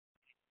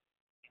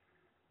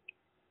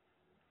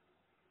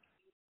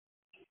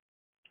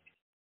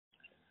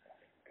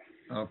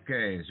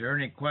Okay, is there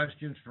any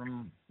questions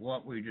from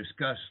what we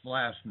discussed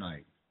last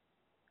night?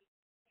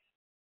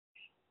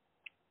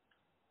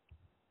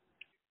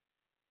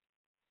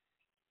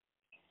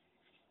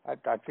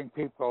 I think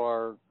people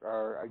are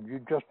you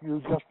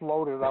just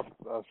loaded up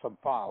some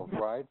files,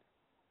 right?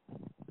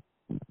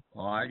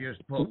 Well, I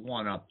just put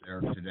one up there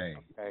today.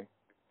 Okay.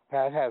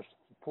 Pat has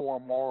 4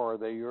 more. Are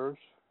they yours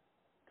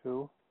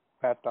too,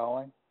 Pat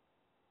Dowling?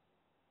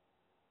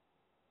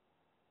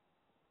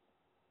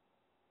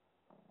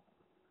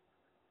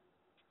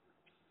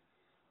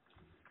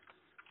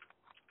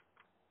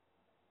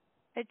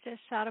 I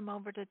just shot them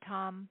over to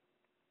Tom.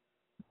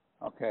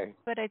 Okay.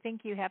 But I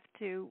think you have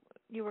to.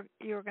 You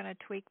were going to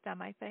tweak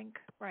them, I think,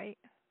 right?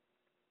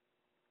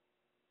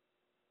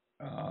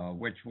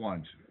 Which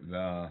ones?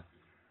 The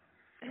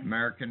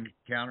American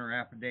counter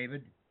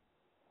affidavit?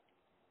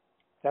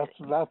 That's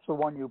the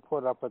one you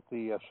put up at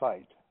the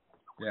site.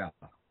 Yeah.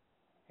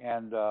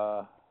 And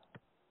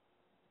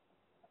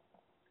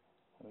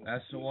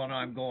that's the one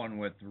I'm going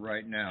with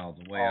right now,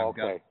 the way I've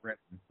got it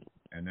written.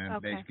 And then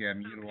basically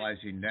I'm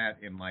utilizing that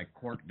in my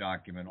court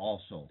document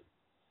also.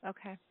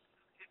 Okay.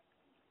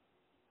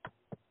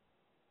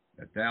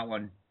 But that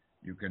one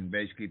you can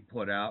basically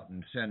put out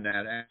and send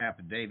that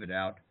affidavit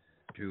out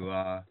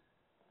to,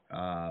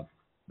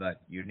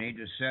 but you need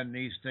to send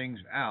these things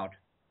out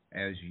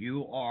as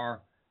you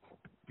are,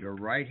 your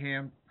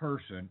right-hand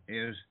person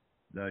is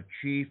the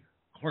chief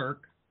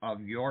clerk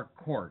of your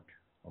court,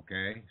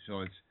 okay?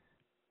 So it's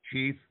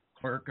chief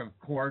clerk of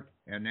court,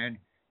 and then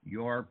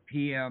your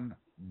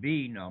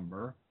PMB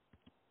number,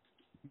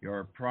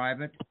 your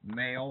private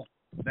mail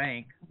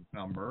bank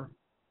number,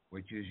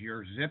 which is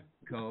your zip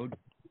code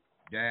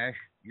dash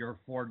your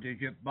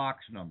 4-digit box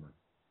number.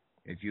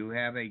 If you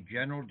have a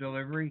general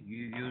delivery,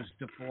 you use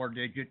the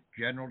 4-digit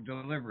general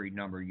delivery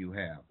number you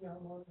have.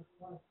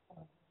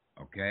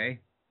 Okay?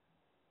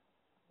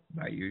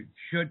 But you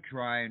should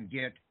try and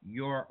get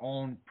your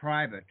own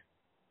private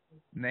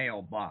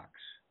mailbox.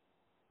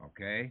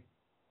 Okay?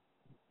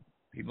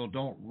 People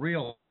don't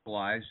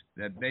realize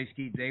that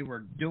basically they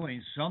were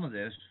doing some of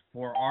this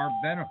for our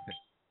benefit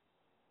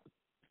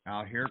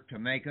out here to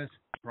make us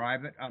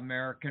private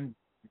American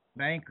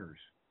bankers,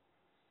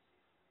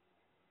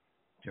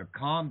 to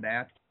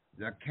combat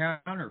the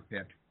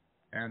counterfeit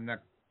and the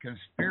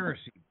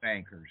conspiracy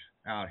bankers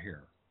out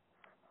here.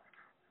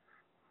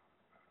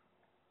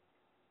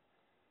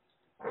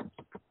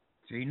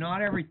 See,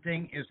 not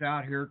everything is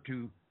out here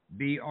to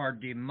be our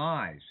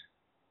demise,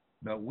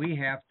 but we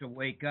have to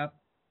wake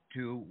up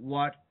to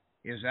what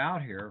is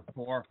out here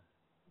for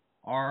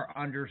our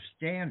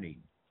understanding,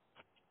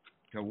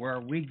 to where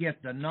we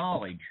get the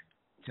knowledge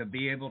to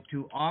be able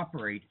to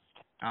operate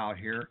out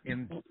here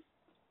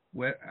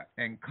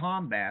and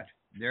combat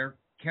their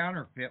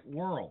counterfeit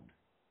world.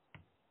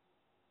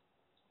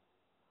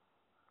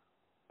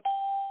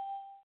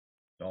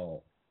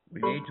 So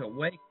we need to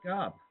wake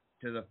up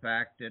to the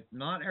fact that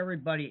not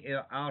everybody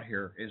out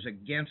here is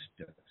against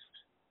us.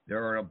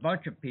 There are a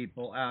bunch of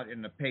people out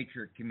in the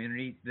Patriot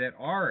community that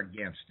are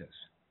against us.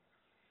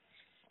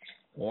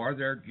 Or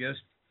they're just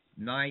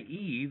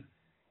naive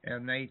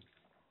and they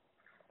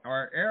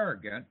are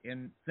arrogant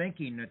in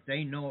thinking that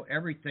they know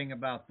everything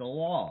about the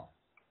law.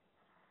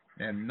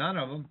 And none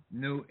of them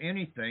knew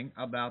anything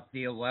about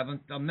the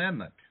 11th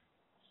Amendment.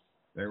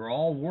 They were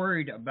all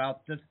worried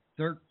about the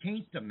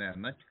 13th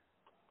Amendment,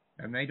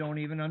 and they don't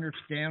even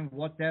understand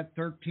what that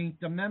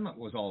 13th Amendment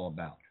was all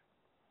about.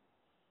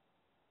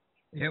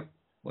 It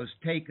was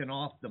taken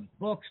off the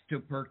books to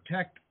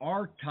protect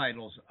our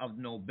titles of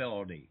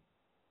nobility,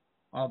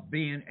 of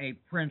being a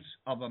prince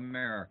of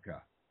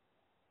America,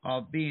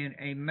 of being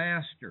a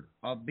master,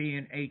 of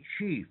being a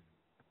chief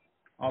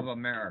of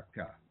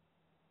America.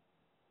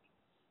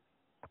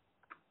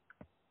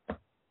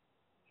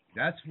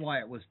 That's why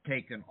it was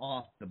taken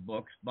off the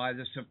books by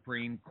the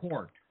Supreme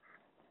Court.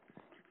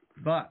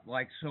 But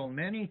like so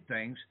many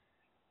things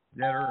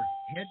that are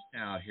hidden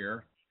out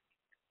here,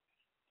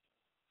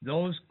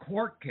 those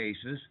court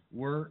cases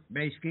were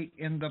basically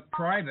in the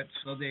private,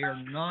 so they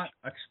are not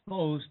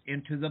exposed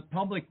into the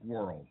public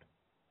world.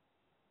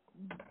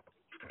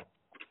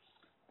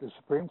 The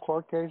Supreme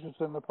Court case is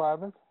in the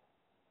private?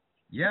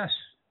 Yes.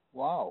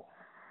 Wow.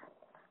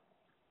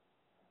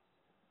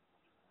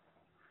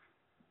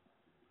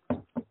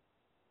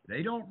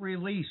 They don't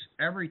release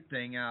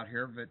everything out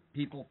here that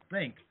people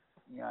think.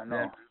 Yeah, I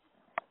know.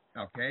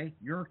 Okay,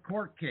 your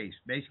court case,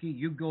 basically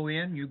you go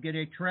in, you get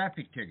a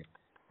traffic ticket,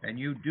 and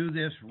you do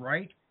this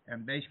right,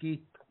 and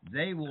basically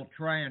they will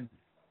try and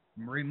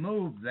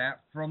remove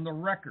that from the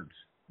records.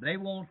 They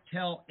won't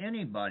tell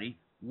anybody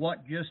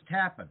what just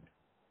happened,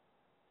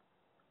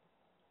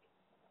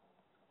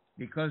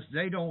 because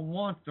they don't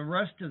want the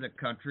rest of the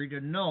country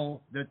to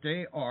know that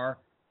they are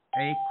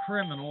a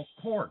criminal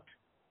court.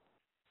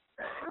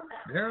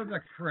 They're the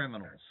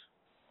criminals,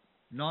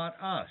 not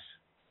us.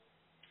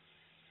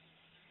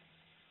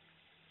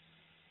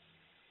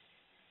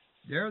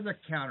 They're the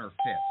counterfeits,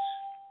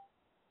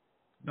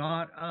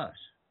 not us.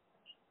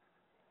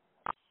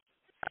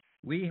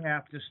 We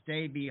have to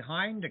stay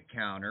behind the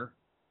counter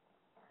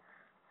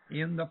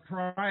in the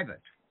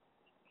private.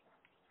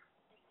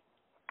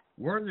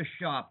 We're the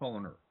shop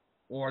owner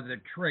or the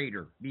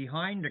trader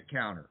behind the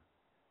counter.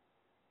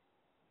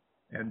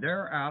 And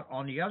they're out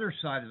on the other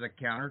side of the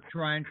counter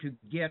trying to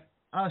get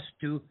us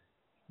to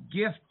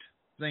gift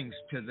things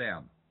to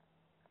them.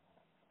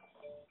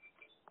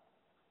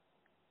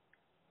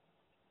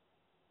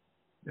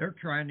 They're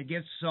trying to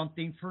get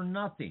something for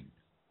nothing.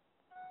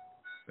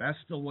 That's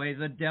the way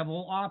the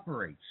devil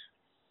operates.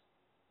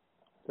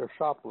 They're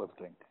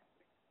shoplifting.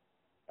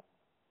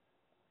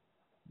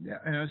 Yeah,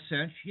 in a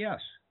sense, yes.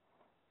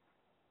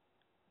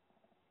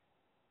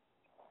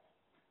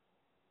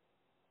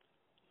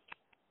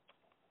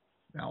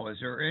 Now, is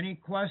there any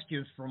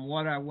questions from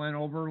what I went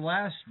over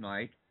last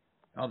night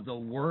of the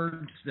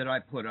words that I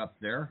put up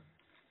there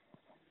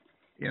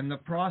in the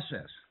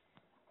process?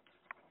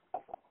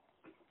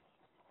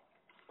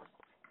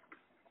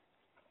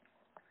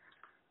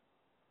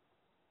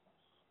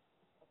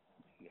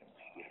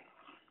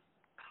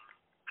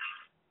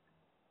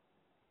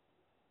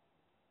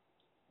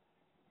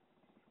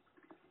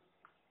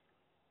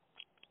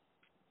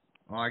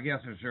 Well, I guess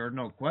if there are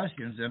no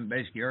questions, then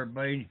basically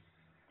everybody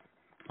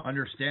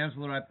understands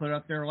what I put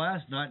up there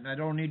last night, and I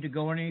don't need to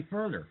go any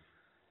further.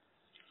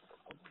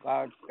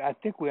 I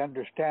think we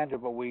understand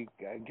it, but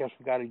I guess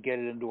we got to get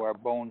it into our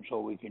bones so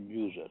we can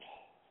use it.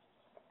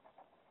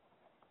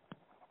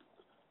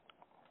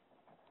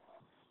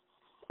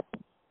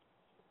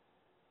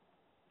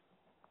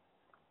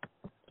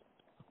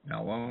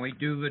 Now, when we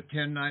do the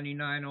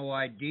 1099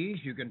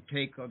 OIDs, you can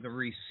take the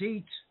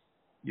receipts,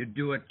 you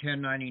do a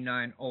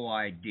 1099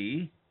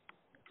 OID,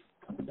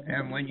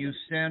 and when you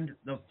send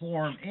the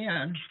form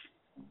in,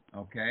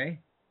 okay,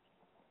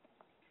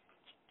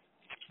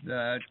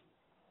 the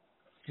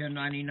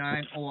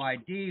 1099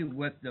 OID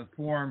with the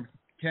form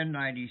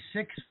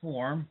 1096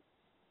 form,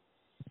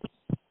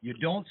 you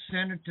don't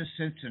send it to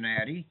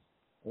Cincinnati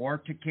or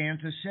to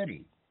Kansas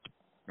City,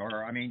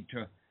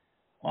 to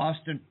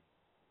Austin.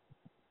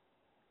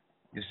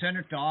 You send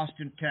it to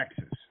Austin,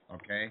 Texas,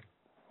 okay?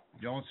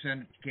 You don't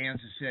send it to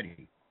Kansas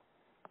City.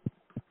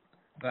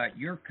 But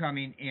you're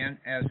coming in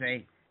as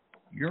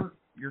you're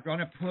going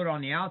to put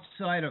on the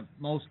outside of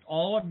most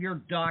all of your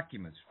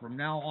documents from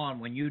now on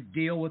when you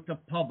deal with the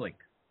public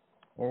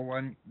or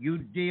when you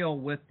deal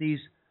with these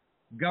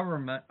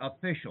government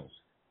officials,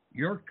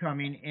 you're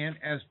coming in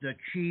as the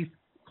chief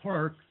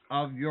clerk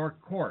of your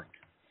court.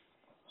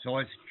 So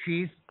it's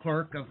chief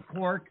clerk of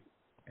court,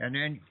 and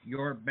then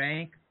your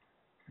bank,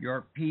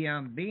 your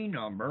PMB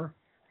number,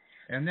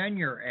 and then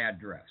your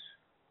address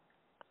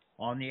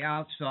on the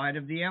outside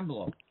of the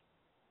envelope.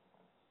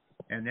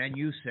 And then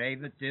you say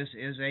that this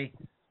is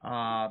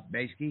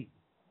basically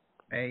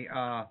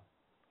a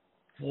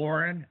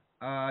foreign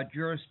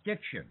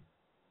jurisdiction.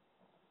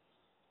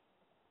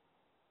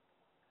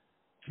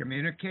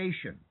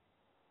 Communication.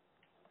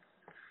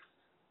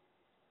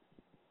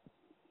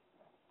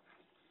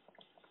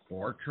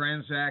 Or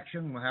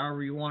transaction,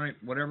 however you want it,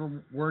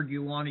 whatever word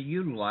you want to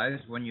utilize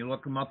when you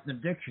look them up in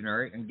the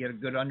dictionary and get a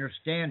good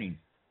understanding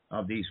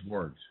of these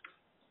words.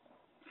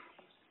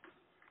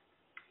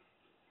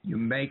 You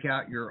make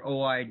out your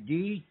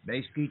OID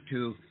basically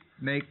to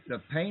make the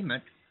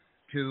payment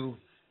to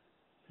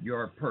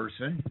your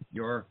person,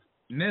 your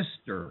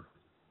Mr.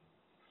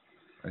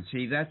 And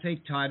see, that's a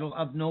title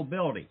of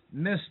nobility.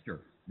 Mr.,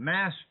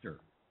 Master.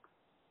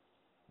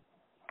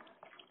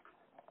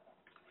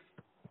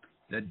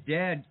 The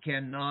dead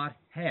cannot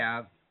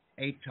have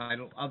a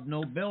title of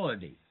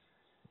nobility.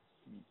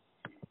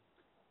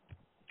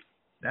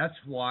 That's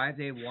why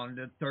they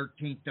wanted the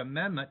 13th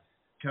Amendment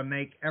to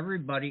make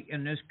everybody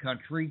in this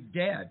country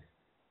dead.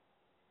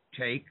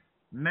 Take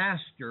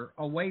master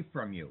away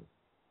from you.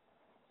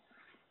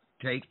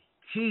 Take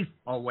chief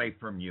away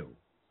from you.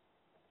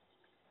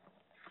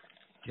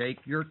 Take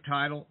your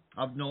title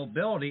of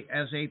nobility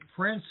as a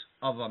Prince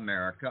of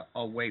America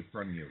away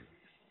from you.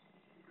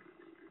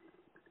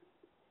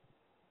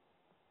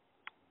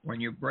 When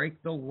you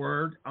break the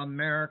word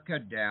America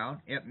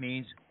down, it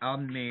means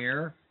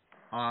Amir,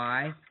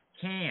 I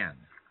can.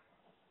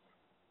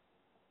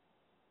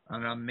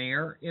 An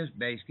Amir is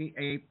basically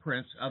a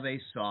prince of a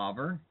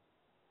sovereign,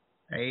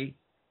 a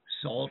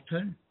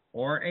sultan,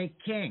 or a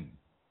king.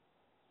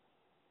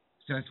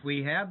 Since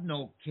we have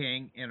no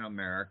king in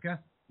America,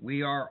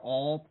 we are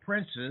all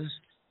princes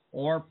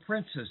or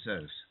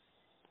princesses.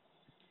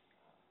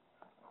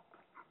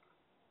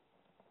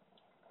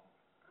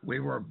 We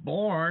were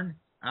born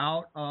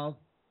out of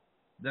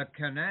the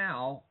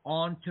canal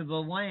onto the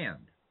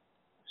land.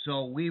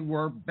 So we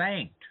were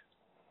banked.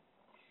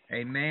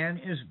 A man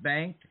is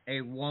banked,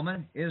 a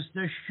woman is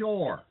the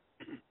shore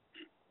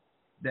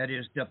that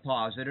is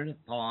deposited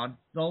upon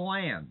the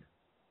land.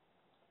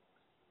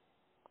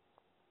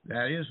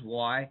 That is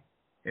why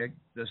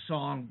the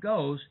song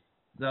goes,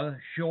 the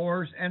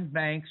shores and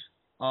banks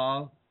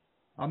of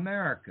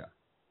America,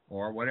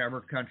 or whatever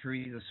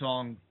country the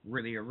song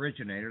really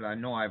originated. I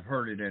know I've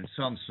heard it in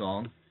some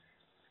song.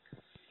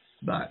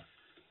 But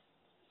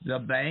the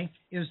bank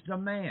is the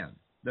man.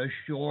 The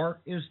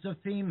shore is the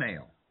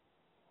female.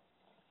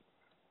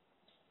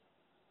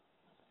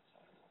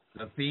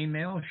 The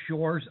female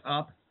shores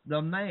up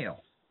the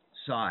male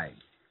side.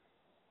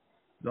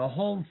 The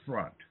home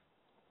front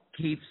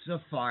keeps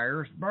the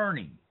fires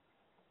burning.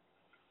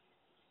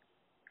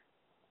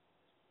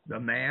 The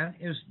man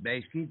is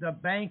basically the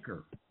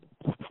banker,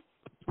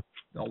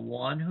 the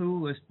one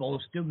who is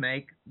supposed to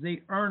make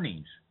the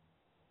earnings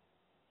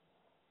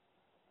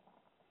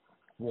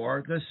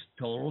for the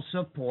total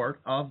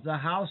support of the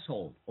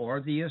household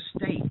or the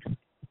estate.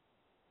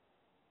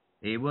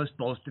 He was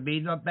supposed to be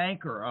the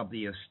banker of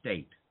the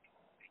estate.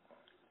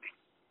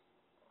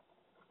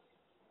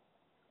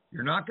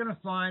 You're not going to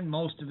find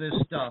most of this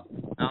stuff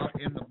out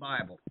in the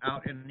Bible,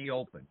 out in the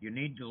open. You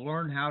need to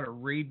learn how to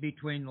read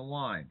between the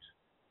lines.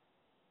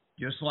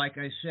 Just like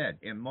I said,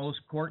 in most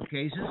court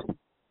cases,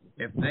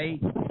 if they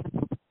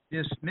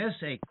dismiss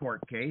a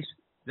court case,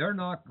 they're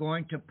not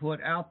going to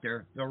put out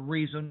there the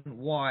reason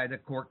why the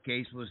court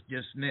case was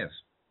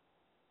dismissed.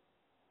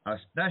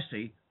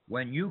 Especially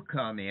when you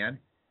come in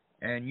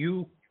and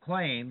you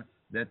claim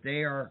that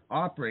they are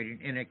operating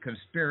in a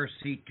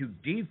conspiracy to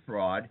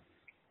defraud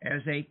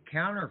as a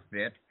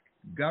counterfeit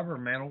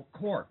governmental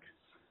court.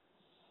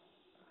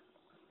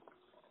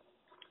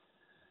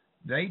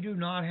 They do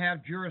not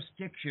have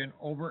jurisdiction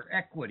over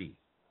equity.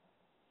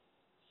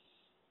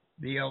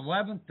 The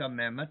 11th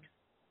Amendment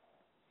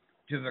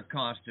to the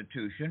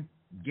Constitution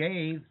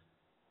gave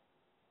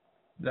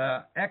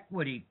the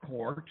equity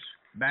courts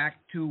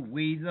back to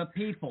we the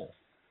people,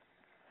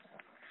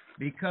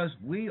 because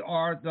we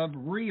are the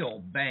real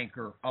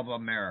banker of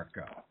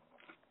America.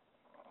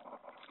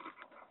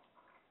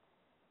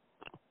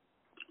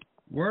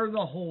 We're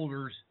the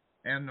holders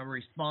and the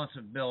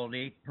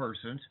responsibility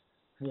persons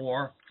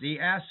for the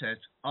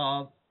assets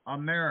of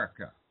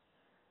America.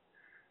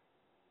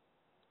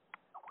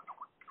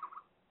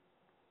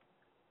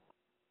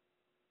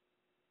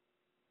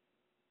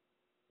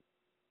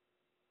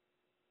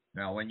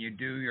 Now, when you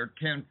do your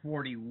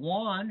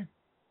 1041,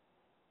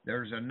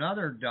 there's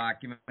another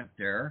document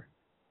there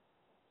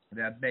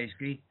that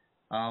basically,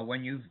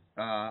 when you,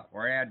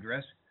 or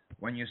address,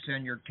 when you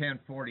send your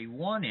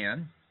 1041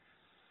 in,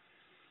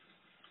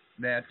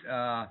 that,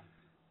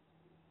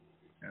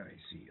 let me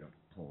see, I'll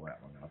pull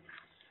that one up,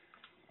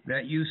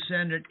 that you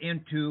send it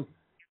into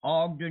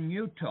Ogden,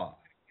 Utah.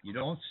 You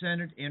don't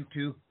send it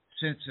into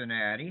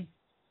Cincinnati,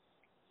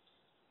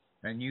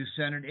 and you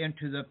send it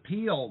into the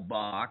P.O.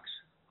 box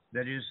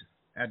that is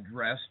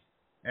addressed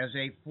as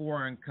a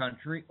foreign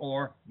country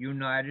or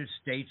United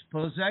States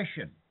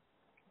possession.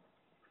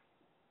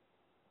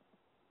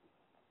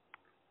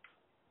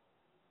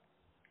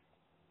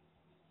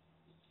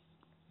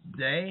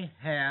 They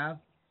have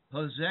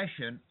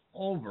possession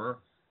over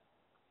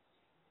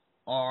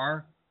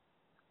our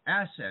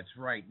assets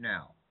right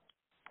now.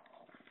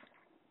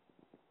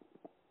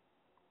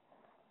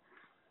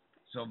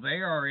 So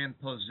they are in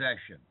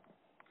possession.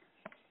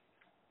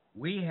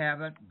 We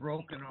haven't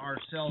broken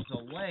ourselves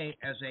away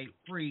as a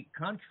free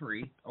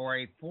country or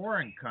a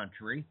foreign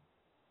country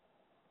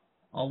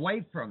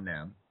away from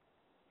them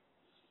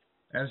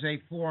as a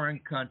foreign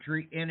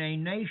country in a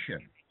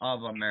nation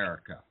of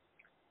America.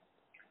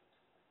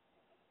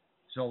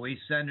 So we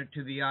send it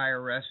to the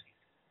IRS,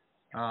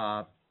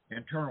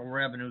 Internal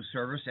Revenue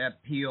Service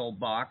at P.O.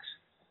 Box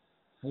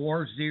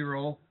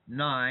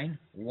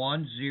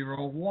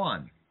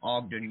 409101,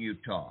 Ogden,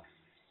 Utah.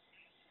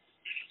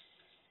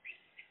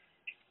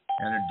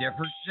 And a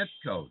different zip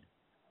code,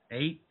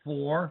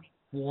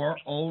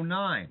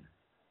 84409.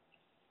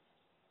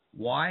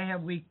 Why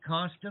have we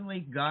constantly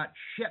got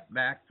shit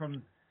back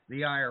from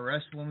the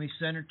IRS when we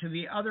send it to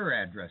the other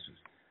addresses?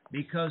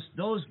 Because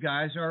those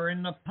guys are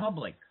in the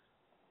public.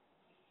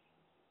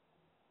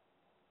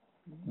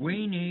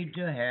 We need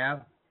to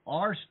have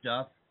our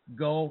stuff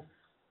go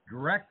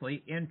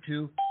directly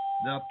into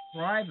the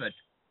private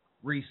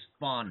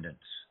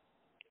respondents.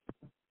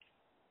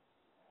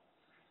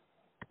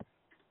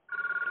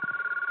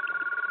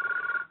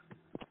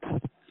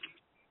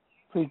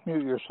 Please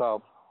mute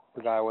yourself,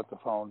 the guy with the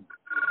phone.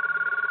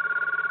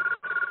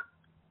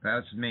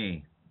 That's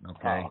me. Okay.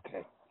 Oh,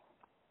 okay.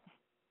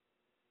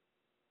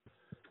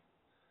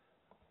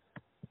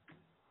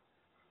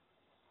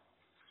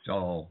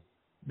 So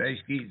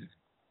basically,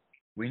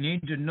 we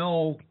need to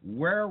know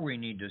where we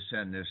need to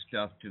send this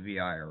stuff to the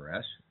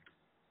IRS,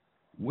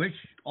 which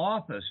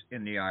office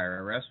in the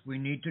IRS we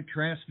need to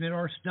transmit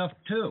our stuff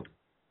to.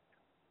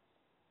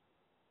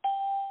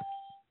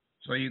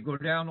 So you go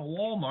down to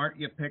Walmart,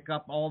 you pick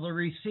up all the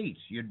receipts.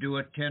 You do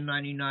a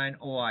 1099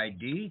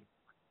 OID.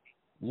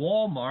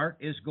 Walmart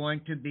is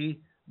going to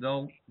be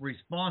the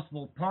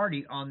responsible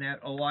party on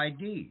that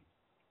OID.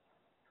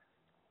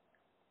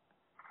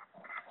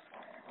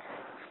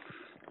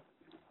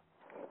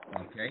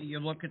 Okay, you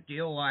look at the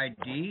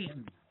OID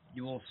and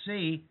you will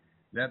see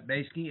that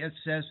basically it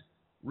says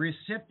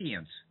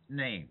recipient's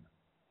name.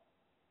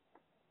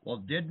 Well,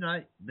 did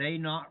not they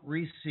not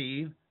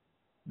receive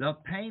the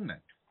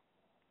payment?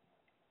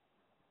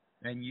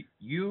 And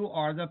you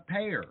are the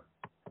payer.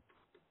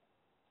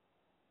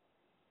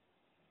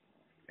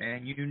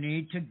 And you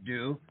need to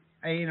do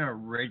an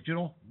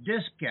original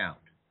discount.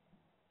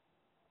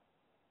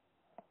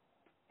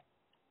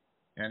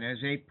 And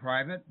as a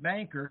private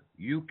banker,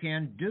 you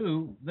can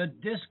do the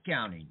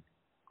discounting.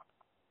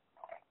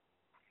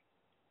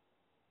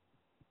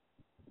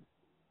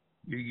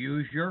 You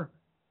use your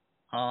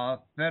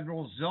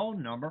federal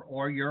zone number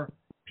or your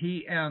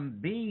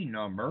PMB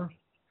number,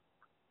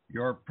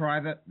 your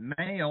private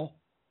mail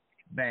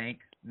bank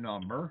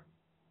number,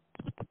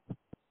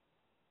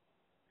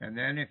 and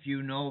then if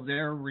you know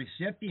their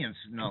recipient's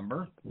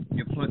number,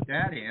 you put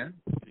that in.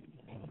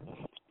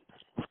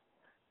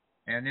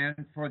 And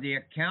then for the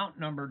account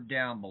number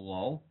down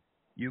below,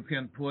 you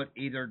can put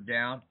either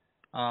down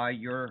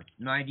your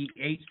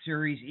 98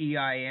 series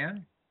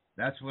EIN.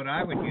 That's what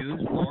I would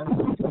use. Or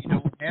if you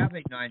don't have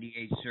a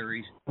 98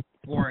 series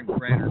foreign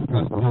grantor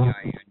custody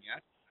EIN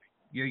yet,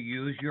 you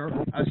use your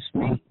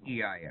estate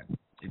EIN.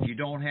 If you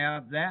don't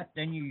have that,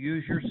 then you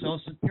use your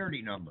Social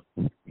Security number.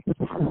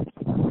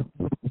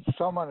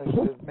 Someone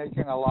is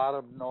making a lot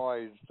of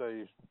noise.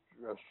 They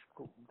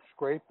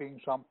scraping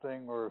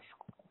something, or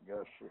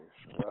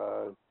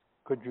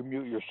could you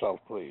mute yourself,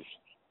 please?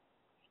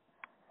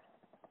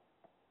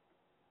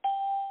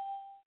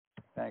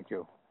 Thank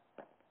you.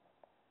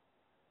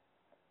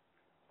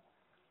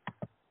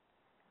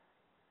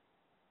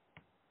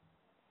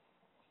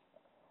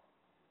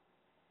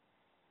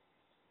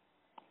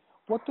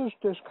 What does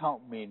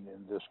discount mean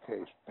in this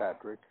case,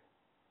 Patrick?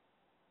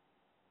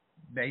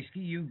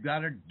 Basically, you've got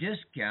to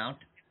discount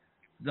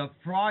the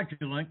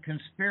fraudulent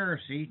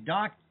conspiracy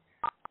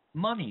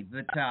money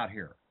that's out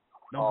here.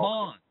 The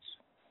bonds.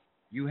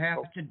 You have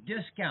to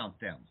discount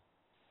them.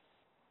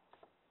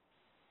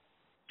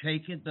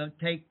 Take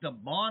the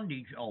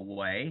bondage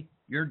away,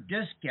 you're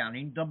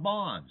discounting the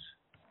bonds.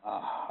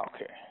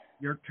 Okay.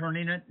 You're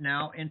turning it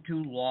now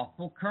into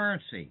lawful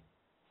currency.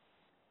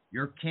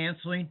 You're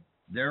canceling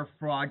their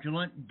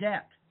fraudulent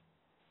debt.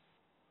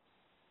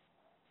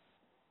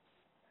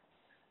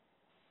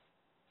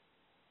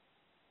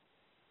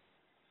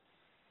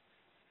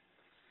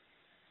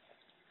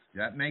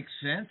 That makes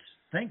sense?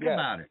 Think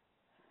about it.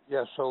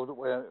 Yeah, so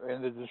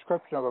in the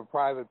description of a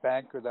private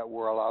banker that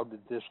we're allowed to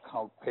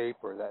discount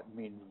paper, that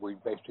means we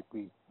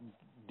basically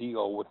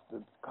deal with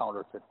the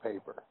counterfeit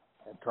paper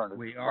and turn it.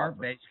 We are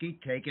basically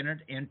taking it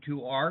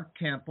into our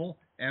temple,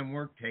 and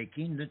we're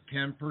taking the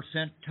 10%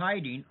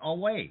 tithing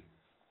away.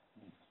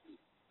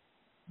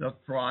 The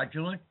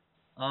fraudulent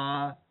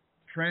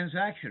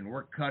transaction.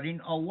 We're cutting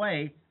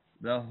away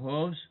the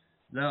hooves,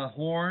 the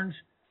horns,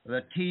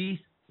 the teeth,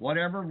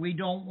 whatever we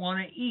don't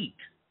want to eat.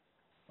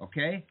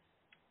 Okay?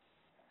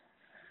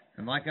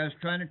 And like I was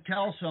trying to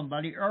tell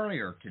somebody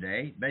earlier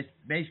today,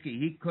 basically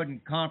he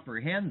couldn't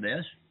comprehend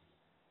this,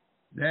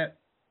 that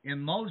in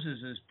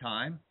Moses'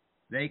 time,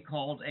 they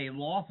called a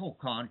lawful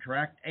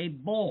contract a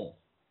bull.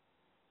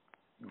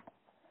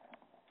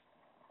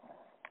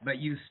 But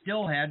you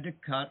still had to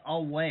cut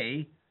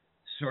away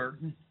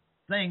certain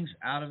things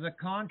out of the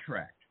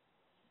contract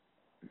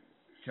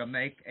to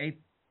make a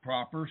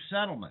proper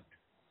settlement.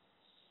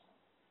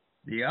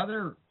 The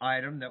other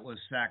item that was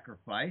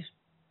sacrificed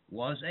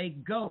was a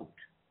goat,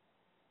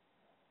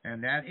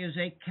 and that is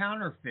a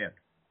counterfeit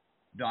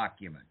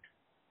document.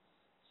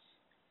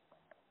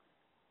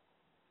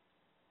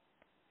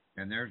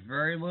 And there's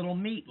very little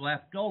meat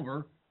left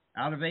over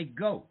out of a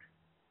goat.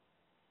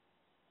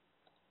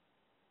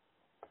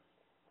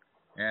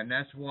 And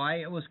that's why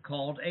it was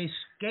called a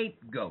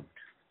scapegoat.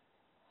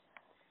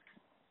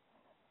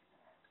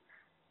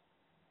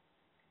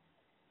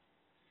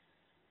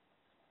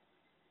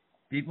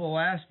 People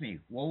ask me,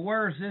 well,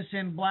 where is this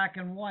in black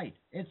and white?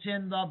 It's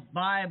in the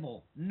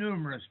Bible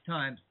numerous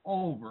times,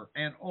 over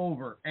and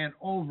over and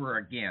over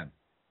again.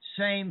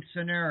 Same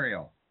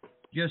scenario.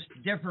 Just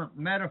different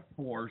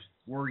metaphors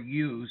were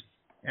used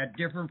at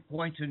different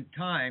points in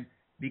time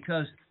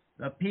because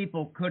the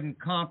people couldn't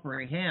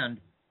comprehend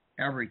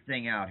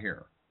everything out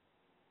here.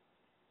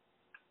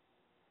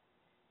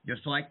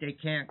 Just like they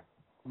can't,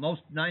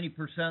 most 99%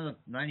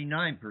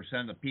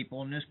 of the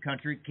people in this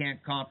country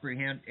can't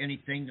comprehend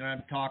anything that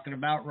I'm talking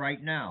about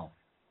right now.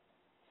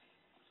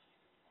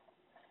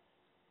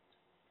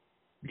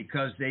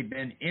 Because they've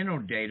been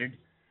inundated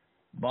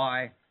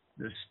by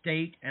the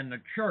state and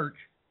the church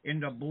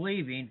into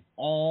believing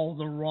all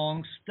the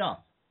wrong stuff.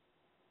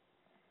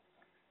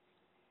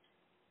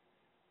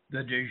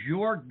 The de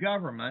jure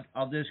government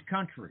of this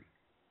country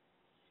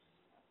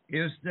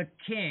is the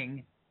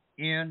king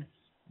in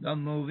the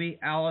movie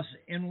Alice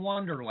in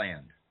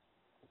Wonderland.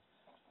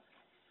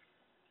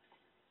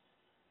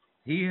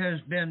 He has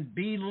been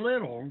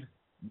belittled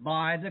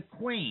by the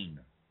queen,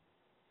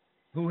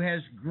 who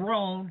has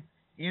grown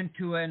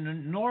into an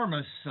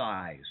enormous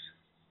size.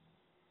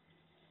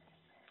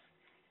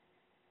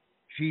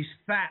 She's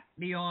fat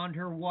beyond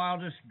her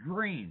wildest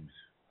dreams.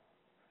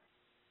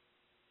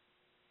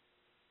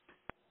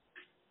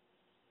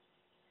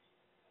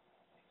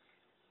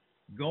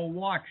 Go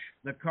watch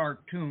the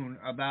cartoon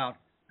about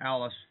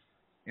Alice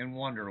in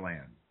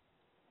Wonderland.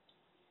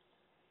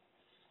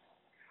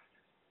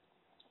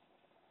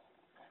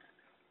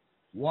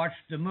 Watch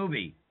the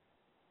movie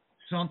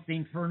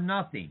Something for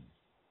Nothing.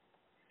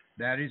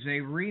 That is a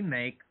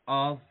remake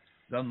of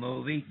the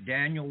movie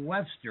Daniel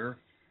Webster,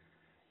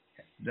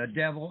 The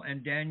Devil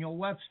and Daniel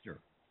Webster.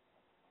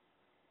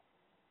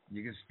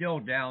 You can still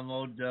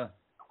download the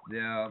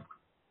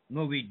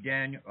movie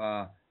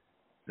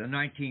the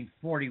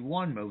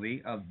 1941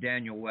 movie of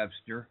Daniel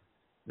Webster,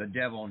 The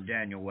Devil and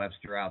Daniel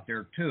Webster, out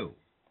there too.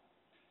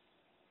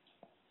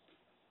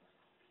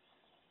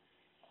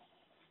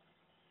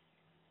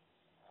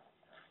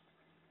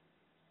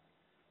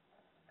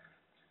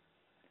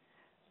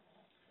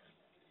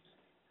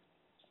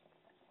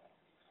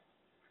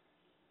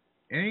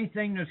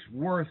 Anything that's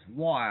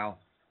worthwhile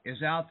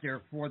is out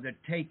there for the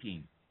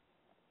taking.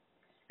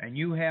 And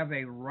you have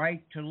a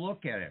right to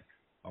look at it,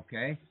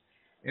 okay?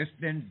 It's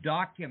been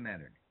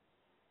documented.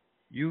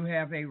 You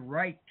have a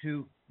right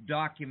to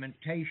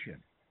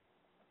documentation.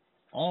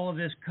 All of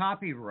this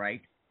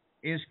copyright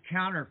is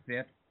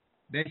counterfeit.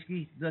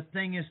 Basically, the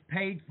thing is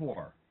paid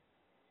for.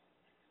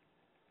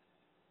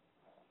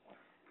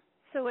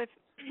 So if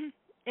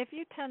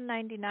you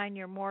 1099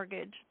 your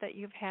mortgage that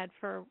you've had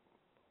for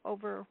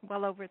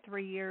well over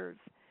 3 years,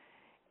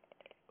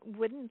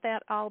 wouldn't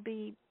that all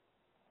be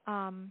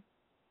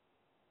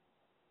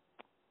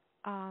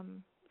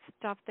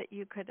stuff that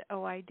you could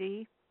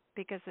OID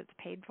because it's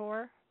paid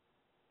for?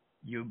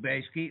 You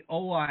basically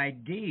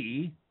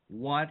OID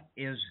what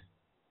is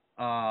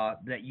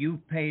that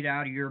you've paid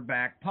out of your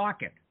back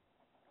pocket.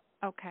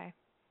 Okay.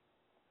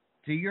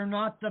 So you're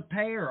not the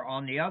payer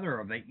on the other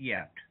of it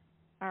yet.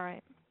 All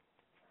right.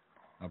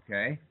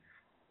 Okay?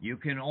 You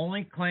can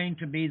only claim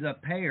to be the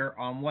payer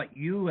on what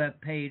you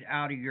have paid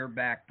out of your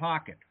back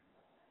pocket.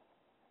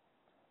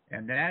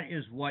 And that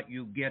is what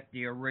you get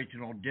the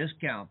original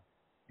discount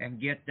and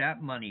get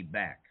that money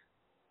back.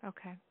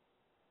 Okay.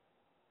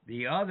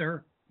 The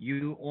other,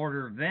 you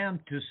order them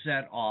to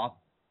set off,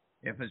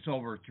 if it's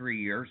over 3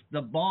 years,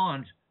 the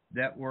bonds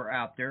that were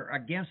out there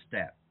against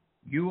that.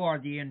 You are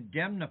the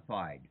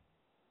indemnified.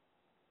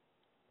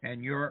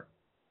 And your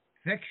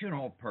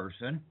fictional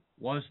person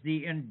was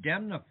the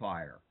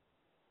indemnifier.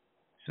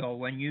 So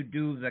when you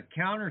do the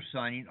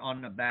countersigning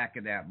on the back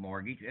of that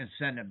mortgage and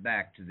send it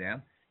back to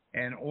them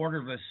and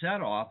order the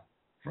set-off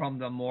from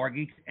the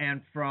mortgage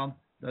and from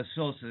the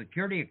Social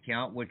Security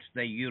account, which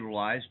they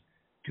utilized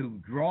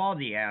to draw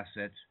the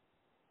assets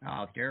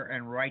out there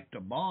and write the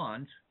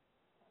bonds,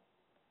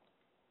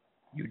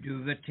 you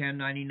do the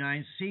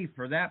 1099-C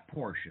for that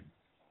portion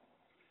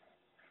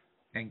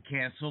and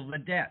cancel the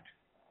debt.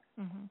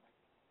 Mm-hmm.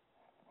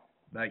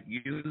 But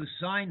you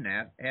sign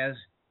that as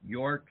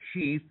your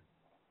chief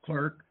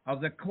clerk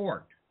of the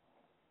court.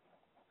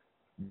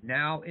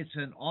 Now it's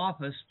an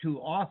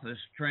office-to-office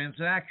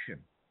transaction.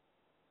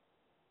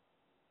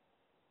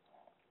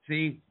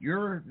 See,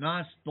 you're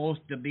not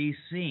supposed to be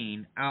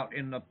seen out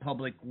in the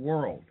public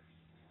world.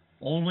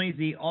 Only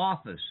the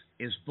office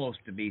is supposed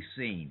to be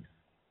seen.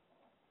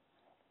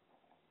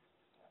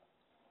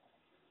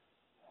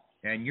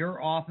 And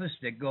your office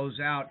that goes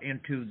out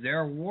into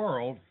their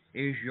world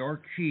is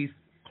your chief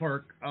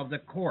clerk of the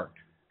court,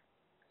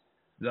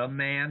 the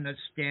man that's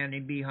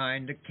standing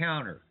behind the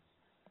counter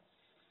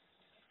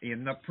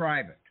in the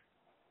private.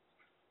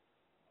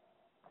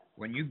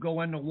 When you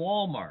go into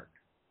Walmart,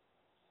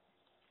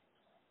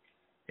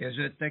 is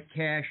it the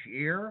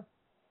cashier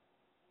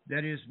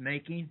that is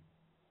making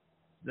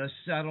the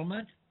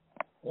settlement,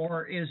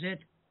 or is it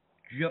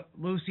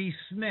Lucy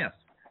Smith?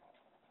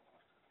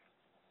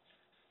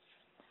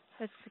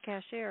 It's the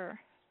cashier.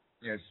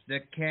 It's the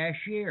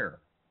cashier.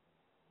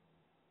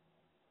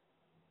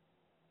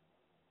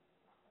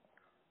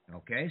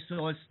 Okay,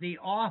 so it's the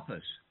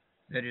office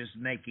that is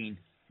making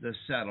the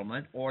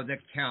settlement or the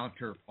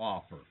counter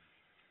offer.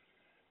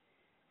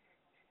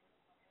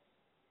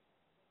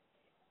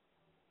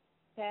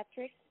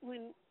 Patrick,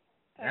 when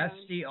that's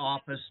the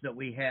office that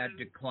we had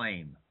to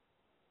claim.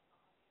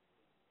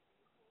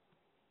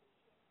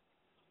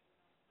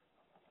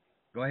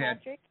 Go ahead.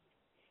 Patrick,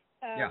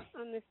 yeah.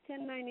 On this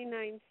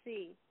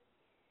 1099-C,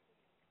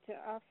 to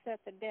offset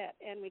the debt,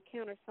 and we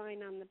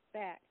countersign on the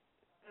back,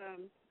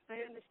 I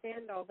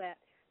understand all that,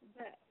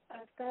 but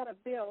I've got a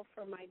bill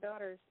for my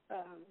daughter's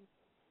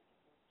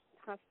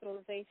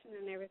hospitalization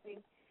and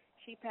everything.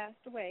 She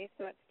passed away,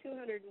 so it's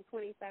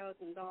 $220,000.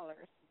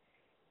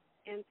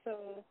 And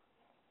so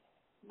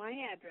my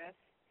address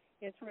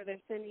is where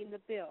they're sending the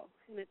bill,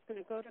 and it's going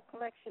to go to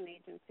collection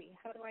agency.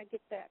 How do I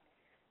get that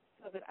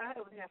so that I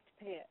don't have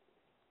to pay it?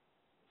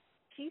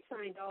 She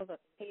signed all the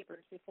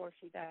papers before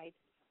she died.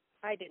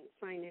 I didn't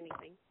sign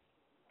anything.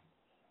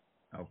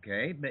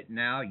 Okay, but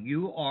now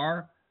you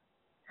are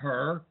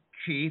her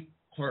chief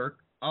clerk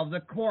of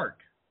the court.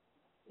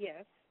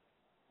 Yes.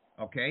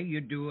 Okay,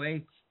 you do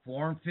a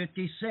Form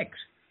 56.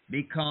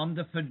 Become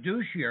the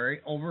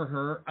fiduciary over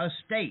her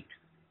estate.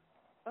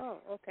 Oh,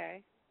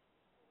 okay.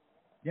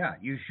 Yeah,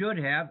 you should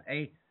have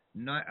a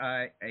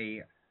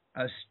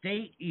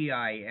estate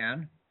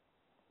EIN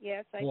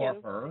yes, I for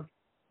do. her.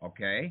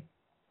 Okay,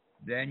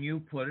 then you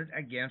put it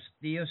against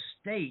the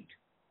estate,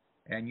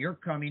 and you're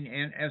coming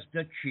in as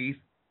the chief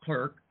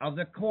clerk of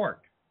the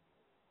court.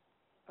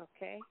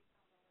 Okay.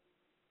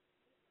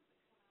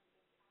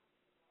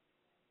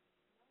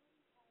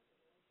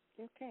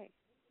 Okay.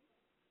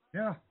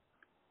 Yeah.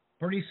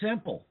 Pretty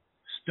simple.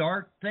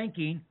 Start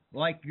thinking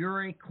like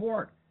you're a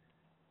court.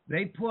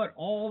 They put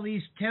all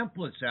these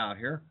templates out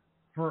here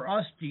for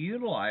us to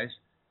utilize.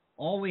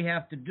 All we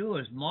have to do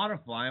is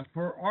modify them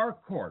for our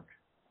court.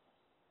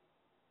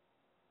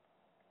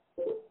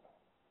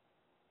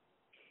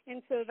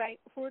 And so,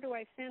 where do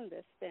I send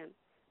this then?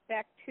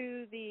 Back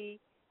to the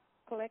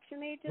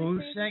collection agency?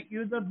 Who sent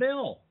you the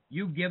bill?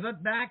 You give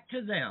it back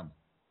to them.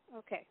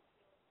 Okay.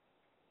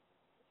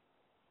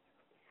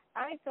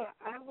 I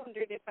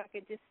wondered if I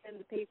could just send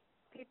the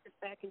papers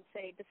back and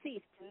say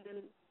deceased, and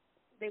then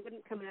they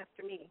wouldn't come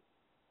after me.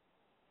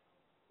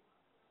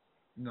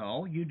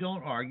 No, you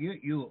don't argue.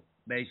 You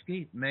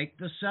basically make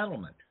the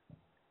settlement.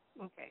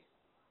 Okay.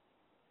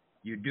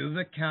 You do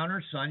the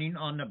countersigning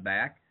on the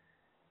back.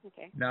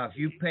 Okay. Now, if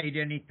you paid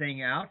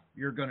anything out,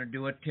 you're going to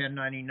do a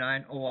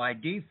 1099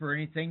 OID for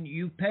anything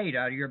you paid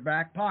out of your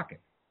back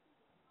pocket.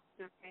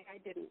 Okay, I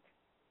didn't.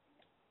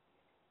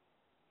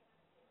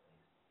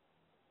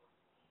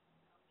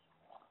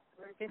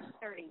 We're just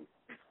starting.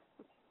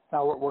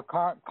 Now, we're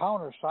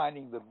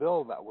countersigning the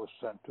bill that was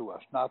sent to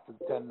us, not the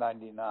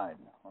 1099,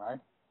 right?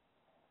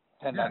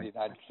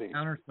 1099-C.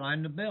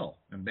 Countersign the bill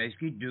and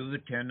basically do the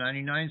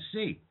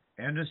 1099-C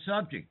and the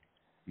subject.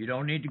 You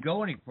don't need to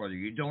go any further.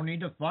 You don't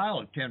need to file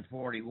a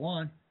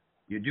 1041.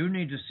 You do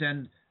need to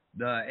send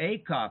the A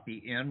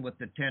copy in with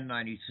the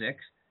 1096,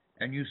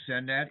 and you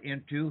send that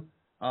into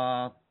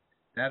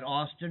that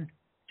Austin,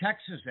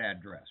 Texas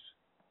address.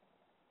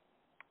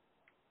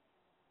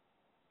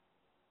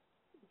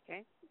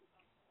 Okay.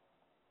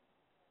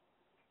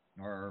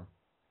 Or,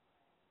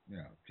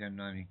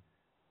 1090.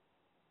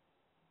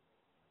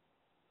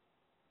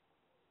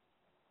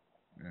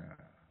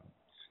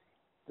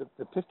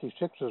 The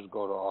 56s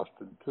go to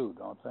Austin too,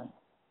 don't they?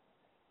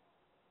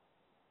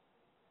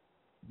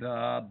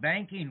 The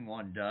banking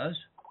one does.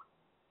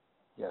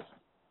 Yes.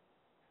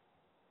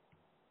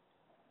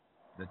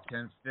 The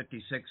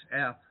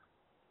 1056F,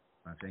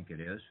 I think it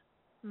is.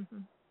 Mm-hmm.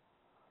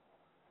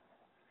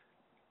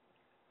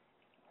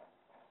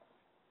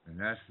 And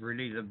that's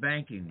really the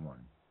banking one.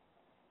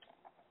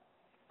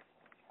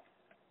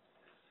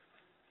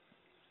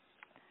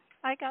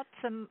 I got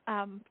some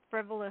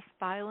frivolous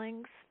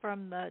filings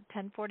from the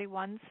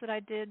 1041s that I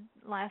did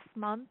last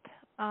month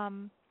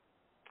from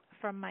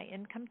my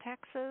income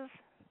taxes.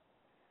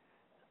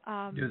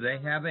 Do they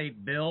have a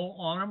bill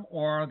on them,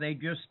 or are they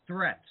just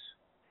threats?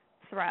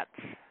 Threats.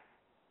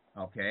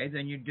 Okay,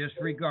 then you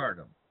disregard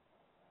them.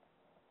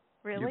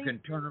 Really? You can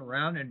turn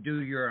around and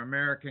do your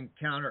American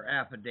counter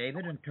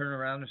affidavit and turn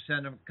around and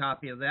send them a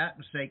copy of that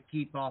and say,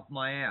 keep off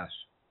my ass.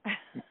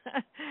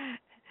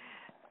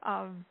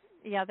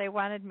 Yeah, they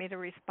wanted me to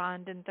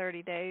respond in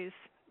 30 days,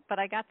 but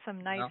I got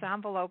some nice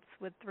envelopes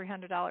with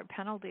 $300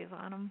 penalties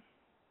on them.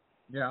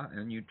 Yeah,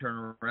 and you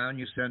turn around,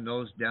 you send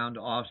those down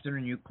to Austin,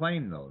 and you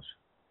claim those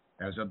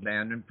as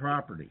abandoned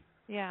property.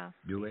 Yeah.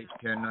 Do a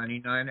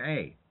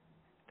 1099-A.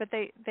 But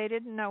they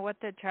didn't know what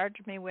to charge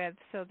me with,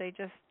 so they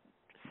just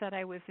said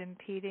I was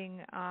impeding.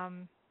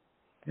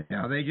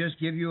 Now, they just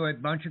give you a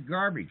bunch of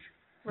garbage.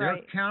 Right.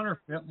 They're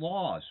counterfeit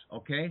laws,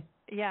 okay?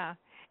 Yeah.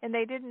 And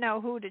they didn't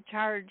know who to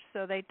charge,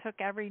 so they took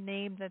every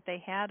name that they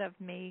had of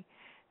me.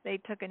 They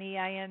took an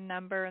EIN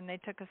number, and they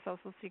took a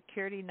Social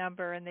Security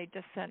number, and they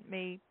just sent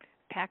me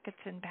packets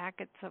and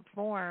packets of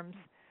forms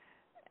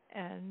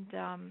and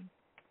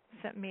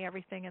sent me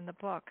everything in the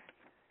book.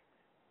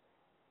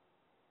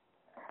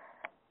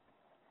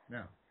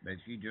 Yeah,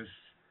 basically just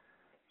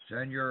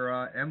send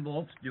your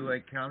envelopes, do a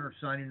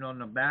countersigning on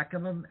the back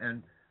of them,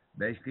 and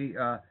basically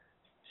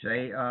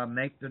say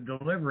make the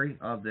delivery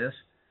of this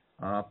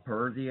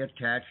per the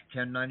attached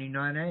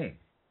 1099-A.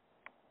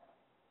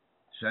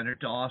 Send it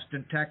to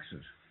Austin,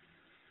 Texas,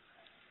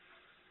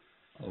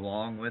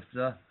 along with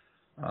the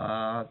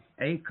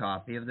A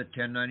copy of the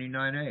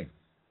 1099-A.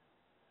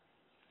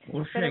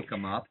 We'll shake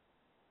them up.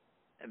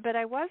 But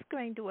I was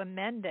going to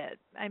amend it.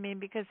 I mean,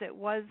 because it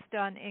was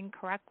done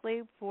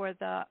incorrectly for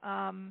the,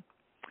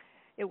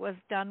 it was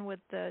done with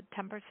the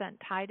 10%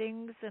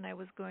 tidings, and I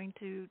was going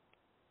to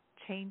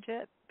change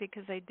it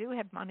because I do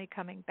have money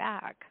coming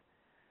back.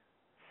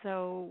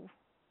 So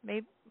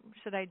maybe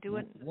should I do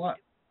it? What?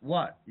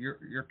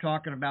 You're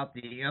talking about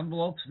the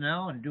envelopes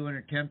now and doing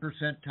a 10%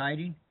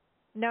 tiding?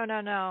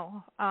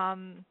 No.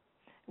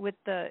 With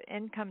the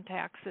income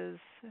taxes,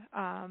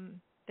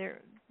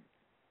 there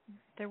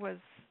was.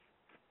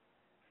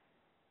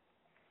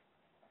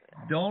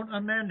 Don't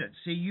amend it.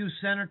 See, you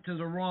sent it to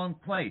the wrong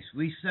place.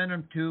 We sent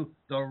them to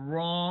the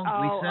wrong.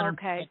 Oh, we sent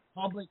okay. them to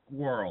the public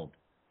world.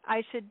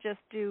 I should just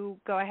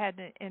go ahead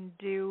and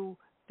do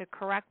the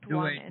correct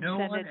one and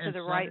send it to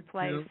the right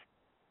place.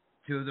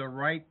 To the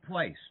right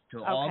place,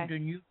 to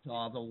Ogden,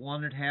 Utah, the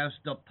one that has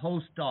the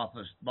post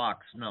office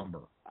box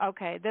number.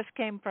 Okay, this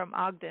came from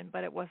Ogden,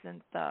 but it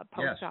wasn't the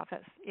post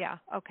office. Yeah,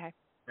 okay.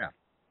 Yeah,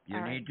 you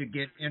All need to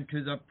get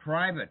into the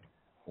private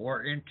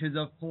or into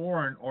the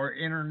foreign or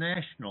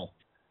international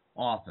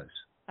office.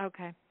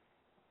 Okay,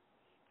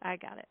 I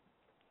got it.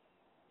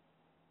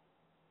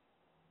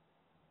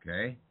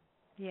 Okay?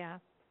 Yeah.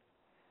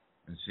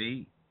 And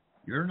see,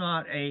 you're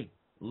not a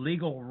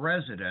legal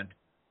resident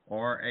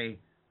or a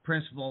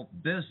principal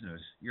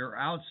business. You're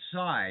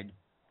outside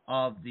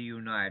of the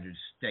United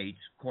States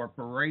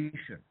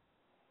corporation.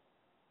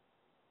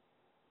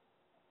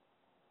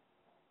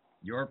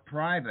 Your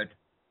private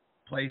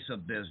place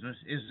of business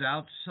is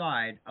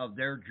outside of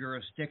their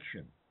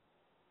jurisdiction.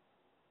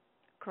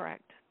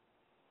 Correct.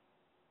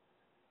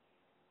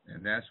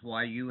 And that's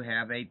why you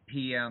have a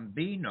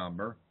PMB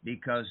number,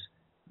 because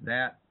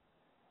that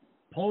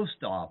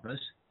post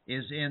office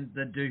is in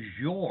the de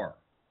jure,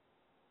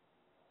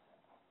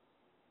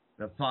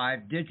 the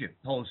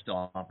 5-digit post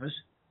office.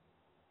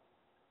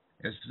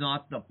 It's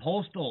not the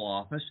postal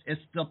office,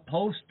 it's the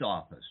post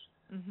office.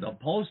 Mm-hmm. The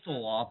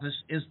postal office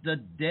is the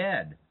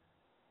dead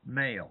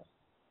mail.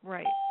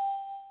 Right.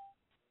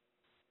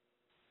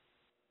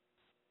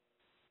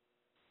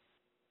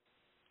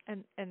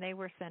 And they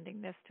were sending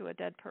this to a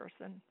dead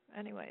person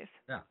anyways.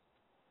 Yeah.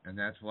 And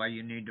that's why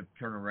you need to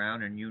turn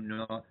around and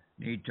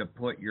need to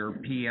put your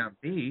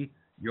PMB,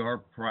 your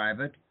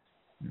private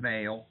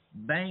mail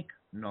bank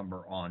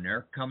number on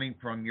there, coming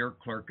from your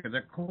clerk of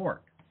the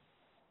court,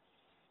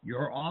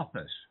 your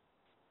office.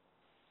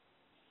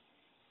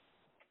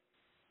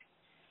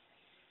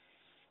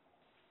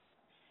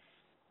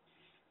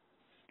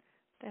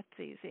 That's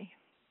easy.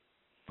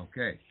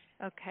 Okay.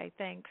 Okay,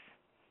 thanks.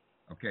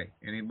 Okay.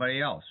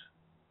 Anybody else?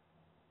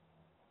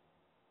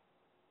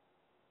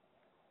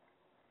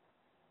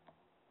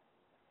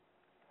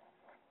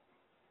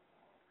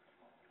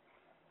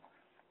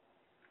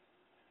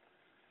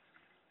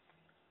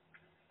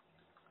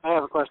 I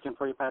have a question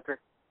for you, Patrick.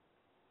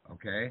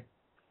 Okay.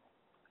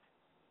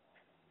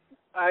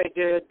 I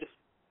did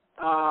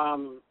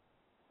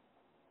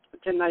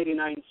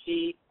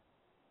 1099-C,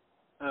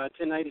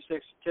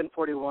 1096,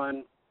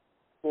 1041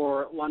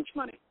 for lunch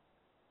money,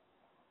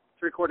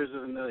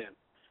 $750,000.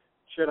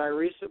 Should I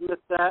resubmit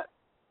that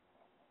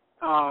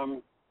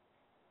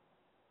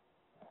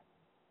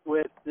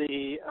with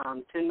the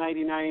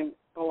 1099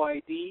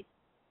 OID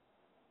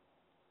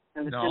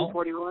and the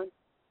 1041?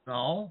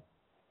 No.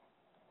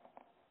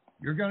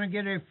 You're going to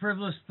get a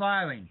frivolous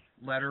filing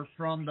letter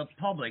from the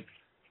public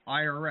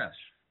IRS.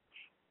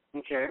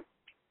 Okay.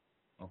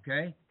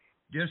 Okay?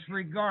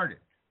 Disregard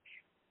it.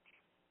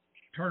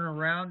 Turn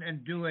around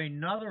and do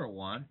another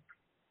one,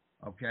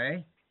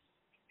 okay?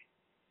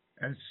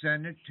 And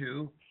send it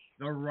to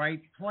the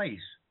right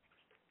place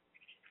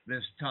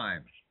this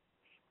time.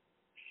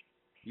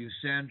 You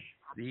send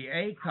the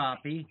A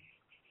copy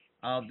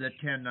of the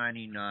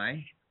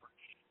 1099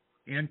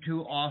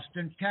 into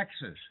Austin,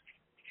 Texas,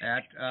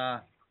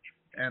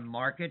 and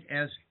mark it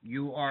as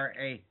you are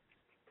if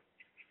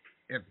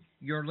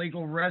your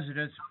legal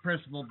residence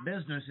principal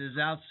business is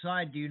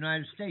outside the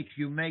United States,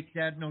 you make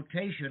that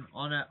notation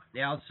on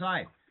the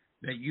outside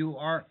that you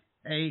are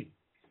a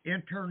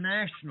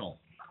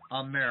international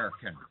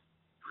American.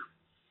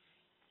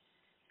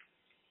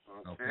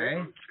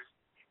 Okay?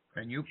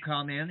 And you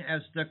come in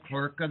as the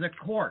clerk of the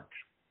court.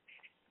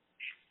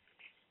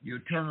 You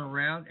turn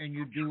around and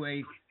you do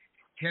a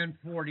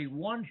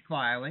 1041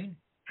 filing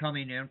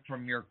coming in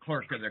from your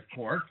clerk of the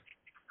court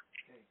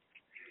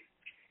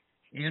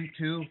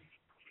into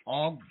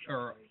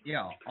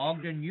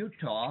Ogden,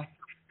 Utah,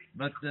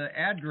 but the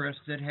address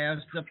that has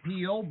the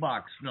P.O.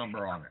 box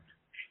number on it.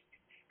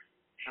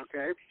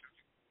 Okay.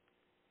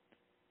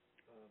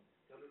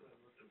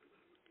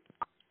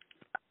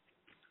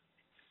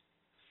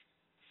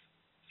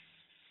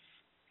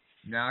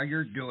 Now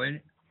you're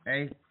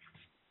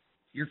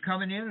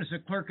coming in as a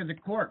clerk of the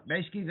court.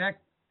 Basically,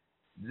 that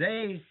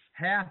they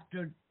have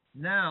to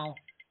now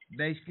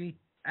basically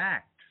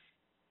act.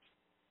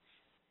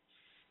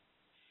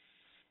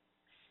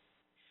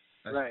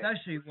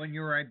 Especially when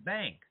you're a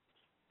bank.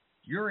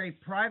 You're a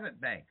private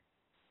bank.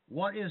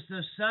 What is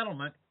the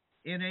settlement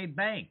in a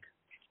bank?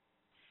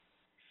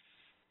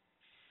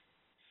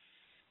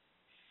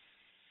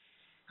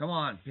 Come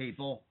on,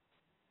 people.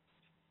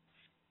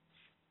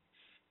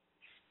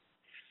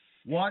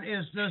 What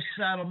is the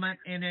settlement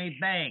in a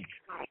bank?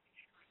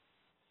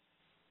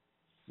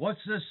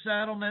 What's the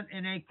settlement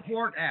in a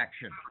court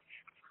action?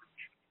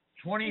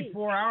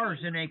 24 hours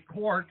in a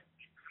court.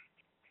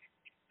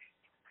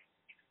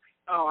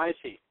 Oh, I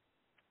see.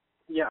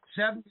 Yeah.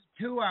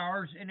 72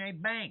 hours in a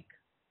bank.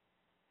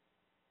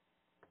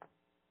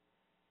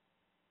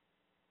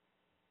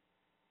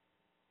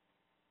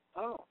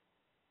 Oh.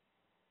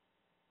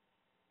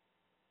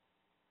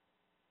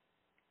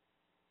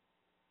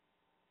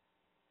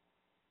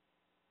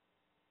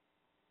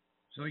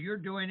 So you're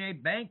doing a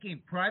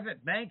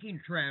private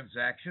banking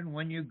transaction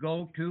when you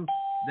go to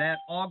that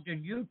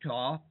Ogden,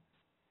 Utah,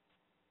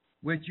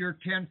 with your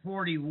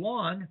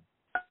 1041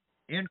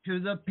 into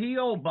the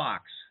P.O.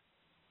 box.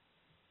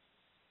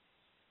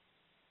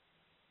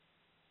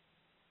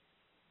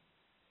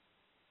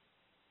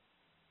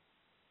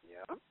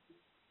 Yeah.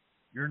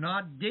 You're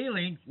not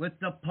dealing with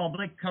the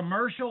public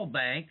commercial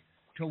bank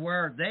to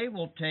where they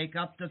will take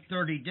up to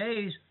 30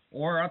 days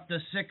or up to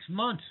 6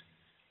 months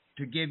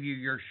to give you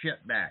your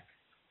shit back.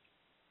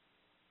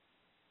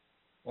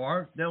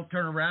 Or they'll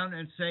turn around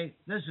and say,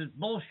 this is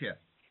bullshit.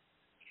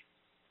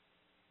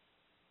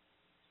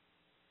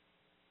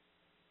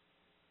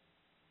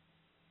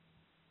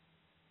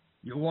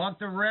 You want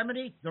the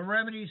remedy? The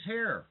remedy's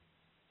here.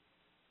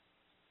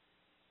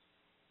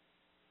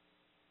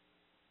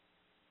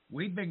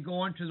 We've been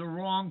going to the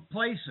wrong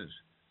places.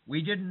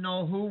 We didn't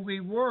know who we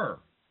were.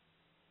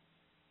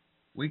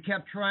 We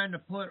kept trying to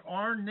put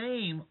our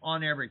name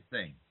on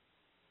everything.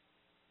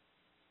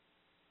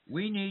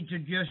 We need to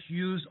just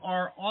use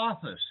our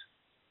office.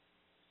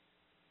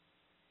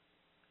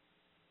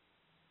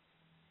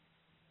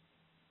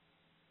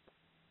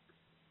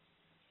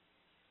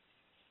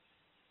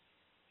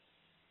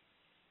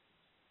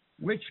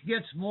 Which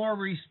gets more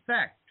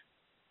respect?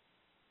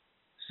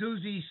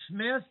 Susie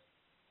Smith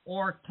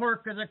or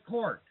clerk of the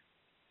court?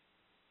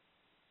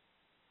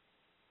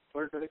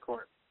 Clerk of the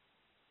court.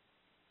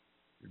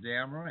 You're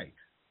damn right.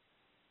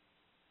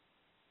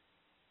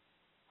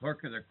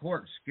 Clerk of the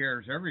court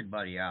scares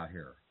everybody out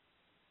here.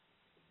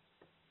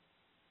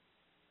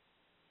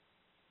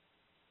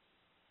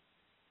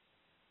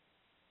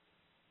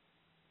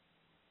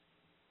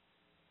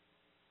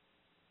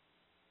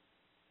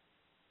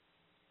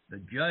 The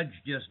judge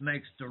just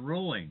makes the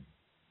ruling.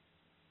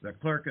 The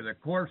clerk of the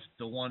court's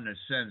the one that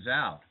sends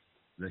out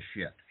the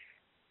shit.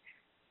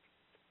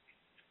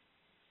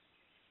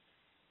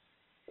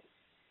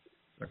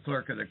 The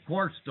clerk of the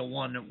court's the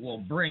one that will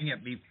bring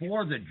it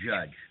before the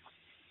judge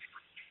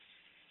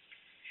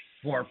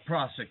for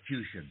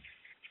prosecution.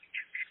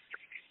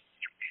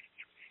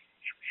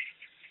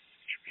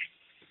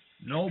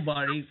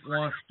 Nobody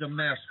wants to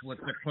mess with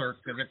the clerk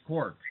of the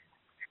court.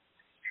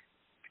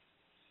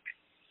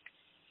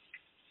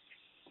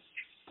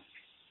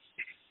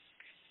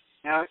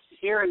 Now,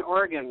 here in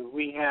Oregon,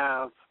 we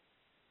have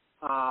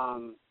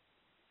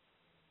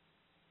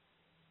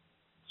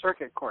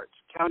circuit courts,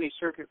 county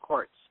circuit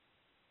courts.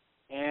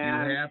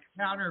 And you have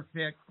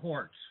counterfeit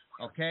courts,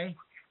 okay?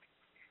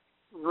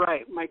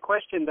 Right. My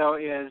question, though,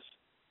 is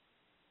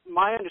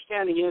my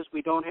understanding is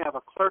we don't have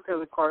a clerk of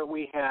the court.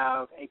 We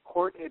have a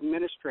court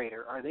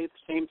administrator. Are they the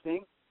same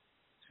thing?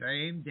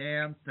 Same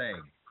damn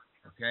thing,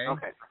 okay?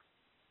 Okay.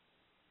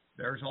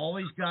 There's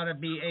always got to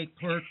be a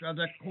clerk of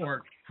the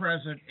court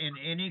present in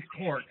any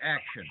court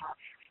action.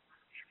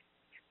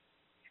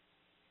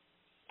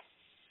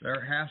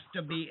 There has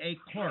to be a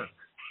clerk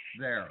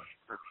there.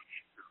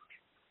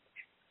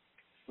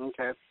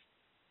 Okay.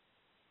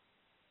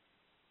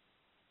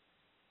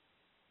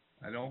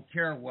 I don't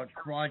care what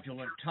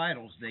fraudulent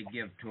titles they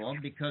give to them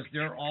because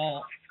they're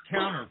all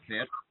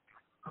counterfeit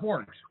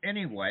courts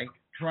anyway,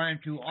 trying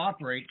to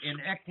operate in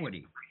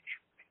equity.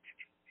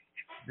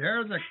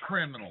 They're the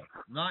criminal,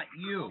 not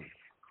you.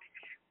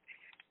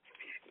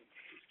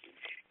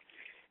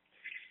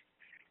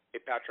 Hey,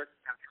 Patrick.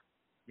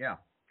 Yeah.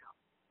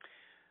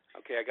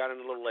 Okay, I got in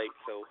a little late,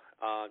 so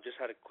just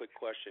had a quick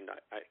question.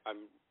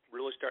 I'm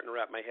really starting to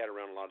wrap my head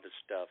around a lot of this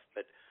stuff,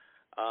 but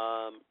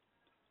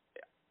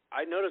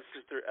I noticed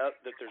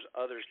that there's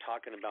others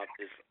talking about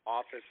this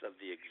office of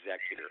the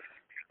executor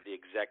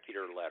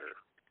letter.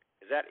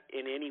 Is that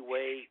in any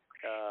way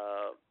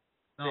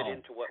fit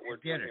into what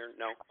we're doing here?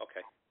 No? Okay.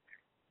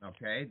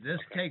 Okay, this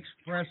takes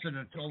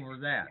precedence over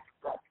that.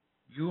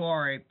 You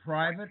are a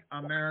private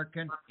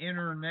American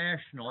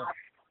international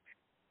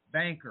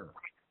banker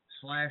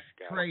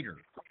 / trader.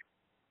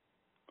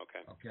 Okay.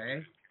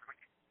 Okay?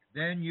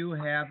 Then you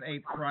have a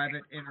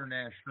private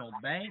international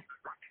bank,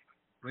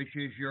 which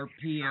is your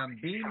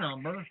PMB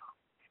number,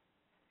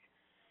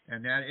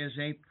 and that is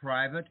a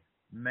private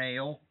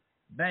mail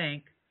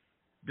bank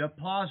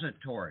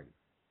depository.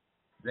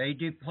 They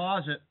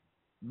deposit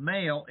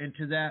mail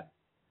into that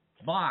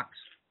box,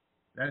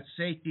 that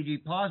safety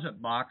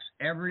deposit box,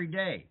 every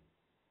day,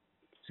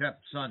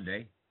 except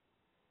Sunday.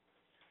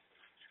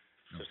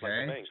 Just like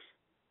the banks.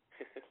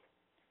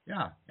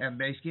 Yeah, and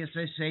basically it's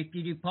a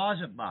safety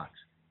deposit box.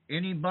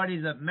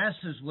 Anybody that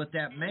messes with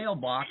that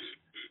mailbox,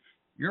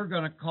 you're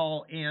going to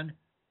call in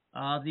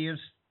the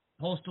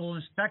postal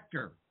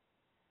inspector.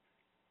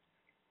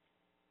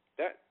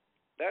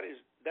 That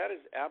is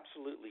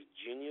absolutely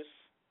genius,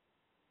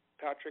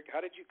 Patrick.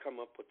 How did you come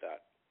up with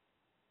that?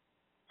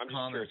 I'm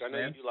just curious. I know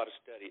you do a lot of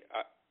study.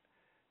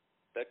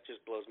 That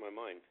just blows my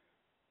mind.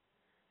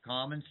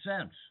 Common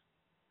sense.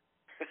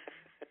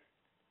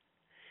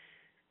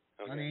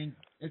 Okay. I mean,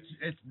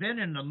 it's been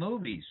in the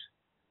movies.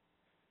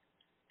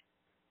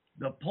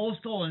 The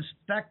postal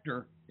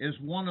inspector is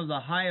one of the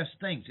highest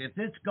things. If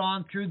it's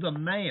gone through the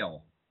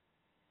mail,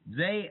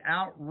 they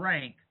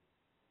outrank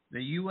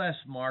the U.S.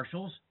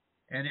 Marshals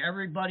and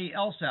everybody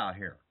else out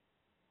here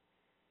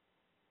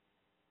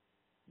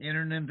in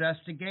an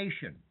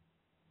investigation.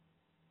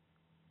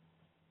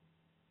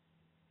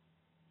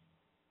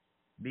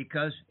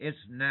 Because it's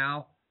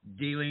now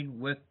dealing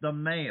with the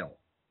mail.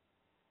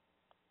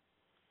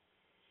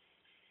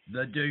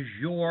 The de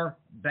jure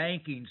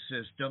banking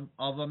system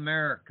of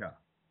America.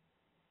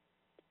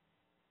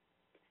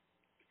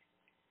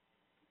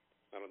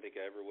 I don't think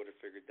I ever would have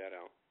figured that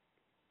out.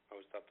 I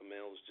always thought the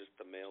mail was just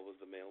the mail was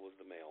the mail was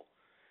the mail.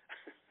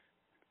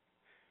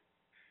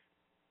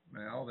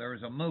 Well, there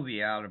was a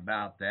movie out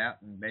about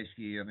that, and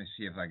basically, let me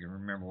see if I can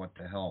remember what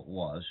the hell it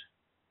was.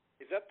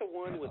 Is that the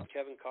one with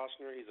Kevin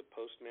Costner? He's a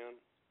postman?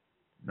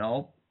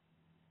 Nope.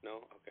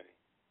 No? Okay.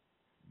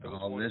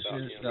 No, this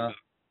is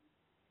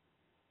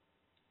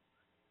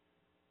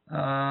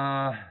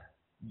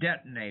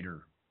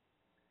Detonator.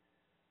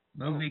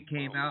 Movie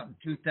came out in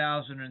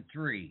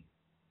 2003.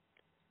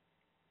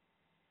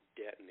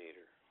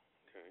 Detonator.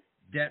 Okay.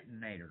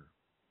 Detonator.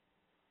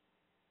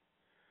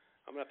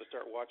 I'm going to have to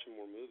start watching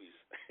more movies.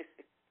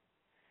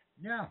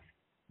 Yeah,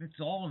 it's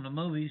all in the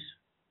movies.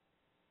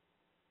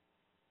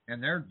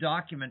 And they're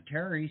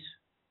documentaries.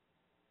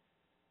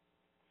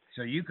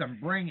 So you can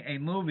bring a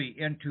movie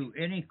into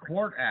any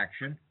court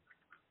action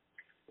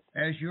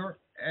as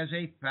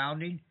a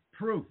founding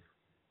proof,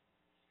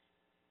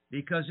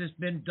 because it's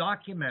been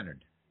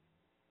documented.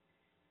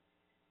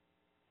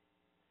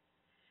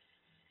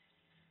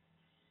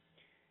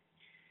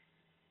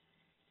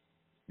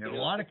 In a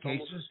lot of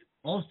cases,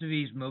 most of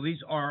these movies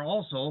are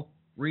also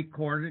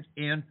recorded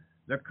in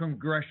the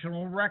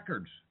congressional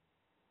records.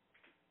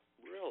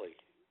 Really?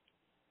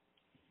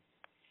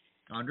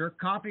 Under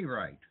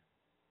copyright.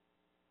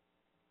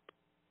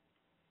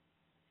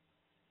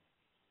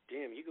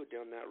 Damn, you go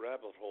down that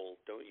rabbit hole,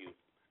 don't you?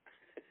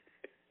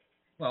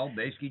 Well,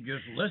 basically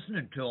just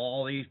listening to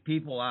all these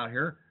people out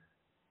here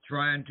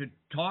trying to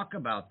talk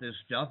about this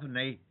stuff, and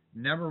they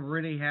never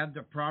really had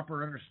the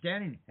proper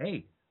understanding.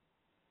 Hey,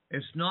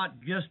 it's not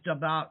just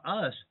about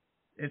us.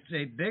 It's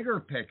a bigger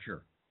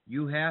picture.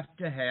 You have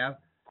to have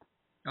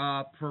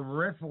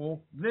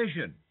peripheral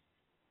vision.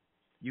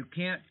 You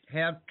can't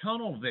have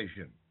tunnel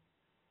vision.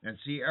 And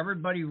see,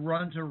 everybody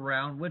runs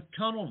around with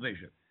tunnel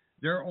vision.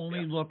 They're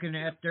only looking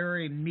at their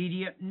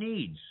immediate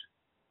needs.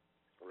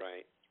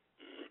 Right.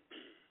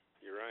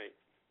 You're right.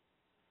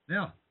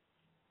 Yeah.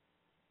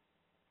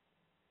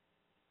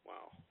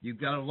 Wow. You've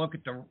got to look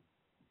at the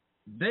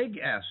big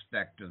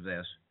aspect of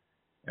this.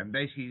 And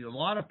basically, a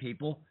lot of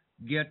people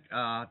get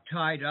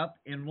tied up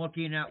in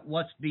looking at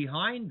what's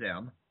behind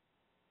them,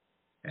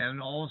 and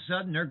all of a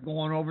sudden they're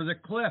going over the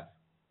cliff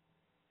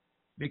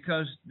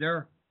because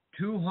they're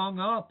too hung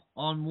up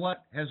on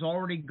what has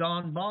already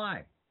gone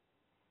by.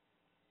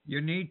 You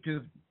need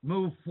to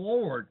move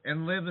forward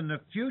and live in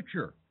the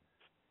future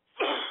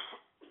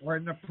or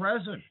in the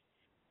present,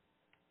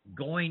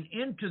 going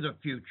into the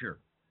future.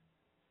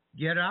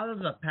 Get out of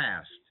the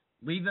past.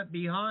 Leave it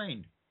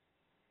behind.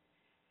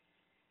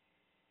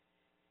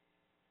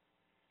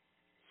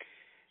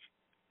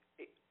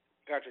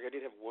 Patrick, I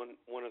did have one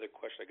other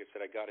question. Like I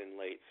said, I got in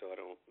late, so I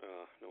don't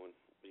know what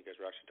you guys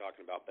were actually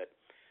talking about. But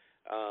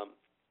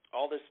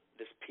all this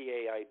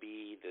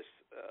PAIB,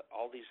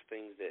 all these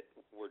things that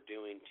we're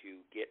doing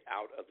to get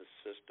out of the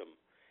system,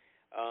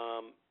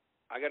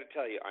 I got to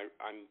tell you,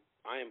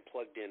 I am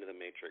plugged into the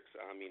matrix.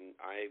 I mean,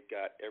 I've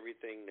got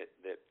everything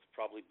that's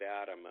probably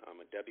bad. I'm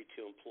a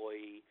W-2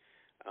 employee.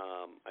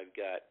 I've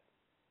got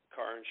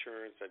car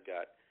insurance. I've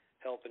got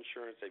health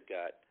insurance. I've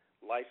got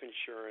life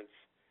insurance.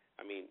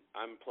 I mean,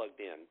 I'm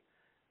plugged in.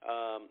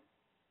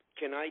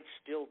 Can I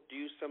still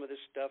do some of this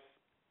stuff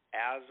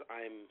as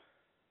I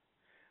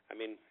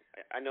mean,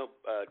 I know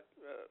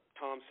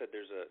Tom said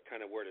there's a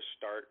kind of where to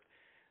start,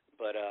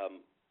 but I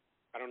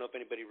don't know if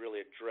anybody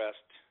really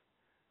addressed,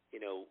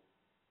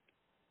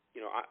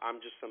 I'm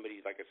just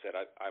somebody, like I said,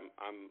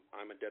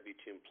 I'm a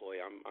W-2 employee.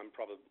 I'm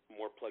probably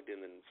more plugged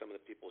in than some of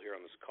the people here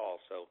on this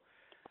call. So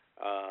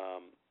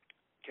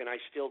can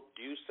I still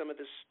do some of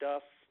this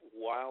stuff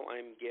while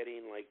I'm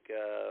getting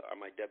on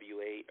my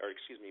W-8, or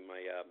excuse me, my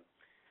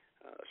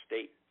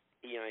state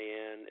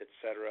EIN, et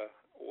cetera,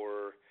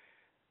 or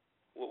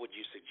what would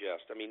you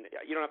suggest? I mean,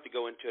 you don't have to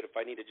go into it. If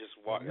I need to just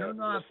walk, you're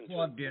not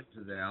plugged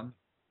into them.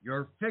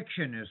 Your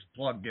fiction is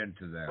plugged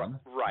into them.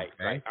 Right,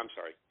 okay? Right. I'm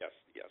sorry. Yes.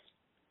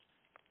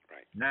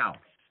 Right. Now,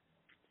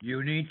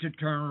 you need to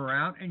turn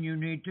around and you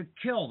need to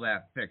kill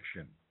that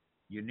fiction.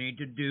 You need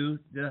to do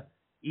the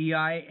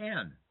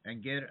EIN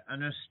and get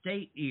an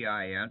estate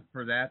EIN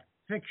for that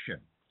fiction.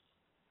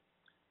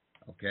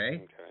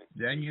 Okay?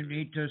 Then you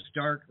need to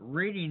start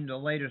reading the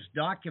latest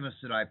documents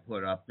that I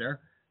put up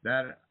there,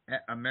 that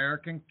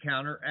American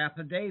Counter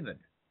Affidavit.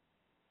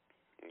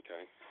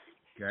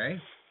 Okay?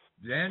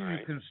 Then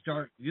you can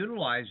start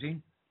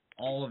utilizing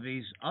all of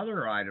these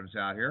other items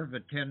out here, the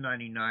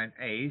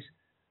 1099As,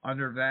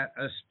 under that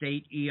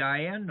estate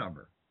EIN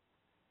number.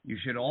 You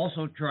should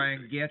also try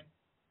and get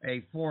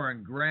a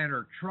foreign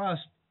grantor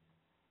trust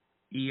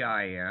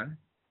EIN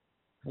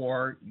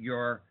for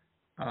your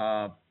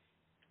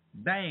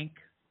bank,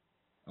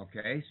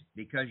 okay,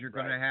 because you're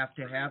going to have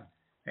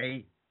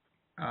a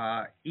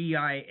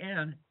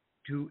EIN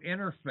to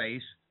interface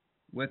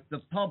with the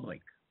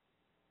public.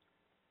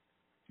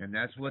 And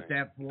that's what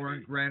that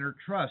foreign grantor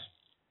trust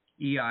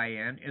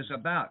EIN is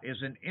about,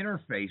 is an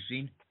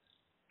interfacing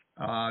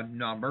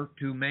number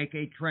to make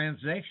a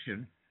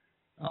transaction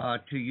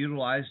to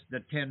utilize the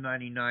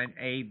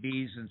 1099A,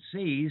 Bs, and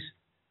Cs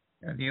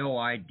and the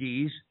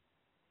OIDs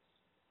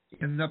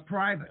in the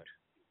private.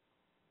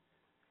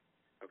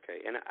 Okay,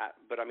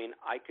 but I mean,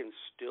 I can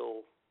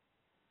still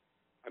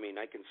I mean,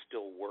 I can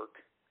still work.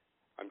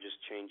 I'm just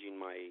changing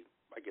my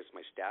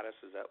status.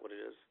 Is that what it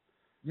is?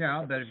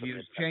 Yeah, but if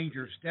you change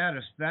your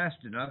status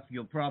fast enough,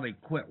 you'll probably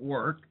quit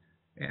work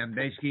and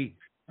basically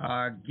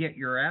get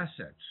your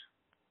assets.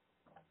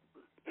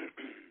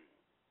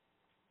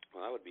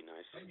 Well, that would be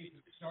nice. Then you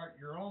can start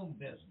your own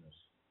business.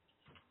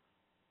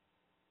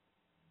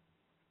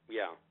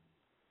 Yeah.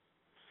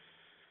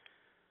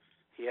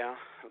 Yeah,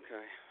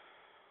 okay.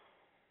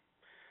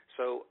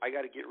 So I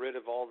got to get rid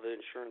of all the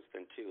insurance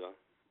then too, huh?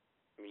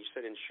 I mean, you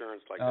said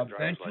insurance like the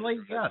driver's eventually,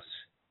 license. yes.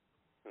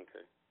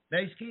 Okay.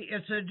 Basically,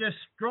 it's a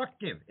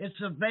destructive. It's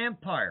a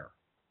vampire.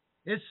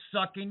 It's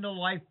sucking the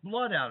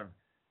lifeblood out of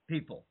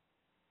people.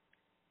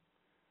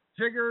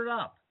 Figure it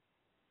out.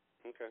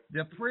 Okay.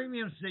 The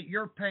premiums that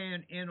you're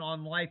paying in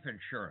on life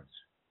insurance,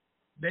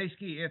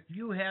 basically, if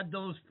you had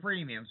those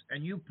premiums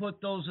and you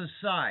put those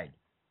aside,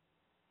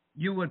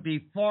 you would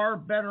be far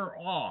better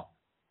off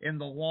in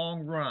the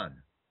long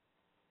run.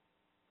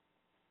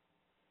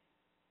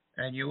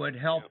 And you would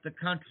help the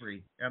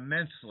country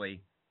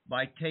immensely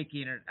by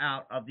taking it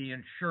out of the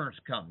insurance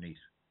companies'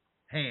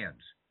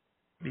 hands,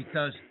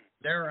 because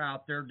they're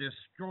out there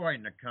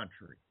destroying the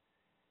country.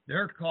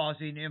 They're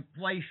causing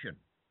inflation.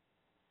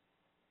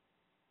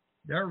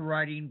 They're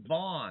writing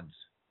bonds.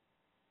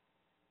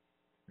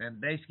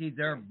 And basically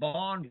their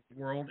bond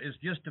world is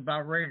just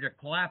about ready to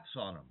collapse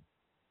on them.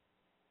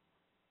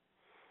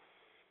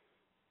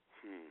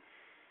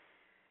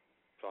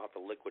 So I'll have to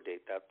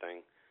liquidate that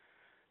thing.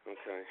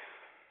 Okay.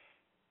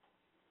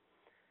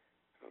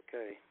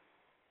 Okay.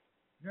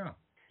 Yeah.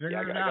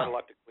 I got a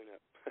lot to clean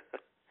up.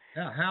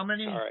 Yeah.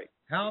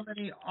 How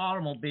many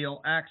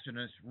automobile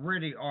accidents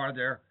really are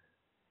there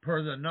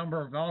per the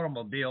number of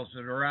automobiles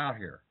that are out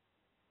here?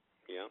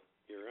 Yeah,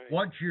 you're right.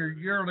 What's your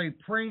yearly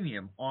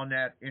premium on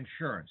that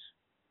insurance?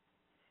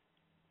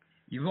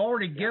 You've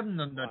already given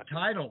them the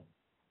title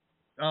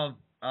of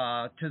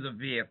to the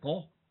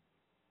vehicle.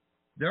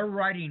 They're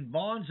writing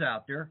bonds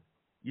out there.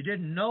 You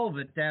didn't know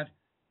that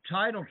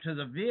title to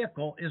the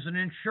vehicle is an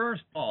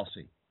insurance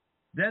policy.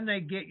 Then they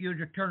get you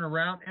to turn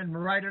around and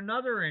write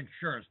another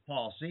insurance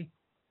policy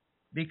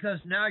because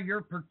now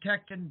you're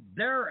protecting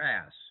their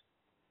ass.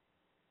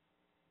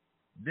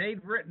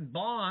 They've written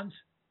bonds.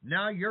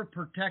 Now you're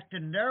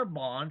protecting their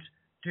bonds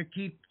to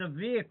keep the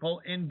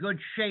vehicle in good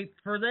shape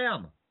for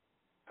them.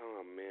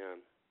 Oh, man.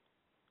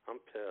 I'm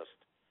pissed.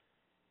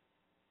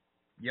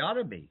 You ought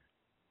to be.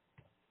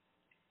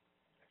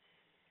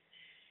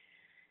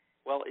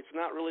 Well, it's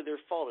not really their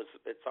fault.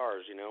 It's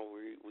ours, you know.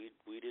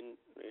 We didn't.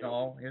 You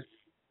know.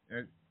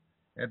 No,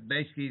 it's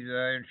basically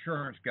the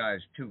insurance guys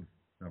too.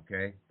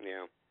 Okay.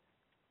 Yeah.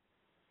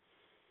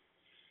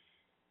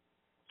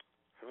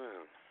 Well.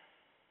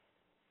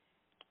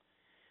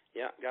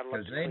 Yeah, got to look.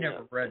 Because they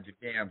never read the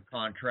damn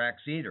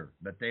contracts either,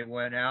 but they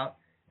went out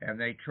and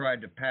they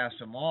tried to pass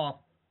them off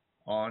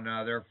on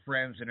their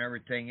friends and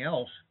everything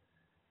else,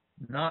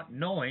 not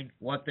knowing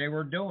what they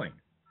were doing.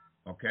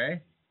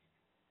 Okay.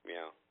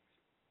 Yeah.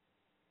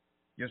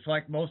 Just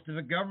like most of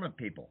the government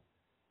people.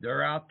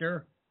 They're out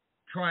there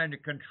trying to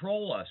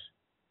control us.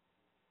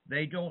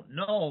 They don't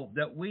know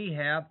that we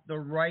have the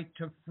right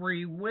to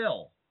free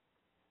will.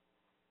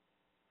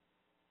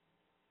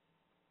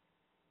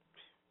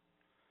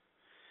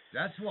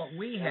 That's what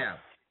we have.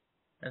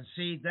 And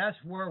see, that's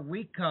where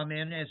we come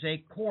in as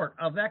a court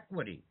of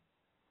equity.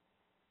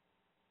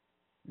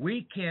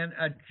 We can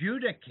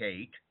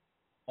adjudicate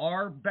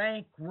our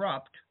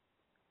bankrupt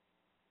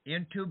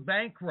into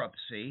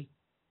bankruptcy,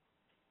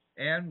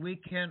 and we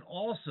can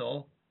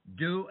also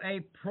do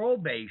a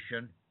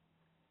probation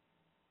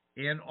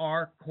in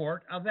our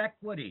court of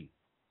equity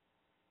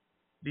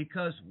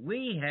because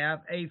we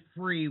have a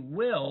free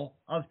will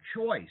of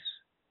choice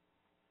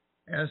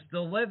as the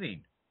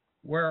living,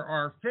 where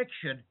our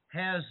fiction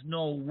has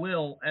no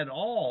will at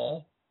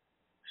all.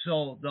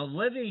 So the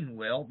living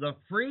will, the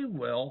free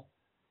will,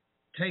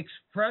 takes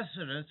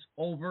precedence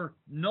over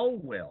no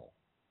will.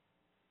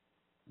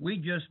 We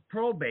just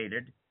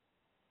probated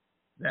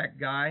that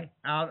guy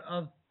out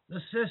of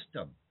the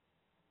system.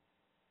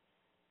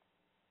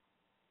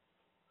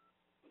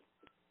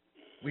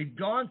 We've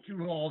gone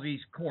through all these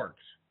courts,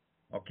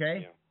 okay?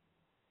 Yeah.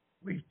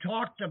 We've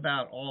talked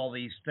about all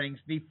these things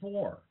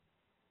before.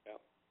 Yeah.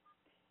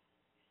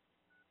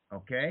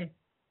 Okay?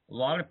 A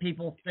lot of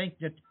people think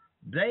that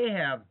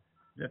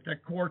that the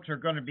courts are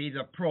going to be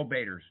the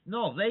probators.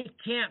 No, they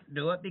can't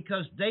do it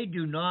because they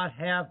do not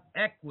have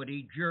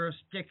equity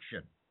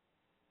jurisdiction.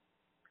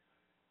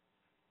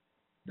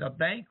 The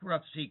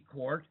bankruptcy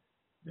court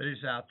that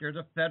is out there,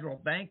 the federal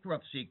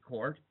bankruptcy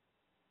court,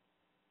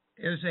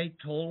 is a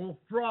total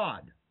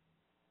fraud.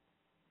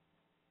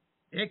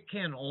 It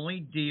can only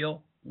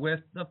deal with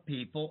the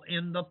people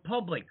in the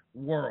public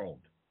world.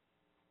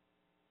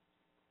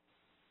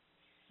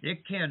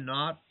 It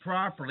cannot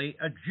properly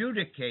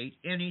adjudicate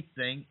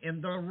anything in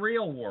the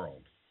real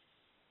world.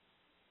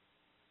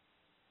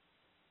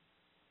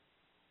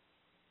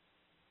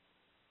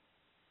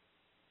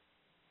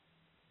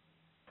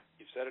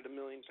 You've said it a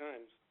million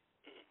times.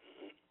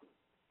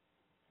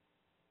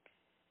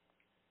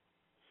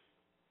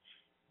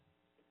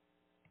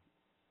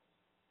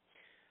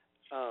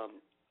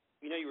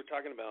 You were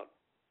talking about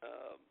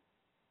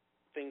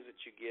things that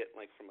you get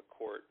like from a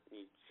court. And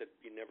you said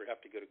you never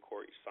have to go to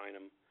court; you sign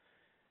them.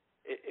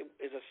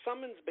 Is a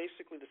summons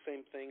basically the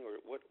same thing, or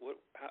what?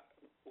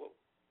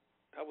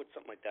 How would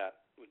something like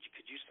that?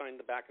 Could you sign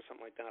the back of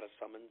something like that, a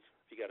summons?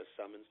 If you got a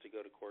summons to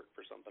go to court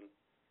for something?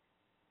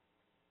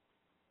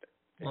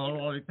 Well, it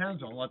all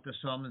depends on what the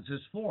summons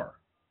is for.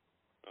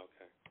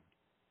 Okay.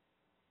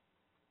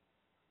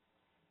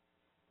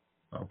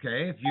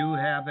 Okay, if you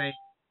have a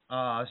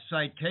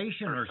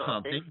citation or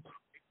something,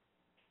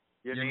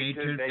 you need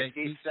to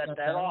basically set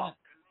that off.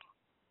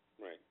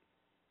 Right.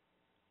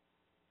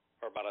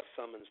 Or about a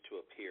summons to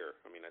appear.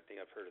 I mean, I think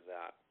I've heard of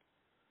that.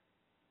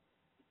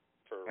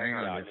 Hang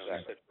on a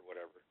second. For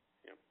whatever.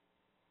 Yeah.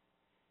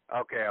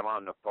 Okay, I'm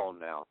on the phone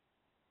now.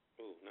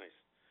 Ooh, nice.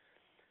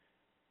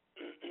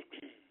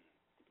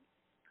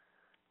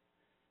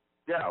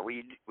 Yeah,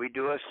 we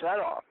do a set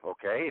off.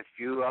 Okay, if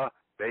you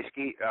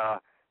basically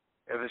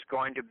if it's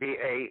going to be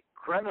a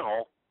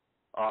criminal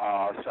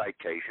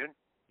citation,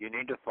 you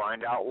need to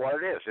find out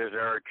what it is. Is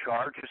there a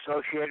charge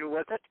associated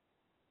with it?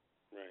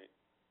 Right.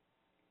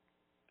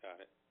 Got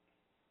it.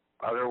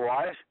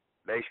 Otherwise,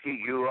 basically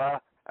you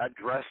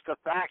address the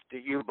fact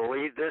that you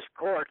believe this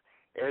court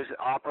is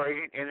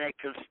operating in a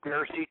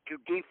conspiracy to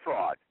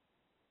defraud.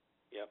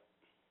 Yep.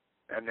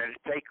 And then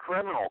it's a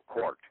criminal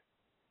court.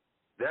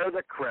 They're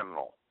the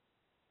criminal.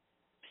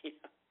 Yeah.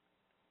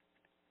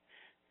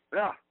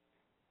 Yeah.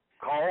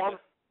 Call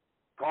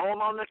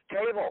them on the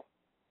table.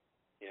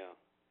 Yeah.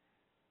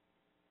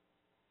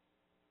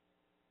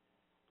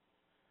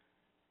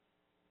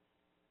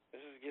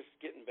 This is just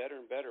getting better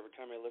and better every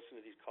time I listen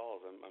to these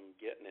calls. I'm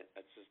getting it.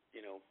 It's just,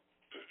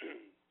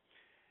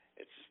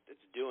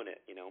 it's doing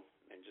it,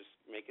 and just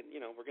making,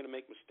 we're going to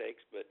make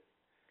mistakes, but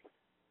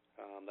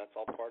that's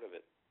all part of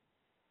it.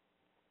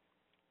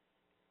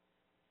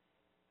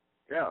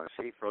 Yeah,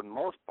 see, for the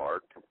most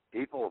part,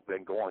 people have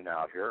been going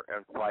out here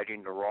and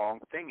fighting the wrong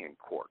thing in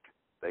court.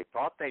 They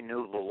thought they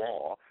knew the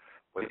law,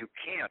 but you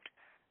can't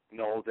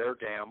know their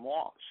damn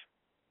laws.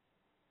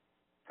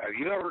 Have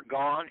you ever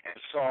gone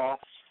and saw,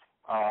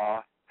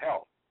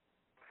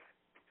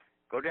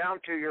 go down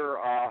to your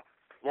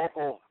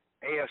local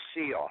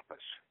ASC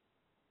office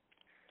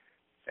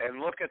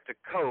and look at the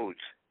codes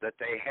that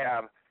they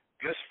have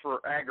just for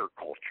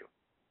agriculture.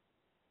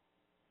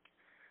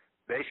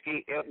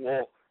 Basically,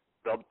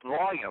 the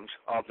volumes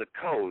of the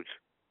codes,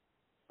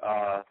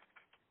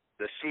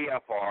 the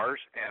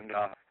CFRs and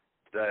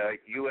the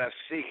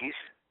USCs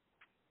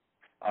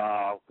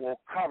will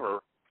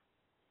cover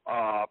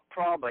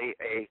probably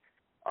a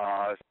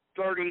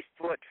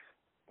 30-foot,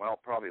 well,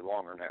 probably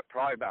longer than that,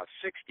 probably about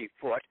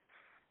 60-foot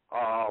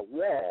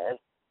wall,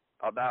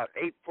 about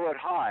 8 foot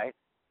high,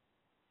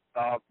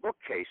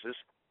 bookcases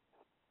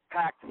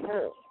packed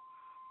full.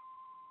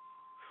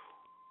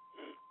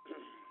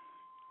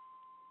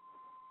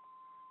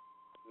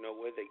 No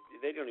way.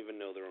 They don't even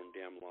know their own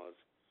damn laws.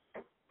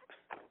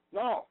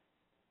 No.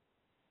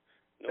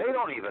 They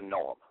don't even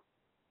know them.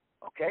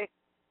 Okay?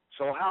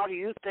 So how do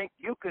you think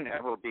you can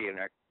ever be an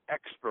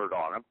expert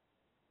on them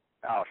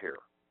out here?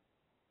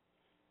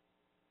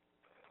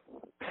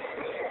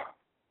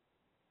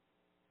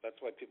 That's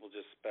why people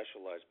just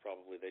specialize,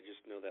 probably. They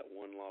just know that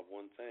one law of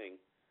one thing,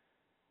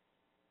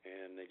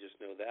 and they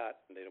just know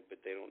that, but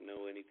they don't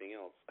know anything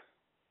else.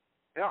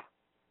 Yeah.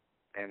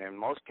 And in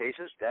most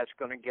cases, that's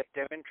going to get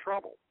them in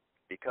trouble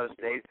because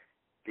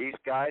these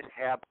guys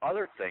have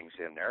other things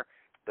in there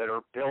that are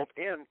built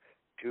in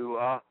to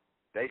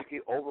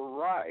basically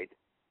override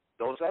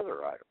those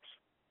other items.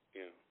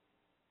 Yeah.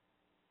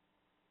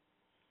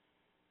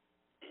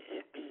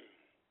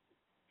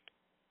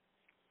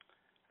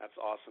 That's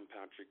awesome,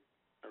 Patrick.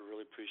 I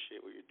really appreciate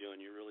what you're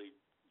doing.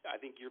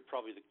 I think you're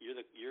probably you're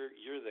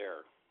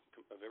there.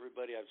 Of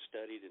everybody I've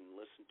studied and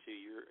listened to,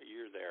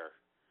 you're there.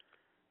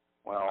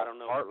 Well,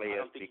 partly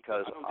it's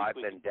because I've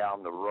been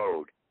down the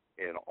road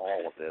in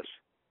all of this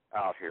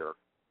out here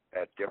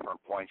at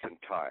different points in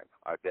time.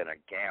 I've been a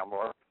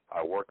gambler.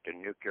 I worked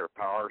in nuclear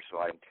power, so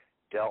I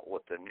dealt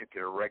with the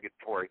Nuclear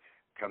Regulatory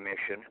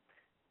Commission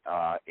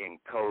in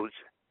codes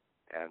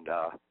and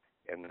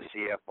in the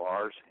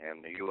CFRs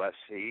and the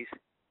USCs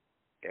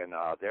in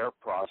their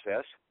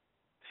process.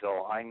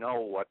 So I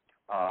know what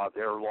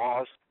their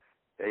laws,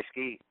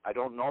 basically, I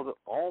don't know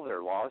all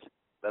their laws,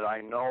 but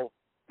I know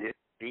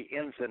the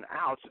ins and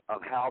outs of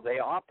how they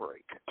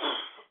operate.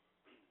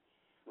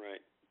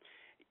 Right.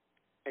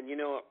 And,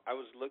 I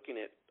was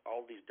looking at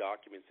all these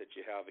documents that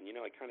you have, and,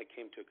 I kind of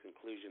came to a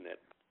conclusion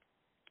that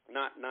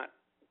not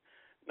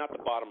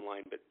the bottom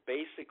line, but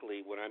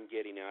basically what I'm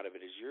getting out of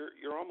it is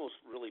you're almost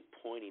really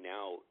pointing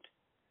out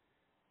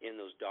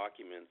in those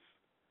documents,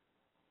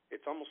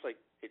 it's almost like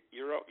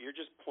you're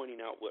just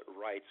pointing out what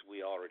rights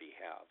we already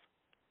have.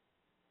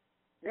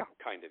 Yeah.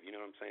 Kind of, you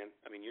know what I'm saying?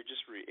 I mean, you're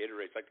just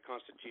reiterating, like the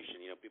Constitution,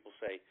 people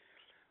say,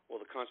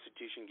 well, the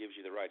Constitution gives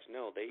you the rights.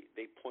 No, they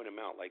point them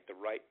out, like the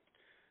right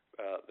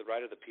of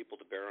the people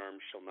to bear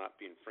arms shall not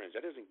be infringed.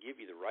 That doesn't give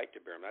you the right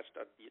to bear them.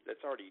 That's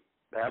already,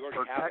 that you already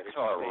protects have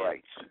it. our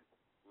rights.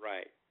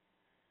 Right.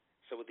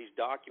 So with these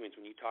documents,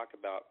 when you talk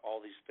about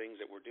all these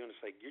things that we're doing, it's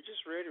like you're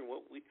just reiterating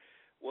what we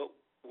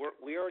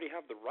already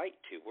have the right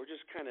to. We're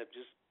just kind of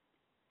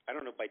I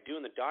don't know, by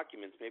doing the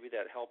documents, maybe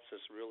that helps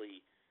us really,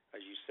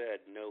 as you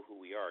said, know who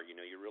we are. You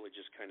know, you're really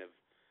just kind of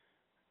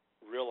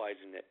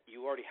realizing that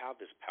you already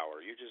have this power.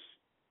 You're just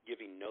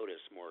giving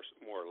notice more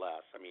or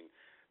less. I mean,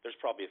 there's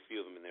probably a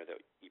few of them in there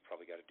that you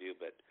probably got to do,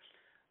 but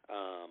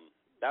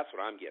that's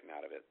what I'm getting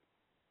out of it.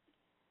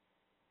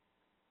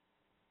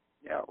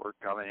 Yeah, we're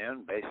coming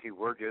in. Basically,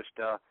 we're just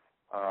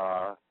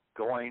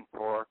going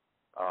for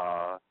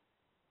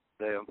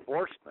the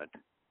enforcement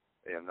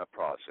in the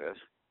process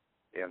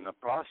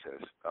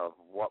of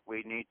what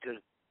we need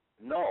to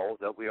know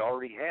that we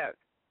already had.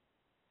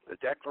 The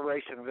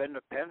Declaration of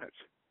Independence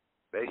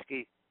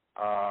basically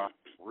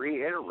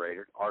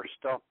reiterated our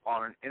stuff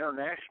on an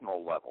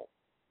international level,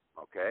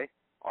 okay?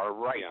 Our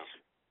rights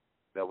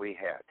that we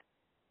had.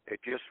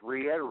 It just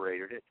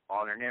reiterated it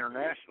on an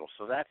international.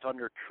 So that's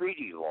under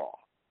treaty law.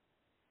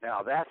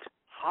 Now, that's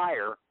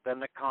higher than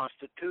the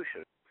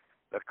Constitution.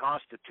 The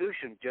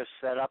Constitution just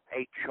set up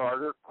a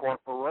charter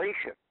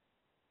corporation.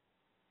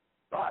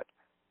 But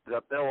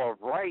the Bill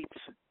of Rights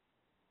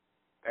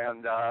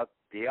and the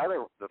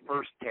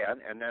first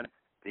 10, and then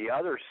the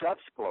other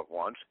subsequent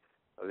ones,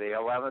 the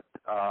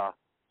 11th,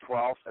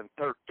 12th, and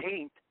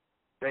 13th,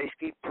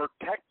 basically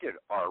protected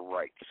our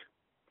rights.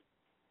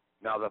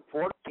 Now, the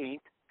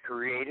 14th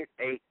created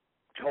a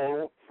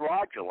total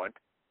fraudulent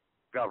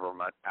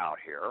government out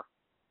here,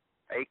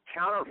 a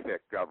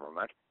counterfeit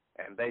government,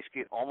 and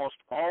basically almost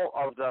all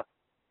of the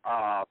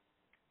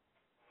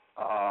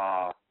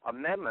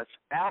amendments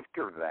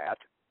after that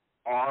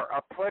are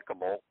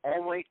applicable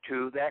only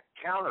to that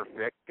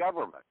counterfeit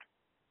government.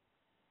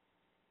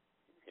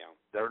 Yeah.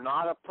 They're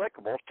not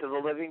applicable to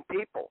the living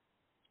people.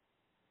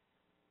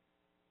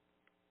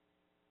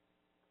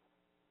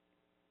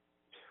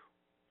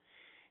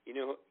 You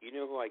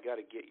know who I got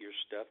to get your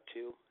stuff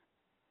to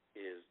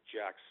is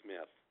Jack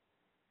Smith.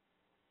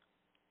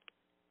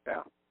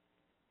 Yeah.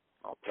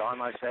 I'll tell him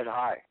I said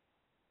hi.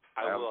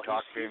 I haven't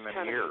talked to him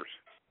in years.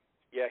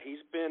 Yeah, he's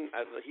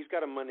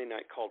got a Monday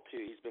night call too.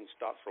 He's been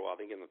stopped for a while. I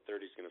think in the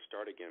 30s he's going to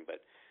start again.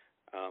 But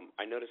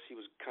I noticed he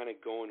was kind of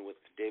going with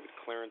David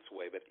Clarence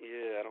way. But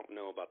I don't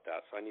know about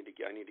that. So I need to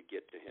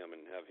get to him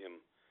and have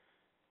him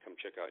come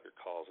check out your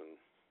calls and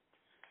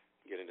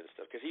get into the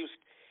stuff. Because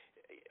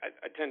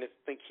I tend to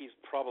think he's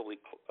probably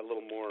a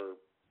little more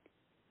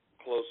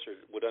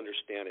closer, would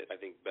understand it, I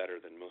think, better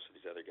than most of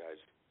these other guys.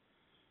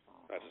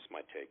 That's just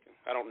my take.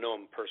 I don't know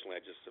him personally.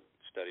 I just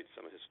studied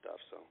some of his stuff,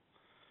 so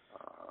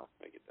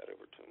I get that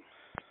over to him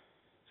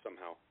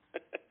somehow.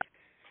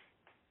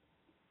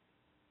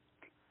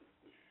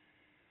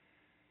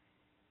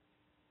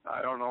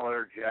 I don't know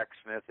whether Jack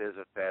Smith is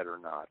a Fed or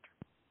not.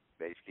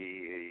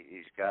 Basically,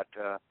 he's got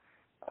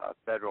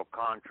federal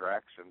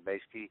contracts, and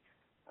basically,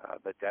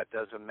 but that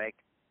doesn't make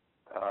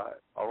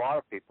a lot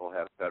of people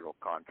have federal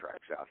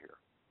contracts out here.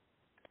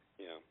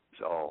 Yeah.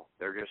 So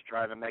they're just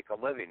trying to make a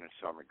living in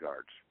some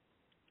regards.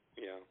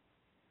 Yeah.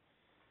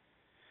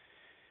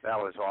 That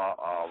was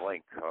a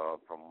link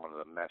from one of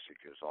the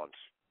messages on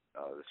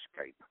the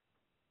Skype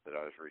that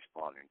I was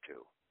responding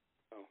to.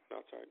 Oh,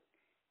 that's all right.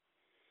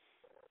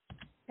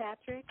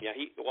 Patrick? Yeah,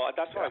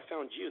 that's how I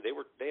found you. They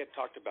had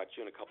talked about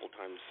you in a couple of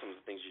times, some of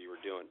the things you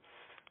were doing.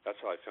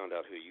 That's how I found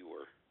out who you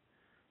were.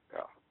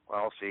 Yeah.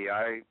 Well, see,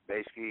 I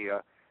basically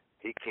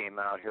he came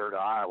out here to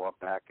Iowa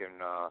back in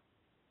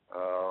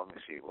let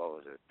me see,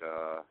 what was it,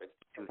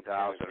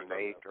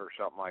 2008 or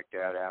something like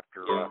that,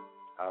 after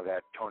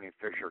that Tony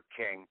Fisher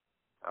King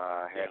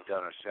had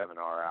done a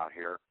seminar out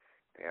here,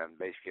 and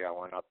basically I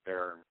went up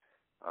there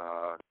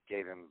and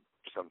gave him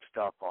some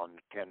stuff on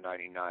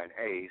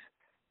 1099As,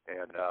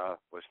 and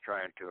was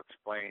trying to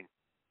explain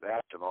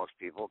that to most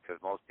people,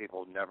 because most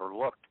people never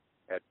looked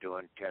at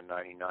doing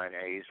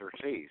 1099As or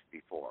Cs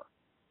before.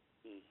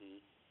 Mm-hmm.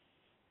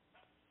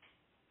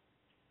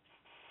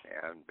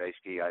 And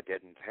basically, I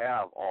didn't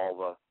have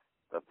all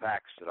the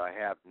facts that I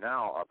have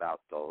now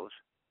about those.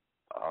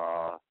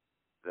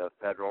 The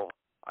federal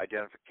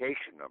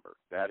identification number,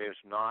 that is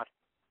not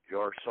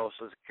your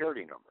Social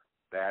Security number.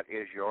 That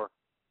is your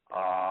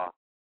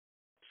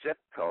zip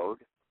code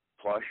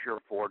plus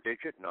your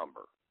 4-digit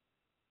number.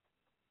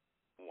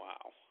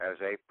 Wow. As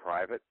a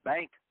private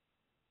bank.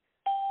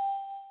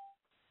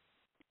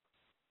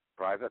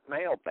 Private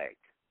mail bank.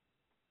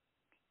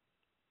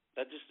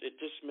 It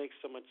just makes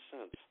so much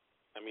sense.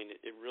 I mean,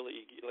 it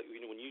really, like,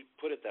 when you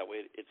put it that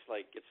way, it's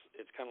like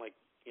it's kind of like,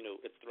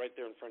 it's right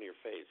there in front of your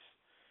face.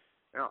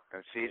 Yeah,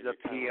 and see, the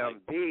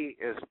PMB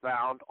is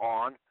found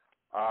on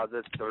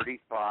the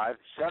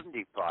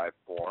 3575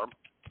 form,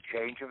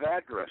 change of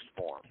address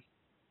form.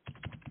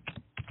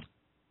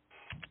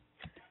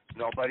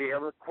 Nobody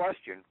ever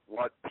questioned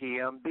what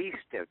PMB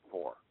stood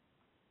for.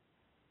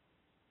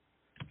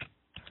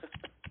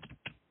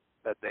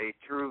 But they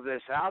threw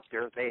this out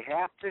there. They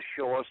have to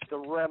show us the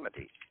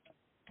remedy.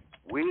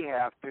 We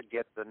have to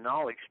get the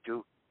knowledge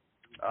to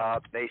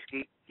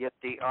basically get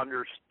the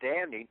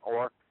understanding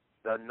or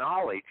the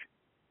knowledge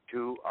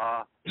to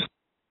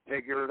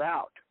figure it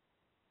out.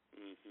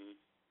 Mhm.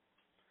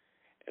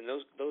 And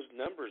those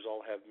numbers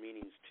all have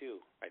meanings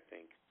too, I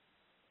think.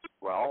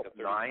 Well,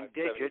 Like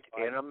 9-digit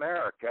in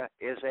America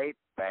is a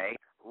bank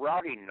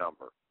routing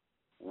number.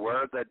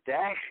 Where the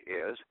dash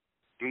is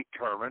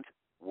determines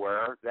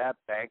where that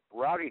bank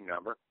routing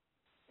number,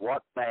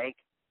 what bank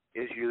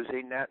is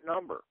using that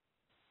number.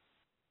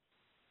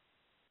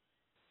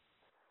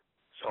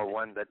 So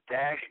when the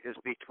dash is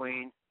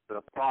between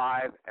the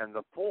 5 and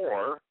the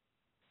 4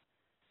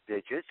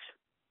 digits,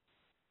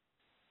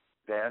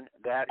 then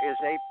that is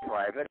a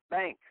private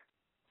bank.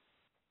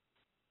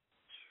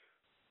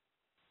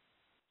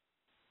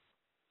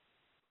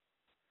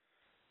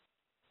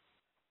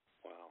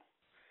 Wow.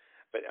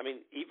 But, I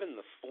mean, even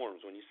the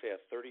forms, when you say a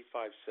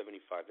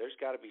 3575, there's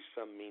got to be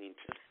some meaning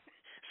to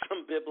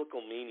some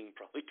biblical meaning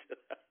probably to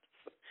that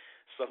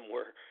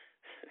somewhere.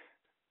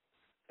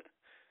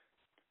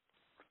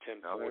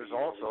 Now, there's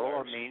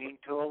also a meaning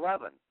to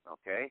 11,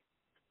 okay?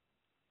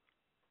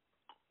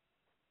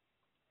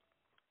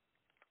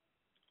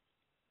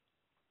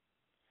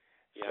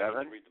 Yeah, I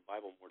need to read the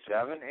Bible more.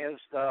 7 is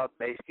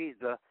basically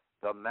the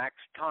max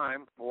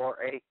time for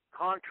a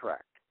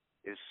contract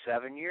is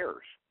 7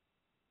 years.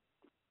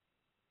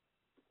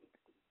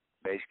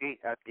 Basically,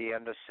 at the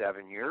end of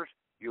 7 years,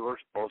 you are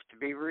supposed to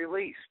be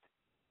released.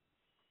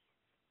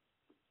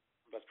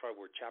 That's probably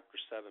where Chapter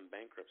 7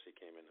 bankruptcy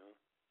came in, huh?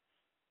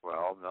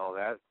 Well, no,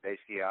 that's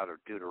basically out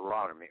of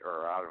Deuteronomy,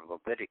 or out of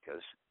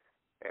Leviticus.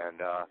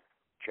 And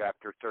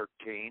chapter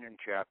 13 and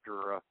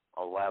chapter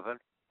 11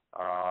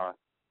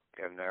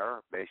 in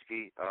there,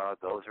 basically,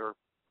 those are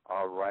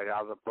right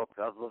out of the book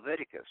of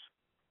Leviticus.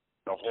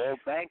 The whole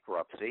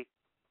bankruptcy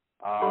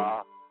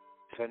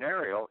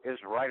scenario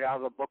is right out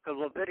of the book of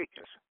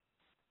Leviticus.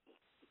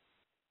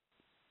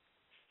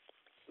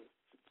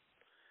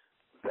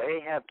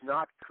 They have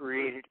not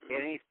created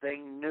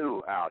anything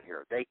new out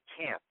here. They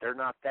can't. They're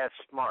not that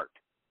smart.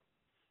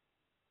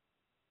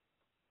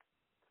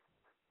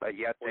 But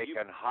yet they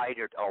can hide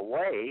it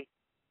away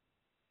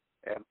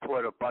and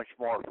put a bunch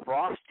more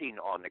frosting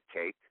on the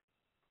cake.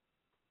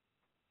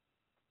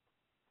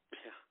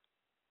 Yeah.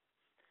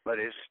 But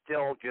it's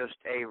still just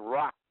a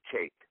rock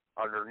cake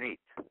underneath.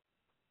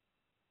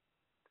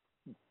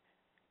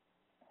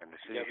 And as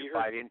soon as you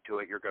bite into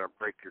it, you're going to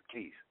break your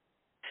teeth.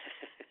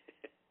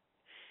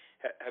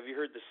 Have you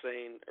heard the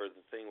saying, or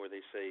the thing where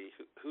they say,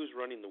 who's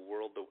running the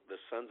world? The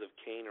sons of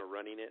Cain are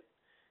running it,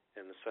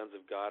 and the sons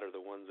of God are the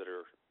ones that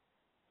are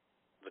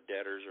the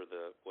debtors, or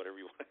the whatever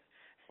you want.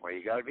 Well,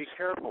 you got to be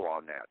careful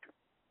on that.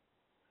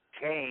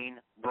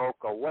 Cain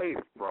broke away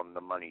from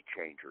the money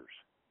changers.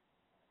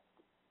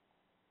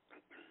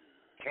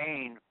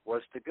 Cain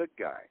was the good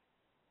guy.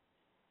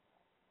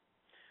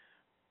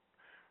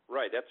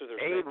 Right, that's what they're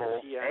saying.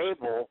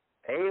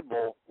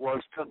 Abel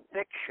was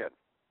conviction,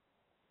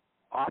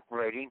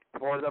 operating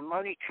for the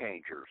money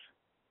changers.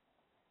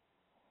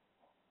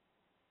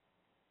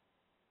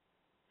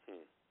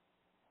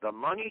 The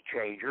money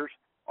changers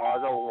are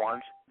the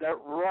ones that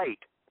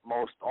write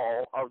most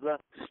all of the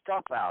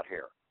stuff out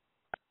here.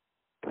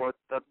 Put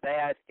the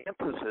bad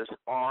emphasis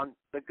on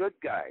the good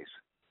guys.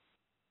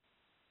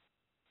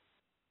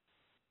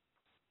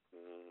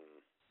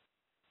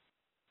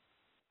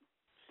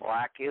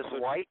 Black is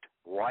white,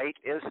 white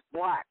is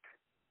black.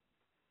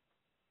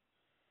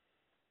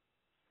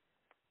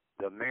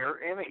 The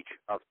mirror image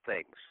of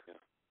things. Yeah.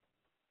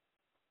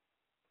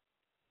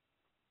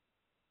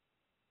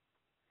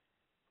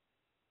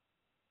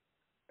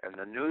 And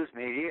the news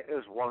media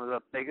is one of the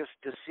biggest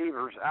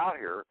deceivers out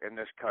here in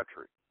this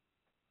country.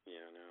 Yeah,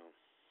 I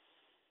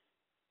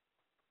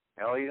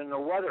know. Hell, even the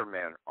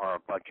weathermen are a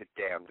bunch of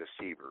damn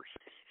deceivers.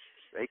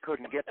 They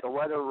couldn't get the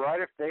weather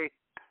right if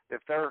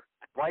their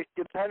life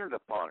depended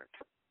upon it.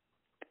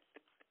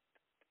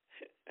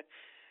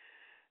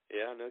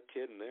 Yeah, no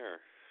kidding there.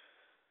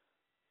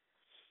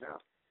 Yeah.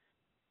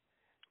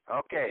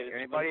 Okay,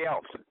 anybody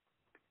else?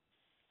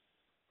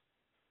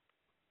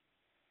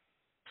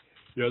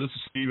 Yeah, this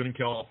is Steven in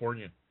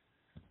California.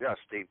 Yeah,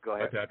 Steve, go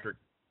ahead. Hi, Patrick.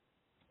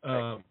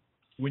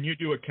 When you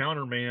do a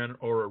countermand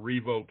or a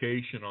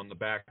revocation on the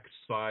back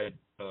side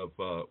of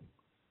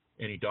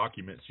any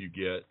documents you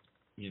get,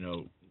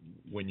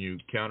 when you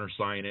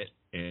countersign it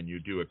and you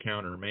do a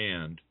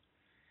countermand,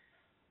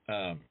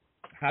 how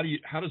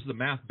does the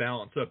math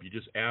balance up? You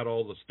just add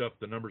all the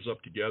numbers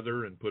up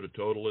together and put a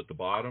total at the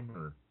bottom,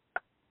 or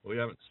we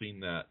haven't seen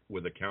that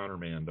with a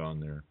countermand on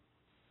there.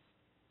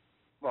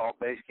 Well,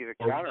 basically the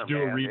countermand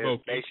do a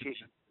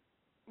revocation.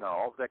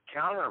 The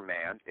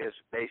countermand is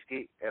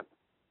basically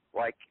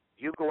like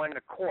you go into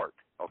court,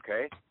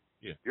 okay?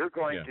 Yeah. You're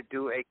going to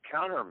do a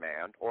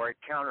countermand or a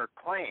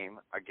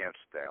counterclaim against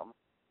them,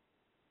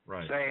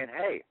 right? Saying,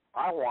 "Hey,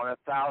 I want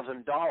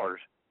 $1,000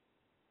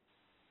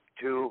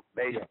 to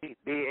basically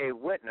be a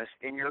witness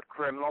in your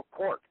criminal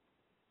court."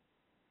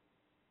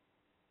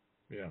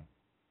 Yeah.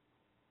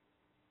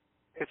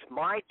 It's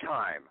my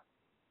time.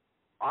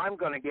 I'm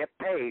going to get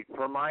paid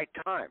for my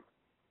time.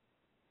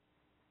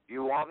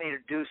 You want me to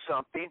do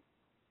something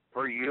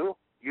for you?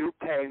 You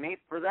pay me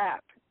for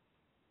that.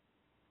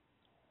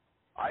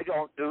 I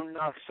don't do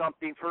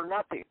something for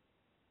nothing.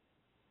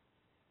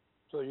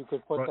 So you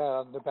could put that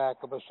on the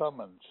back of a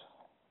summons.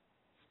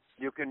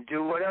 You can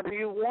do whatever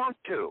you want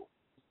to.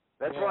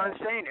 That's what I'm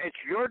saying. It's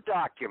your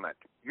document.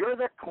 You're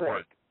the court.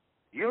 Right.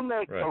 You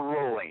make the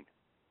ruling.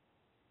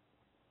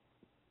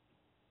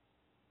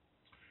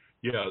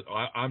 Yeah,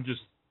 I'm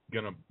just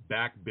gonna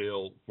back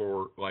bill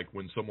for like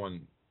when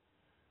someone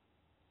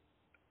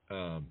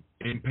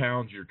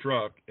impounds your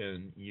truck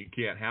and you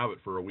can't have it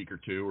for a week or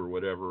two or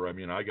whatever. I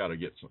mean, I gotta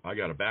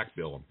back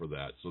bill them for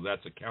that. So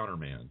that's a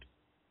countermand,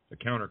 a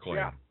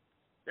counterclaim.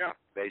 Yeah.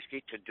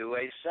 Basically, to do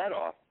a set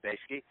off.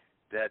 Basically,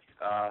 that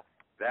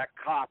that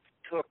cop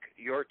took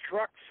your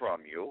truck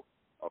from you.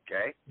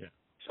 Okay. Yeah.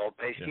 So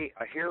basically,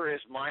 here is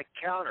my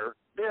counter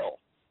bill.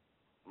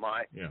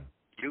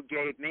 You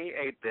gave me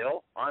a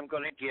bill. I'm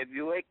going to give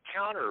you a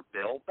counter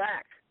bill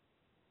back.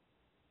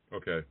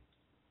 Okay.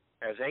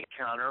 As a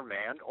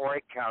countermand or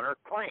a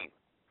counterclaim.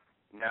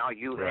 Now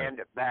you hand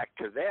it back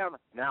to them.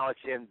 Now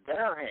it's in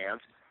their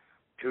hands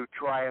to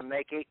try and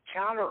make a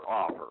counter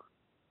offer.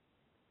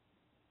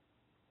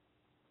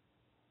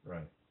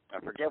 Right. I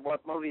forget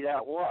what movie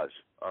that was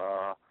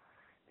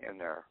in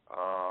there.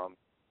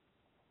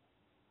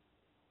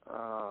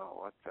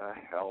 What the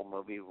hell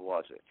movie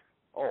was it?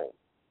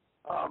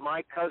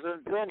 My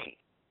Cousin Vinny.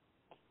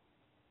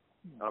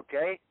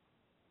 Okay?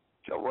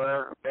 So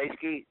where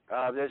basically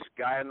this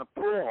guy in the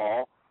pool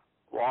hall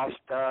lost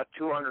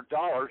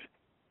 $200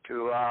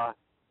 to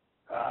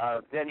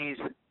Vinny's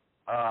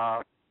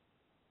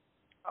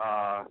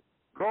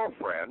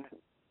girlfriend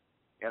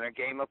in a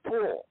game of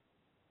pool.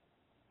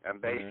 And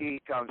basically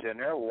he comes in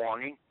there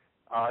wanting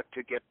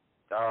to get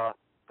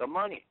the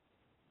money.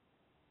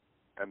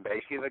 And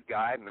basically the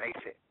guy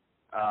makes it.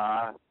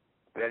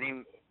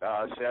 Vinny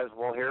says,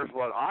 well, here's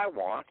what I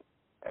want.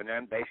 And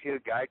then basically the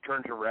guy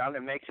turns around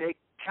and makes a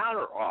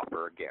counter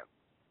offer again.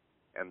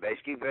 And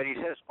basically Vinny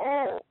says,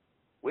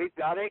 we've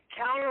got a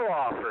counter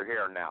offer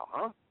here now,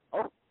 huh?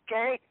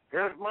 Okay,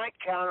 here's my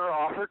counter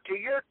offer to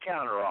your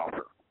counter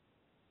offer.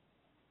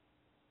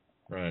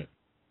 Right.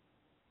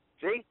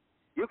 See?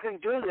 You can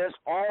do this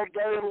all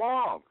day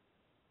long.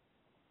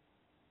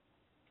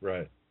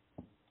 Right.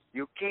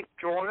 You keep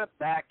throwing it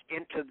back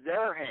into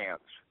their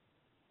hands.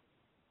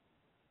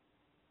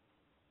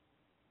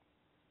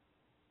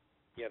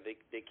 Yeah,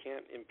 they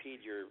can't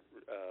impede your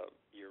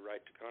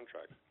right to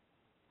contract.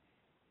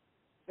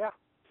 Yeah.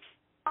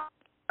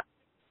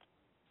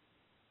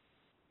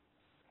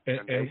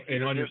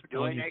 And on your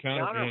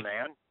counter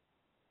man,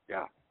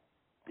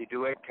 you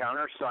do a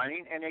counter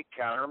signing and a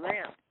counter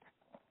man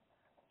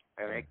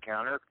and a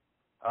counter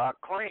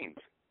claims.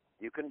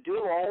 You can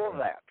do all of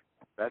that.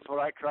 That's what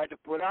I tried to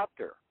put out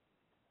there.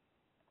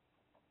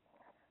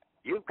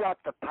 You've got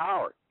the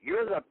power.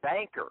 You're the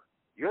banker.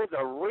 You're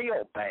the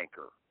real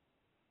banker.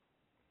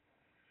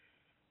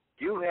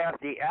 You have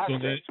the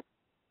assets.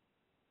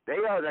 They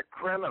are the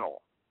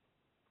criminal.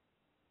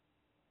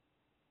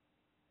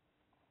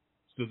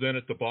 So then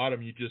at the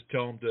bottom, you just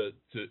tell them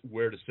to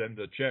where to send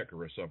the check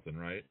or something,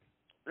 right?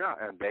 Yeah,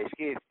 and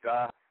basically, if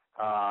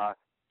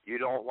you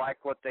don't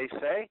like what they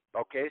say,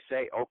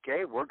 say,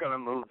 we're going to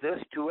move this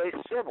to a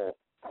civil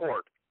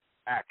court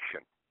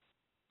action,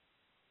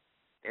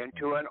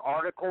 into an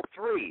Article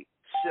 3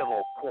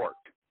 civil court.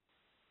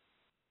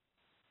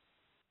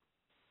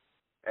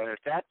 And at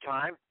that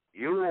time,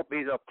 you will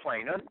be the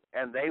plaintiff,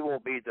 and they will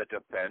be the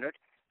defendant,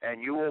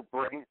 and you will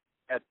bring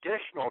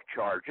additional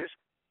charges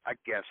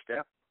against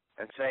them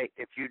and say,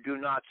 if you do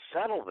not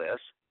settle this,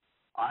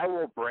 I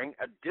will bring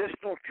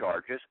additional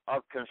charges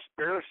of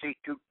conspiracy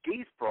to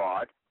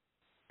defraud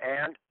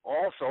and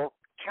also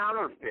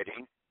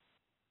counterfeiting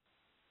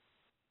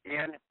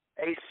in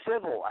a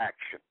civil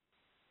action.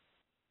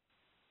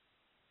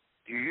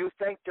 Do you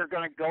think they're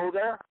going to go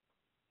there?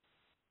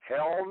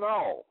 Hell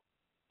no.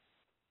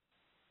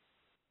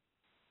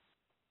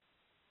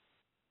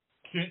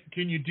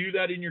 Can you do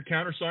that in your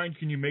countersign?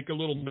 Can you make a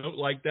little note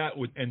like that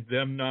and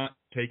them not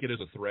take it as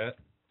a threat?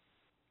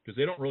 Because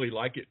they don't really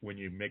like it when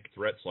you make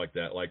threats like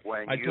that. Like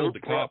I told the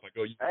cop, I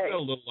go, you got a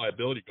little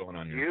liability going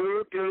on here.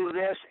 You do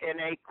this in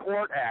a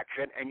court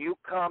action, and you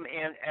come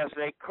in as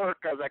a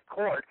clerk of the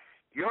court.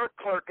 Your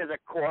clerk of the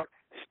court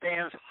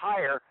stands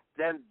higher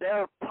than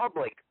their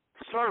public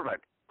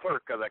servant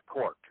clerk of the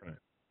court. Right.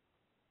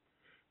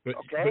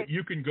 But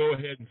you can go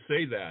ahead and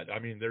say that. I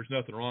mean, there's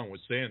nothing wrong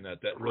with saying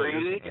that. That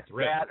really isn't a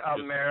threat. That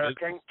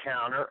American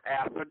counter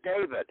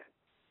affidavit.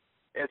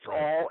 It's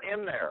all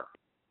in there.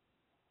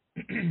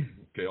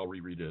 Okay, I'll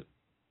reread it.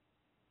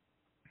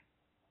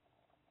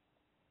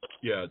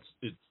 Yeah,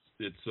 it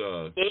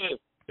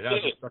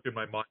hasn't stuck in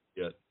my mind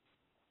yet.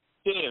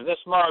 Steve, this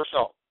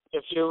Marshall.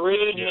 If you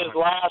read his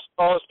last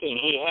posting,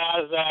 he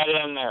has that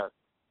in there.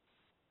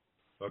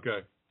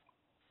 Okay.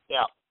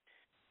 Yeah.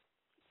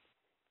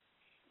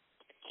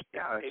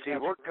 Yeah, see,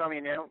 we're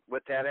coming in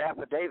with that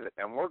affidavit,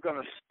 and we're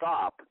going to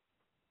stop.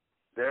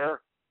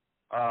 There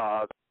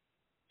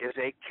is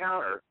a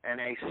counter and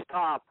a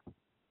stop.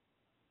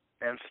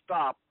 And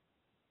stop.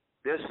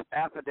 This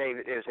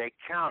affidavit is a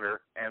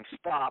counter and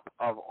stop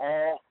of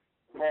all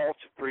false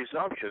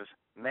presumptions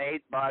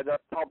made by the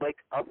public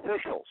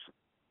officials.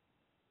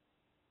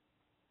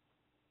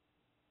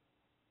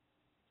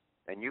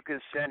 And you can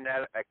send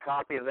that a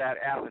copy of that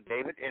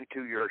affidavit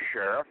into your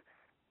sheriff,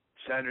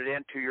 send it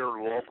into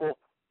your local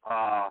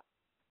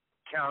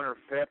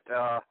counterfeit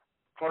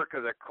clerk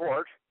of the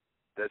court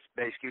that's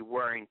basically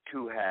wearing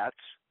two hats.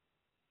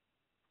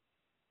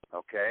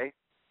 Okay?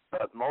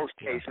 But most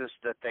cases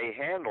that they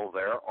handle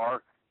there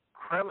are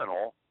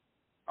criminal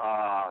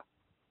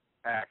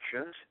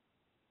actions,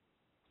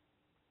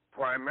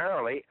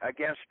 primarily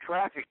against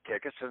traffic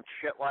tickets and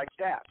shit like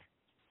that.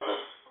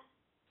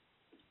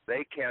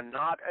 They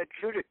cannot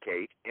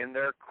adjudicate in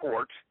their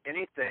courts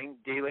anything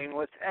dealing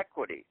with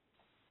equity.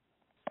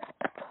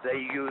 They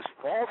use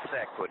false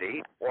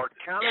equity or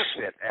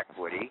counterfeit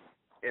equity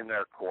in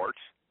their courts,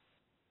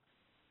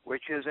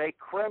 which is a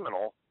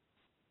criminal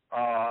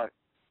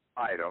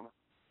item.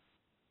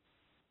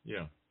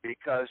 Yeah.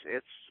 Because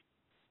it's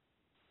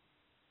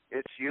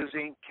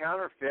using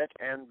counterfeit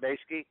and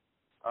basically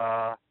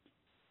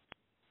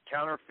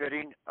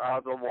counterfeiting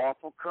the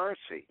lawful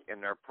currency in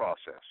their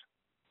process.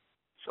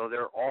 So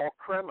they're all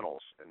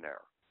criminals in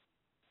there.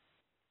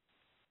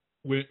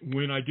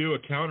 When I do a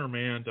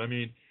countermand, I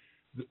mean,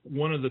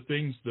 one of the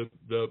things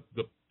the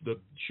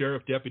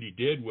sheriff deputy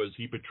did was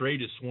he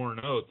betrayed his sworn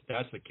oath.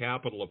 That's a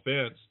capital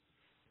offense.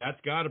 That's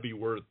got to be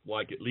worth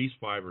like at least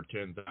 $5,000 or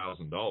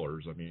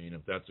 $10,000. I mean,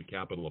 if that's a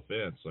capital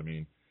offense, I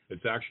mean,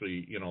 it's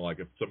actually, you know, like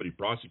if somebody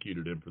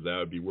prosecuted him for that,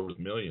 it'd be worth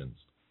millions.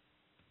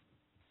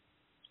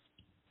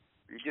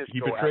 He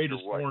betrayed his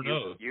sworn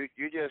oath. You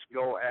just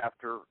go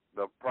after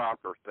the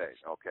proper thing,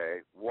 okay?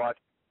 What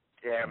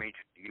damage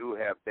you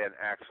have been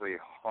actually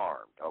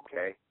harmed,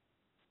 okay?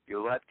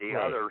 You let the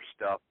other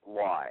stuff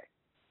lie,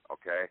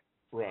 okay?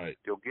 Right.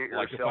 You'll get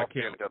yourself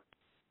into,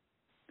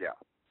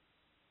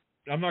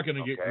 I'm not going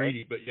to get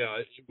greedy, but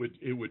yeah,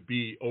 it would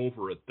be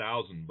over $1,000.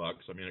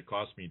 I mean, it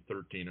cost me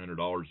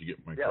 $1,300 to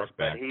get my truck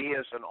back. But he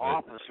is an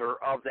officer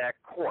of that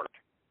court.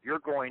 You're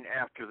going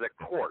after the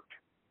court.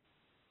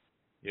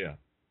 Yeah.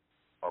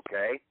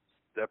 Okay?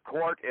 The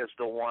court is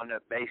the one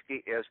that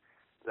basically is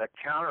the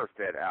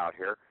counterfeit out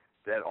here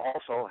that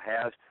also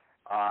has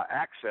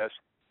access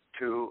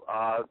to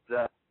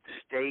the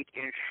state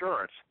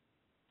insurance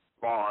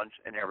bonds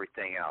and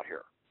everything out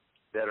here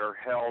that are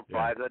held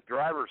by the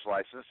driver's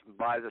license and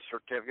by the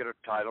certificate of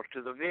title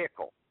to the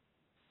vehicle.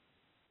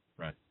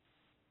 Right.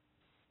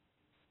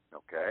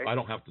 Okay? I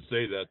don't have to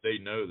say that. They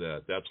know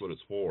that. That's what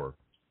it's for.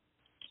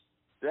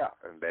 Yeah,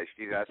 and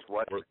basically that's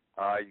what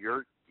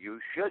you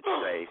should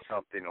say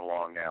something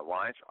along that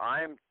lines.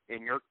 I'm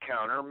in your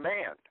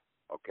countermand,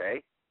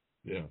 okay?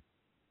 Yeah.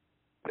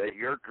 That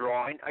you're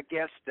drawing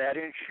against that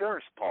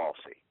insurance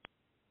policy.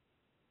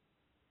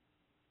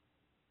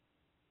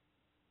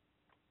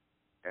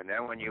 And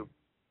then when you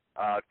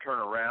turn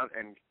around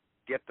and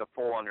get the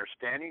full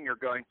understanding, you're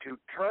going to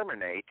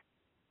terminate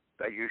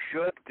that you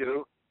should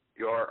do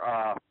your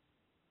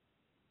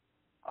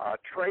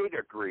trade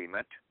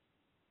agreement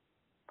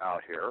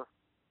out here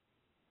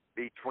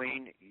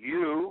between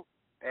you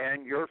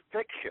and your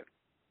fiction.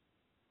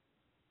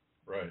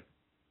 Right.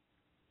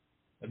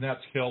 And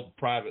that's held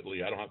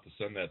privately. I don't have to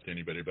send that to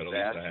anybody, but at least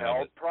I have it. That's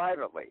held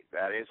privately.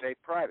 That is a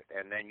private.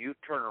 And then you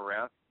turn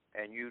around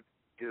and you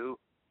do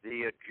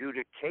the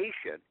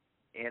adjudication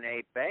in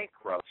a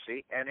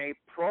bankruptcy and a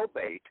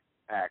probate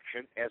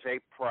action as a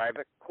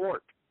private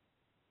court.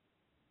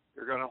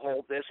 You're going to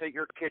hold this at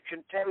your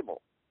kitchen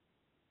table.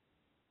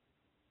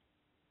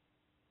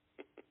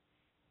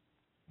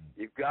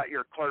 You've got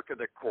your clerk of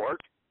the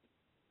court.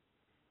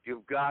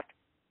 You've got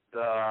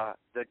the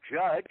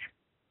judge,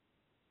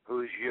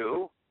 who's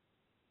you,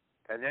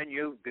 and then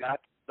you've got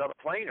the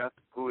plaintiff,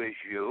 who is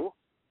you,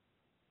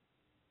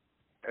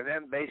 and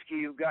then basically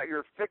you've got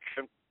your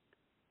fiction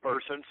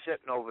person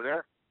sitting over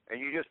there, and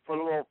you just put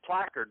a little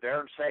placard there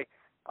and say,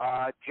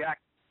 Jack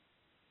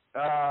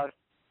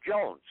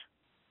Jones.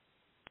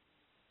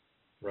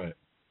 Right.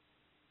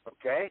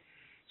 Okay?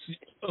 See,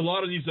 a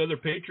lot of these other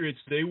patriots,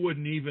 they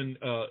wouldn't even,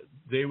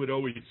 they would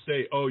always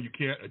say, oh, you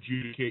can't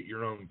adjudicate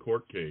your own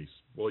court case.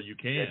 Well, you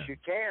can. Yes, you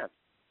can.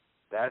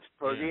 That's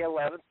per the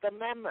 11th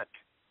Amendment.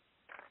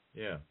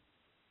 Yeah.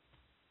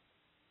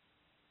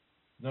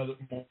 Another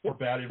more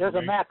bad information.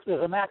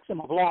 There's a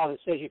maxim of law that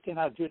says you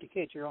cannot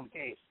adjudicate your own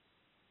case.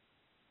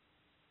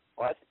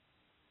 What?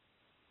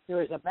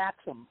 There is a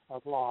maxim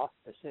of law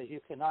that says you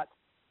cannot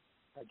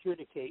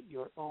adjudicate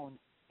your own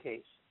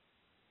case.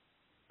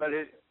 But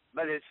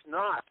it's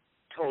not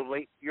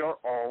totally your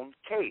own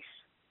case.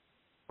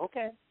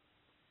 Okay.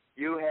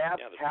 You have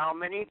how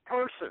many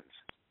persons?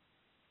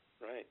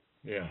 Right.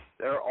 Yeah.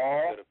 They're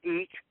all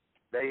each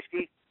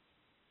basically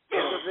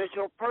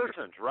individual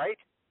persons, right?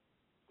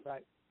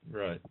 Right.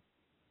 Right.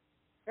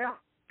 Yeah.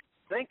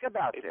 Think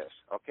about this,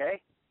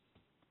 okay?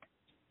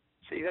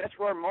 See, that's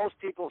where most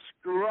people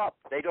screw up.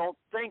 They don't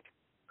think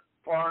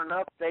far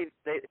enough.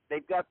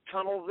 They've got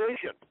tunnel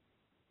vision.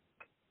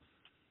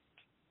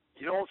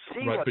 You don't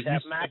see what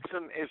that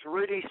maxim is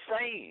really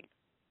saying.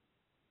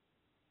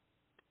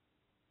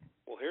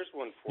 Well, here's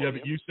one for you. you. Yeah,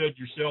 but you said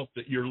yourself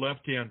that your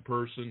left-hand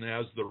person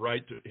has the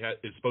right to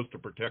is supposed to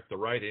protect the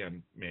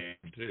right-hand man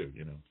too.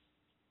 You know.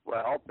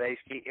 Well,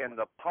 basically, in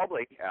the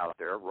public out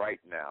there right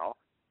now,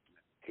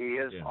 he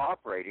is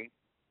operating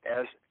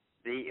as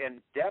the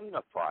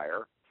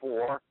indemnifier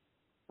for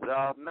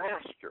the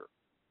master.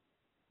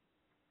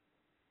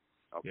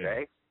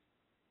 Okay?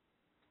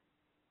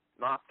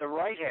 Not the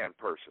right-hand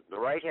person. The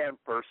right-hand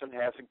person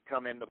hasn't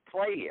come into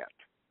play yet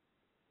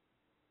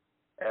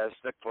as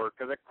the clerk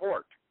of the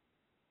court.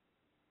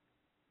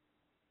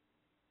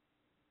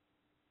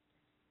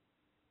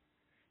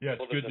 Yeah,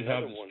 it's good to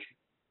have this.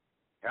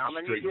 How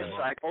many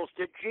disciples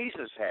did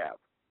Jesus have?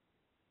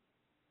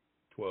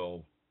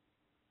 12.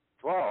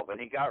 12, and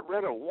he got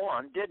rid of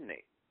one, didn't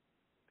he?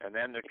 And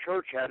then the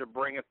church had to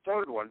bring a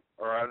third one,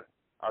 or a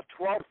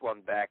 12th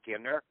one back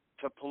in there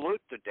to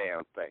pollute the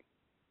damn thing.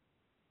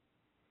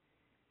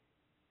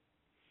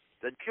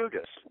 The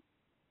Judas.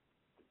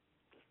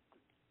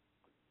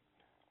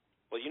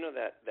 Well, you know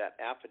that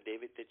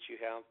affidavit that you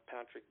have,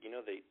 Patrick, you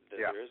know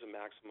there is a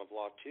maxim of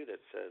law, too, that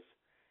says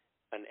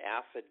an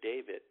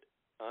affidavit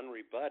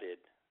unrebutted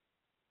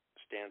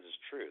stands as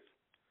truth.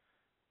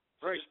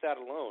 So right. Just that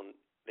alone,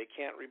 they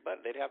can't rebut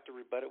it. They'd have to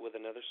rebut it with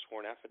another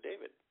sworn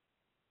affidavit.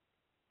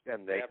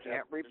 And they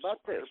can't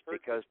rebut this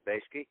because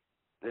basically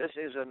this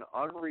is an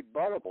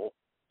unrebuttable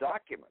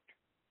document.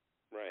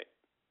 Right.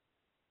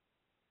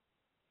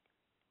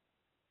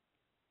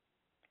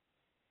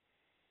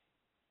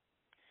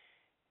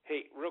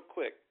 Hey, real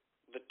quick,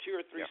 the 2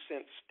 or 3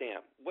 cent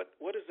stamp.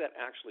 What does that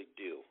actually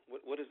do?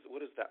 What is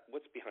that?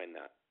 What's behind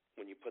that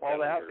when you put that? Well,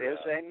 that is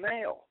a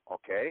mail.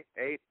 Okay,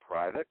 a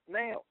private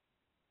mail.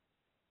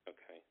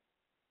 Okay.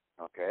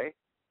 Okay.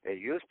 It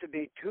used to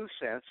be 2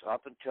 cents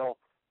up until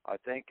I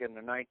think in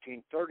the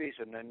 1930s,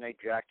 and then they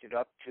jacked it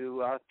up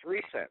to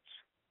 3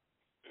 cents.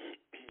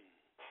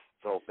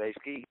 So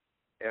basically,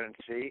 and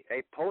see,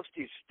 a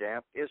postage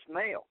stamp is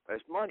mail,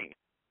 is money.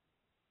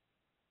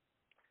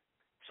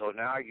 So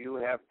now you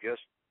have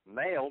just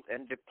mailed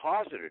and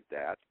deposited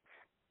that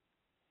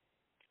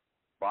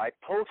by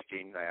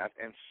posting that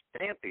and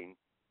stamping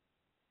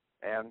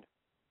and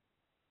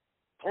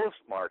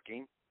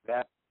postmarking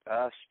that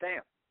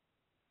stamp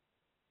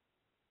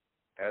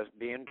as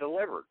being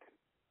delivered.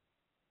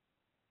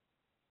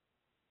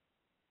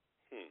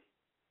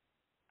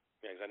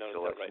 Yeah, 'cause I noticed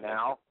so that right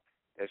now.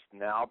 It's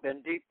now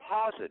been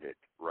deposited,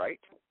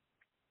 right?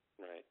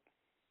 Right.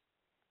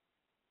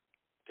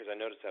 Because I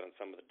noticed that on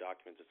some of the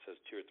documents it says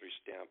 2 or 3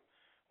 stamp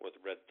with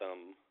red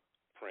thumb,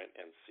 print,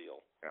 and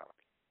seal. Yeah.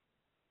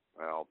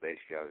 Well,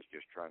 basically, I was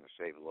just trying to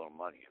save a little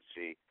money.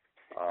 See,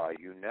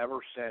 you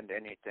never send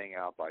anything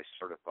out by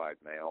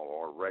certified mail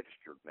or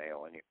registered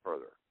mail any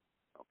further.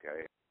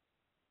 Okay.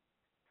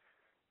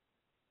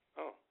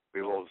 Oh.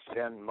 We will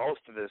send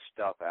most of this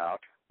stuff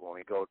out when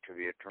we go to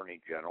the Attorney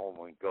General,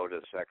 when we go to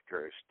the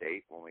Secretary of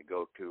State, when we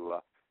go to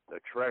the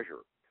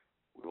Treasurer.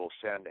 We will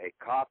send a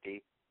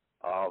copy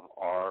of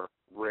our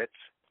writs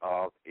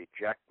of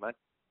ejectment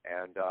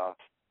and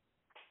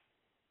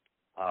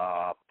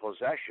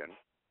possession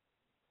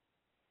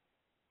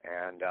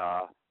and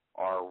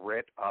our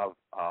writ of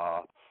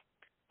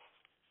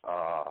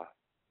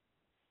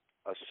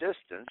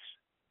assistance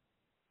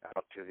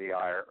out to the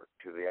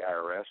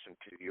IRS and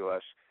to the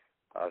U.S.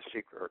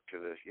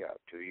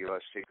 To the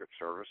U.S. Secret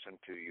Service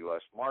and to the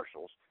U.S.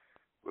 Marshals.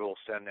 We will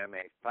send them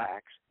a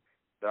fax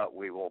that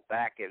we will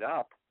back it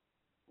up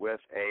with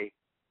a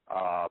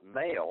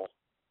mail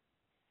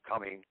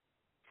coming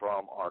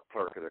from our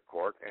clerk of the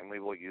court, and we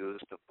will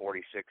use the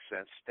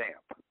 46-cent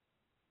stamp.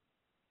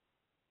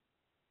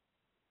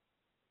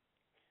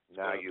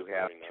 Now you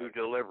have 2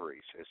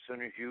 deliveries. As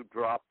soon as you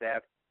drop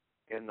that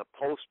in the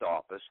post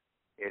office,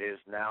 it is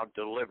now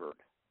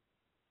delivered.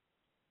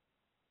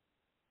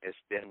 It's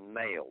been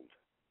mailed.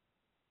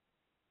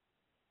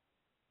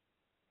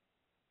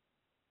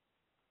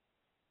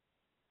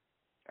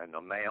 And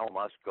the mail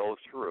must go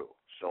through.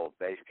 So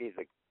basically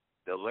the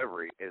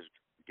delivery is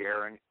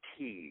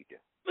guaranteed.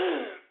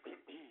 Okay.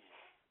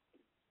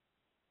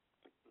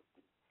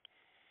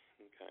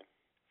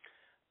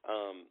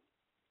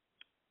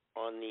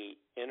 On the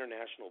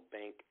International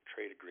Bank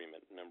Trade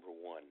Agreement, number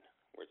 1,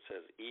 where it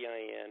says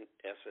EIN,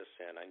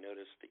 SSN, I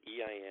noticed the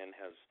EIN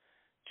has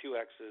 2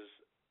 X's,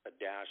 a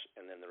dash,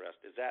 and then the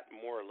rest. Is that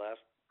more or less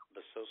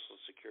the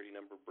Social Security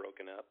number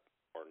broken up,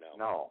 or no?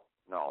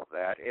 No.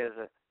 That is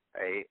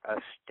a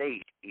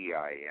state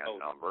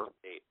EIN number.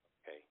 State.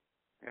 Okay.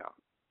 Yeah.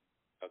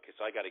 Okay,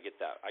 so I got to get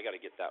that. I got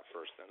to get that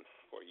first then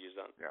before you use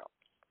that. Yeah.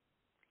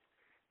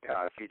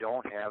 Yeah, if you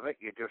don't have it,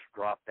 you just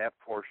drop that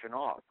portion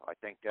off. I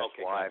think that's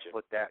why I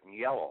put that in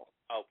yellow.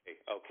 Okay,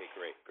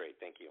 great.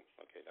 Thank you.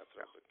 Okay, that's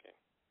okay.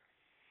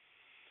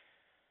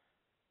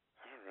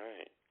 All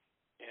right.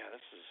 Yeah,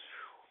 this is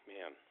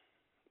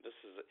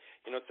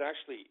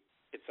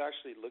it's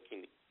actually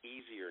looking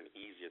easier and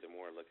easier the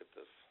more I look at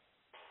this.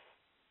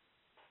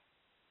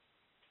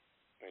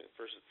 I mean, at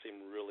first it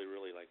seemed really,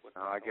 really like what the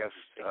hell I guess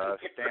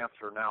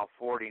stamps are now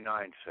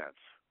 49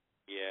 cents.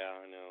 Yeah,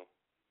 I know.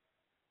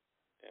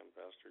 Damn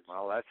bastards.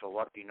 Well, that's a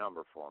lucky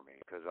number for me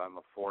because I'm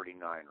a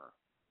 49er.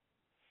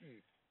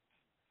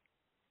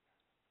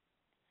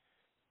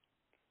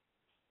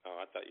 Oh,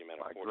 I thought you meant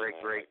my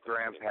 49.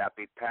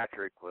 great-great-grandpappy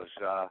Patrick was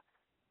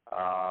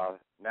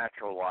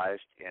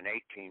naturalized in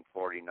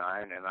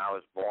 1849, and I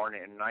was born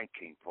in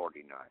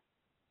 1949.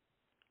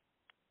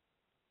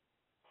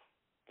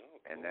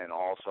 And then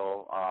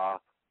also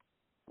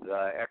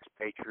the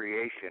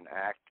Expatriation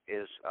Act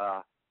is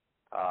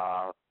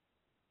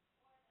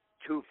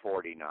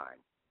 249.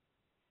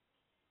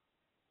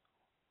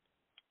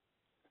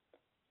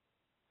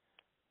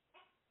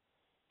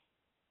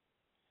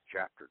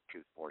 Chapter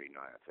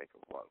 249, I think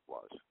of what it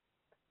was,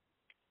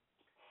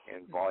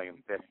 in Volume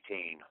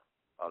 15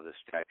 of the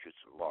Statutes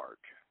at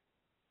Large.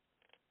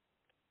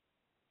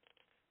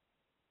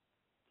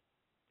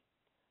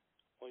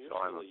 Well, so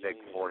I'm a big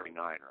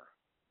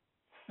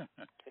 49er.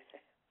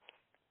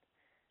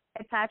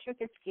 Hey, Patrick,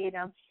 it's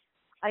Gita.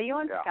 Are you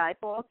on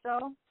Skype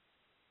also?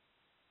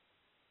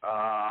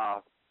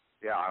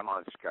 Yeah, I'm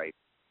on Skype,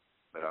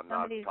 but I'm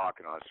not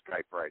talking on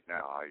Skype right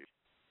now. I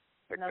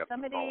picked up the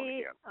phone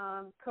again.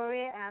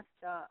 Korea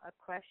asked a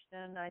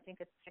question. I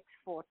think it's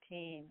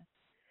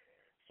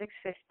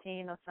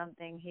 6:15 or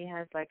something. He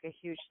has like a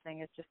huge thing.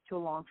 It's just too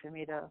long for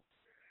me to.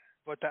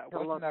 But that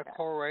wasn't that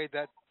Corey.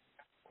 Didn't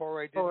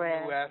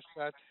you ask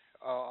that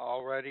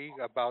already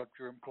about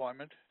your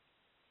employment?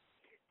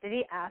 Did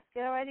he ask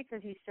it already?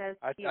 Because he says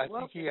I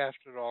think he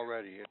asked it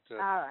already. All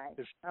right.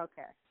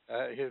 Okay.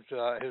 His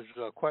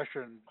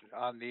question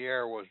on the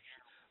air was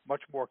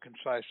much more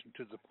concise and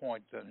to the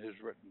point than his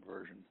written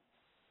version.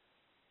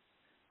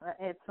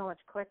 It's so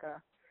much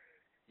quicker.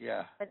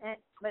 Yeah.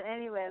 But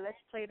anyway,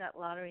 let's play that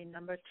lottery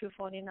number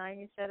 249.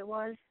 You said it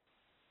was.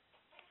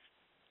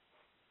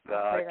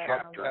 The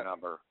chapter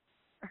number.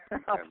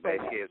 And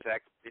basically, it's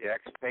the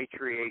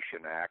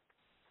Expatriation Act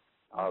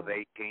of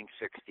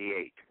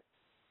 1868.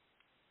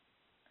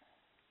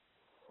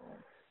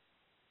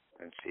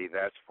 And see,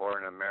 that's for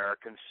an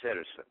American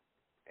citizen.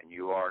 And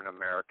you are an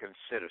American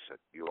citizen.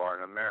 You are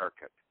an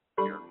American.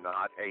 You're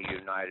not a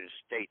United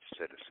States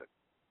citizen.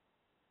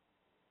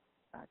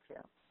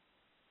 Gotcha.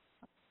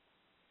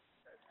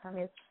 I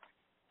mean,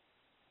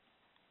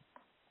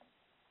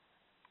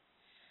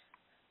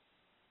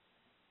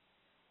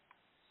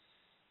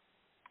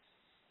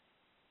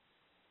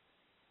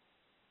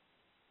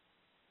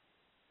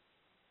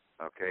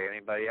 okay,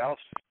 anybody else?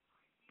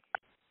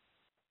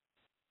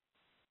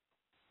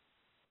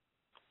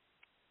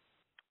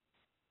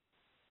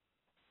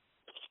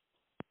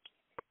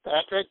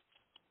 Patrick?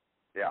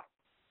 Yeah.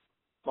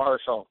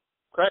 Marshall.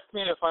 Correct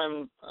me if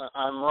I'm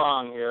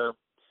wrong here,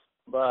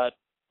 but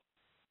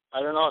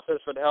I don't know if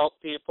this would help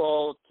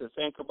people to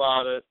think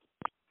about it,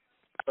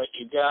 but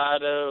you got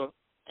to,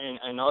 and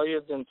I know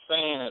you've been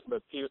saying it,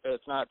 but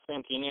it's not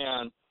sinking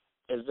in,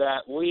 is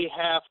that we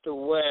have to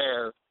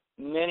wear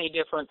many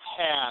different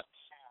hats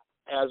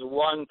as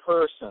one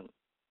person.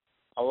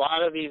 A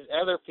lot of these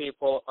other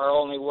people are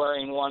only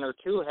wearing one or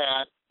two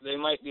hats. They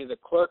might be the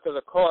clerk of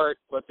the court,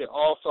 but they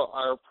also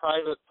are a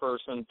private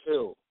person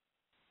too.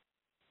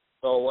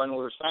 So when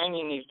we're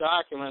signing these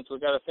documents,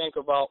 we've got to think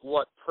about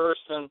what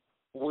person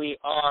we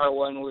are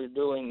when we're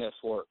doing this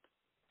work.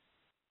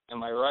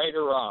 Am I right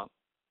or wrong?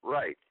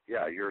 Right.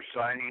 Yeah, you're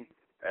signing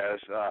as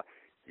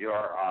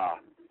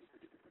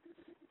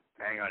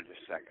hang on just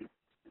a second.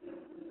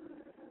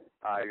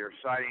 You're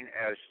signing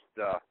as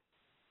the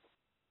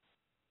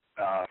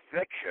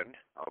fiction,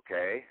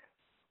 okay?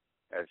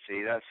 And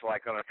see, that's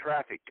like on a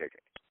traffic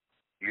ticket.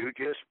 You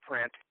just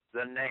print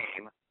the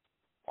name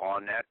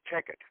on that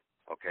ticket,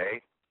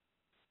 okay?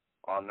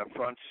 On the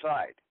front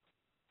side.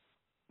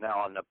 Now,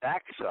 on the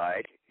back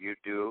side, you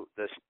do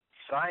the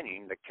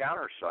signing, the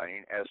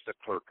countersigning, as the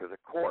clerk of the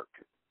court.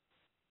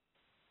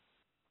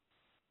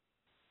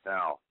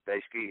 Now,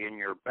 basically, in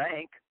your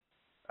bank,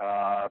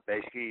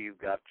 basically, you've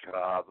got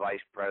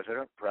vice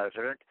president,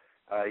 president.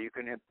 You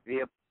can be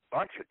a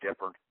bunch of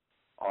different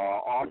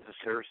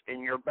officers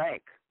in your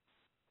bank.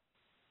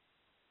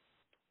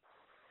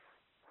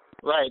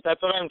 Right.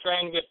 That's what I'm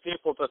trying to get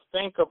people to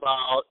think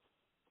about,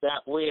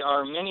 that we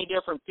are many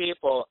different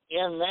people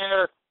in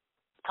their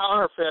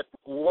counterfeit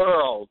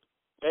world.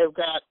 They've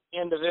got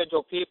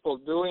individual people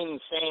doing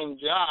the same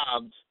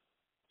jobs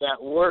that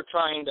we're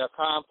trying to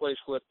accomplish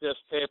with this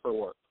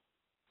paperwork.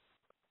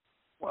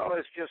 Well,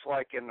 it's just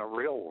like in the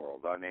real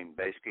world. I mean,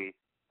 basically,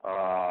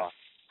 how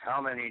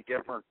many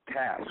different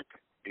tasks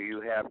do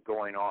you have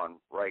going on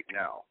right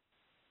now?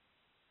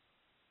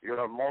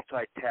 You're a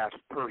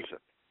multitask person.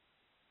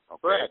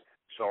 Okay? Right.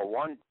 So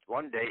one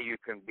day you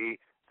can be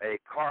a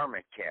car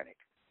mechanic.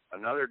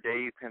 Another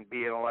day you can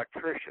be an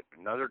electrician.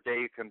 Another day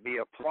you can be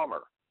a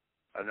plumber.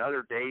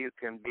 Another day you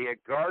can be a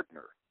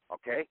gardener.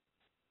 Okay?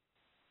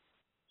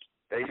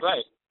 Basically,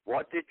 right.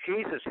 What did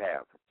Jesus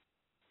have?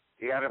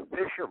 He had a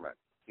fisherman.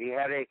 He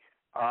had a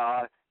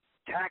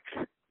tax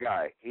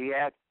guy. He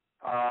had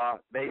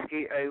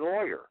basically a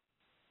lawyer.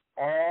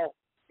 All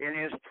in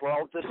his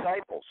 12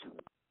 disciples.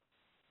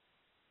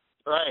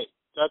 Right.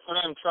 That's what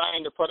I'm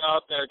trying to put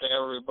out there to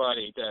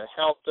everybody, to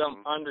help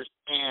them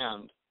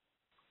understand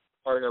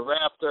or to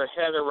wrap their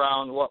head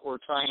around what we're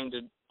trying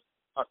to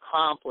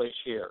accomplish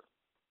here.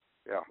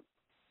 Yeah.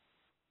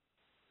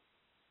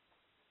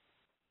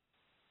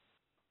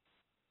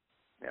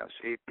 Yeah,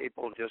 see,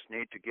 people just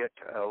need to get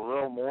a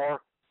little more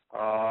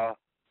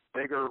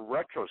bigger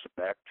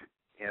retrospect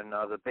in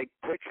the big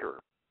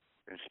picture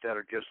instead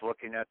of just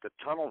looking at the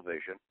tunnel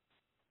vision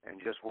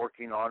and just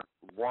working on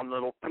one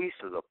little piece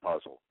of the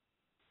puzzle.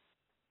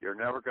 You're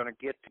never going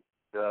to get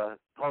the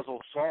puzzle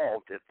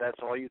solved if that's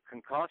all you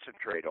can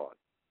concentrate on.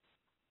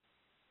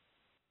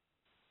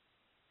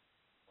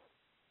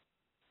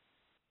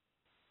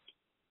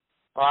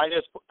 Well, I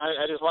just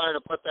wanted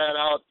to put that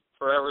out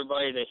for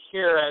everybody to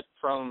hear it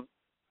from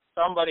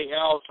somebody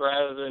else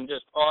rather than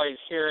just always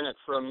hearing it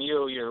from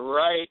you. You're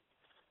right.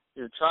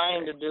 You're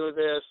trying to do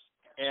this,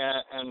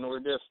 and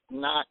we're just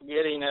not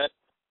getting it.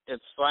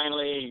 It's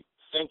finally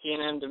sinking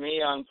into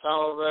me on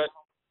some of it,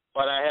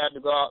 but I had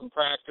to go out and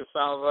practice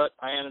some of it.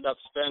 I ended up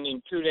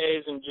spending 2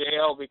 days in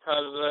jail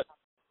because of it,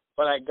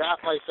 but I got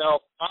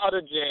myself out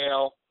of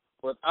jail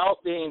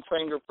without being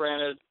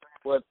fingerprinted,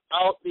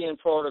 without being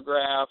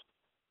photographed,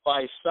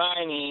 by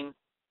signing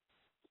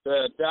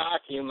the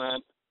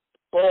document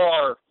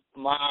for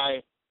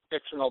my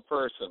fictional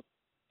person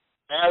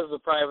as the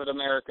private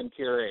American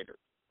curator.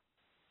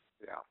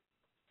 Yeah.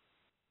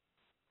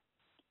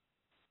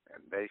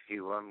 And basically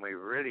when we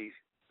really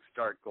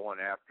start going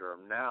after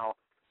them now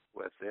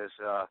with this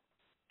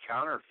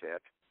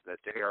counterfeit, that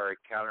they are a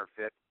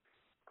counterfeit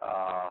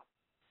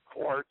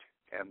court,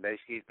 and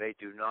basically they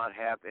do not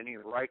have any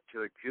right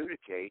to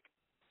adjudicate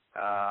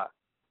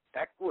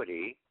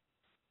equity,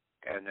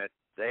 and that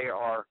they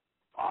are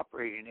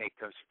operating a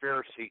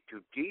conspiracy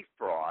to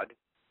defraud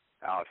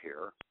out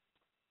here.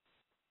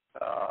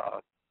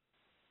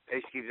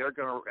 Basically, they're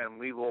going to, and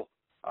we will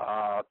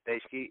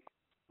basically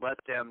let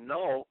them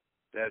know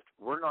that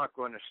we're not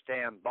going to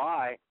stand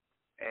by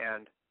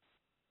and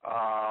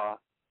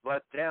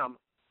let them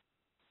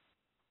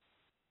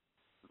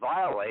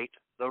violate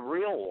the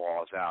real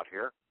laws out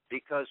here,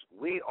 because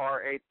we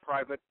are a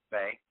private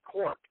bank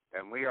court,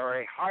 and we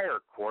are a higher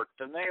court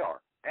than they are.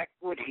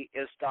 Equity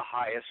is the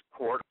highest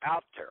court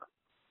out there.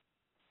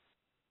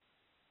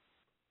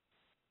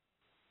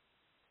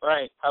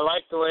 Right. I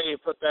like the way you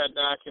put that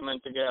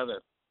document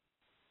together.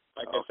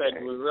 Like I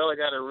said, we really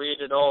got to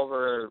read it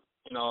over.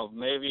 You know,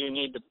 maybe you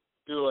need to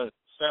do a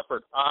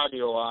separate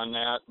audio on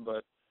that,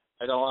 but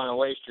I don't want to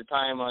waste your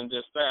time on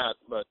just that.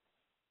 But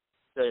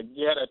to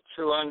get a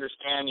true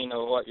understanding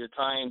of what you're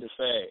trying to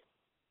say.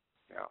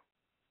 Yeah.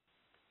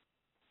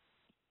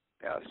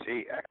 Yeah,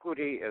 see,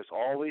 equity is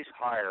always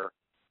higher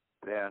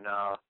than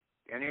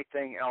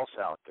anything else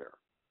out there,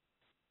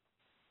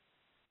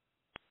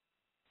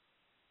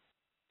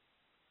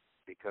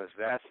 because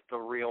that's the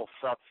real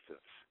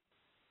substance,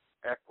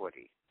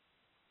 equity.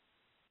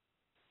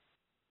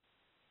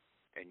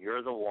 And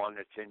you're the one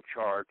that's in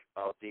charge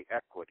of the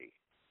equity.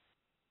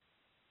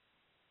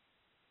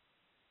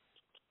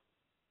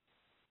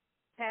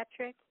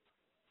 Patrick?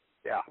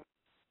 Yeah.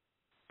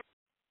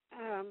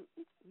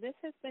 This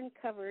has been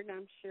covered,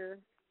 I'm sure.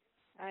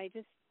 I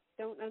just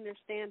don't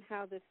understand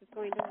how this is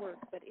going to work.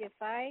 But if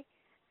I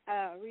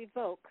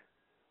revoke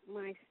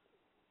my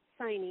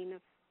signing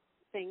of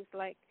things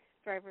like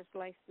driver's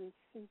license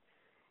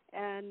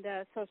and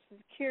Social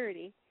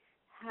Security,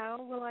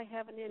 how will I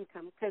have an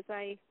income? Because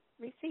I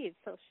received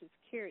Social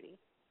Security.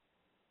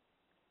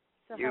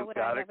 So how would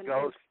I have an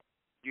income?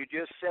 You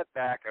just sit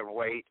back and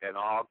wait, and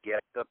I'll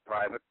get the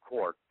private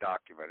court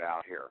document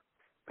out here.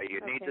 But you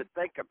need to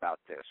think about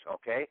this,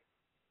 okay?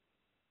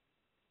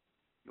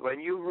 When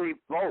you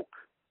revoke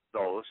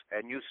those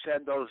and you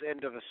send those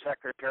into the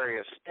Secretary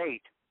of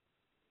State,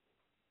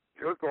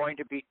 you're going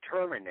to be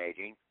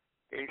terminating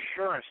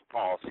insurance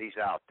policies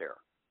out there.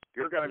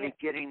 You're going to be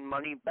getting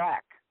money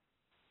back.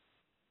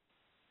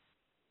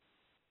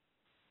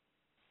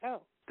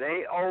 Oh.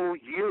 They owe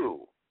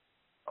you,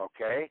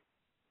 okay?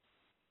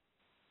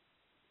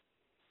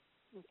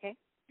 Okay.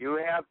 You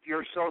have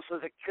your Social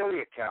Security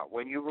account.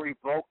 When you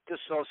revoke the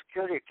Social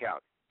Security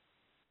account,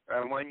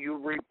 and when you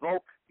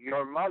revoke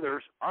your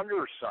mother's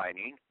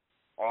undersigning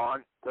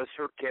on the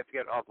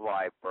certificate of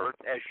live birth,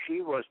 as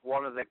she was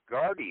one of the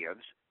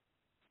guardians,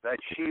 that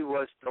she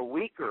was the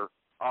weaker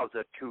of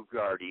the two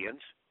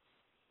guardians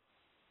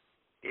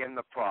in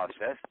the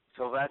process,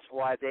 so that's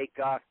why they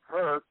got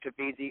her to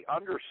be the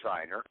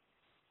undersigner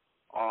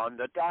on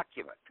the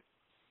document.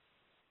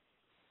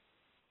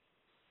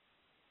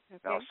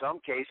 Okay. Now, some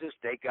cases,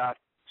 they got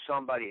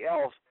somebody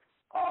else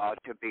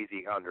to be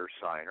the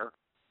undersigner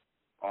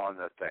on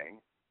the thing,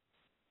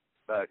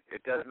 but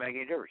it doesn't make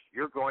any difference.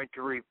 You're going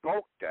to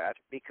revoke that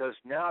because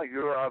now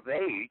you're of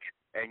age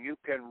and you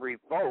can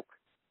revoke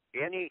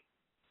any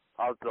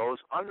of those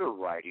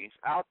underwritings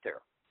out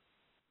there.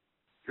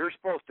 You're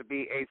supposed to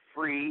be a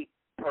free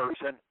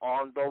person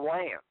on the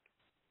land.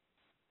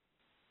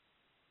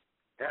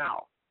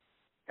 Now,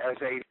 as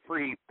a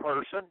free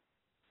person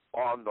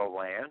on the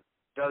land,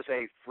 does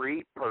a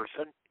free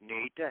person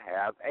need to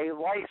have a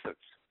license?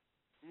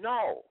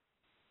 No.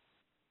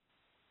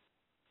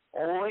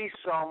 Only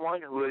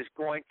someone who is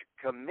going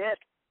to commit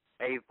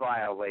a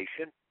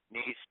violation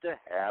needs to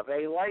have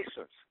a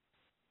license.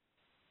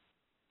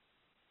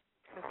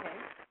 Okay.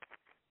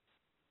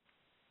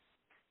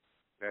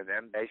 And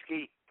then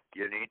basically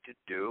you need to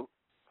do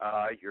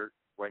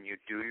when you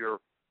do your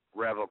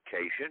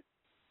revocation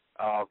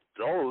of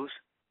those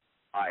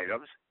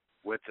items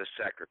with the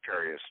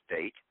Secretary of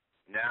State.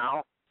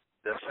 Now,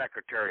 the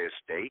Secretary of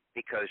State,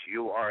 because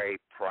you are a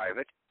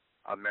private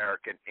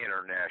American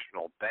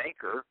international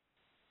banker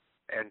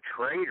and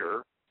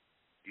trader,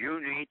 you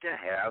need to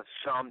have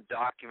some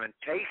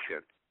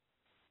documentation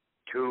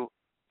to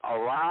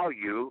allow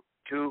you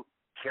to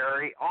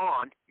carry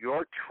on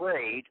your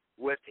trade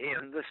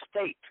within the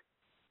state.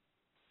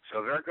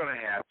 So they're going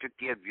to have to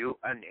give you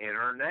an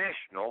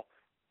international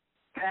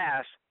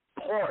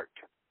passport.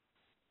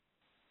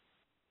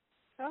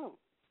 Oh.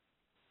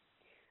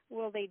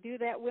 Will they do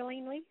that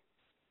willingly?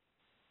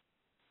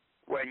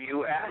 When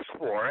you ask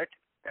for it,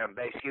 and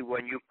basically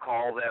when you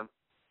call them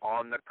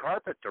on the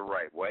carpet the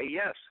right way,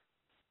 yes,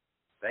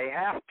 they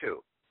have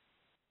to.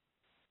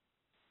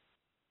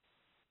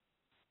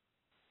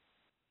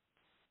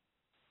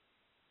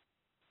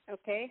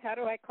 Okay, how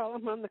do I call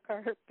them on the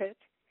carpet?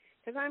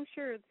 Because I'm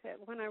sure that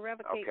when I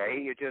revocate... Okay,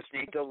 you just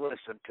need to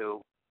listen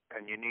to,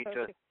 and you need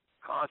to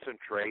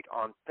concentrate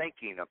on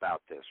thinking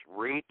about this.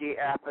 Read the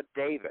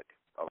affidavit,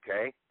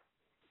 okay?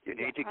 You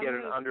need to get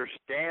an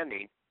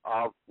understanding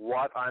of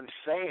what I'm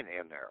saying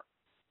in there.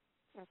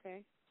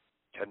 Okay.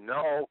 To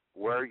know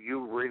where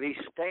you really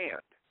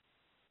stand.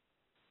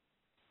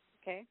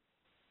 Okay.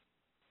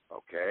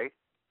 Okay?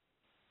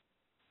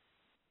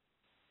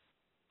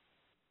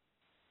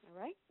 All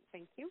right,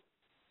 thank you.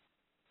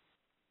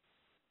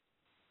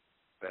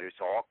 But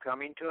it's all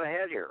coming to a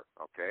head here,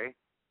 okay?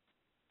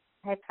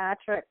 Hey,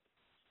 Patrick.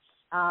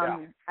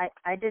 Yeah.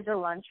 I did the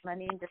lunch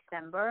money in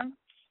December,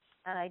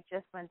 and I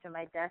just went to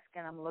my desk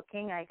and I'm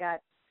looking. I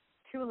got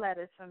 2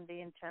 letters from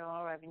the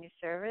Internal Revenue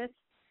Service,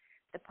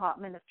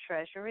 Department of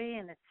Treasury,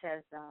 and it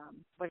says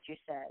what you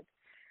said.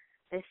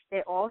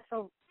 They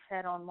also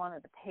said on one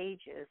of the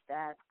pages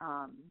that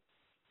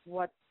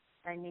what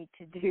I need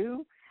to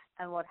do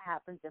and what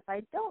happens if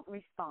I don't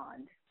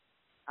respond.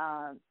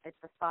 It's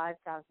a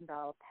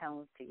 $5,000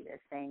 penalty. They're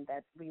saying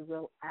that we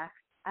will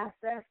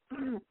assess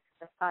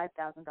the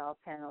 $5,000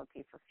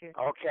 penalty for future.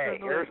 Okay,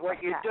 here's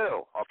what you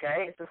do,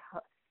 okay?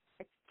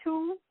 It's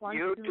 2, 1,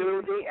 you 2.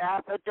 Do the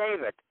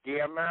affidavit, the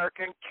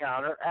American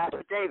Counter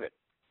Affidavit,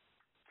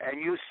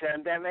 and you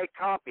send them a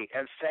copy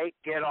and say,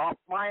 get off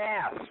my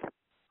ass.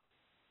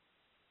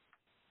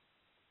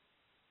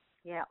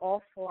 Yeah,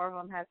 all 4 of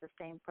them has the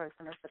same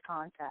person as the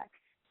contact.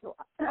 So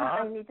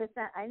I need to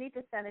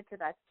send it to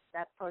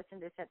that person.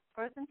 They said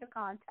person to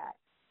contact,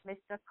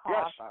 Mr.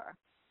 Carver. Yes.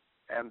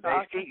 And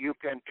basically, you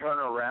can turn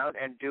around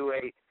and do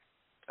a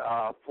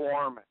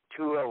Form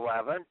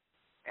 211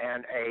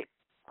 and a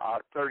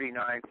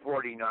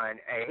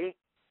 3949A,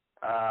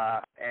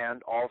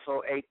 and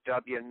also a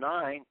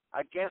W-9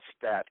 against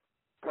that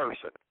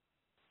person.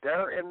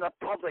 They're in the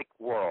public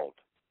world.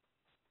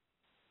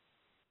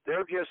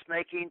 They're just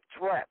making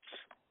threats.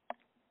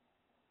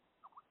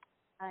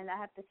 And I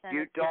have to send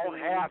you it to don't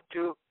have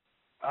to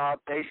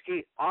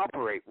basically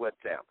operate with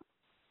them.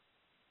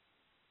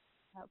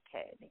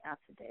 Okay, the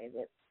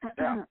affidavit.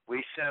 Yeah,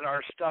 we sent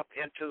our stuff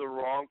into the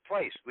wrong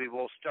place. We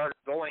will start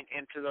going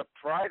into the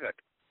private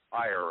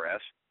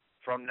IRS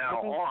from now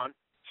on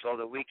so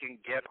that we can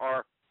get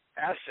our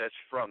assets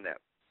from them.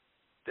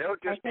 They're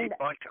just a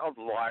bunch of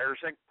liars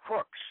and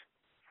crooks.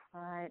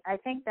 All right. I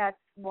think that's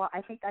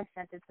I think I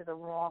sent it to the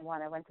wrong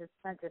one. I went to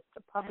send it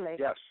to public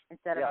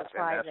instead of the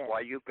private. And that's why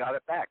you got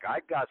it back.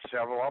 I got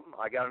several of them.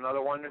 I got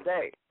another one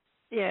today.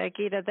 Yeah,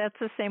 Gita, that's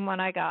the same one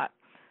I got.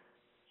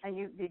 And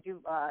did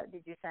you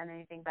send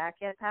anything back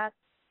yet, Pat?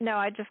 No,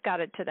 I just got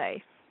it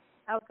today.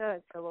 Oh,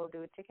 good. So we'll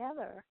do it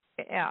together.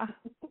 Yeah.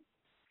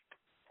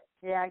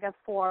 Yeah, I got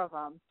 4 of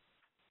them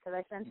because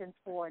I sent in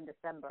 4 in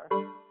December.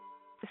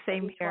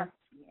 Same here.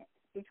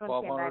 Each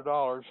one came back.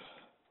 $1,200.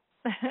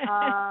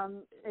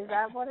 Is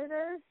that what it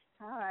is?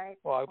 All right.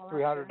 Well, I have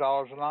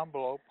 $300 in an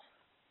envelope.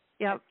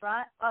 Yep. That's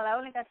right. Well, I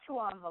only got 2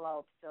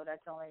 envelopes, so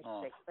that's only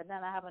 6. But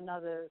then I have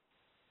another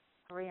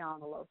 3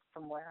 envelopes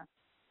somewhere.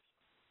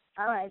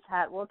 All right,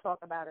 Pat. We'll talk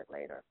about it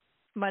later.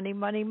 Money,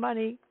 money,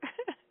 money.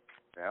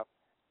 Yep.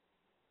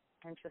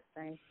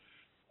 Interesting.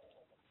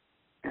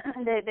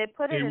 They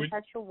put it in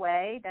such a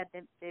way that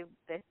they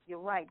you're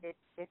right.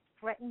 They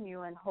threaten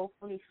you, and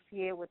hopefully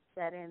fear would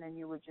set in, and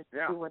you would just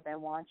do what they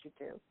want you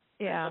to.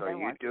 Yeah. So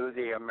you do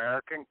the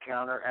American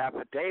Counter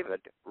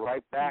Affidavit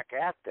right back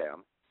at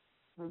them,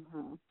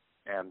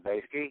 and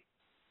basically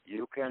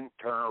you can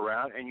turn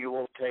around and you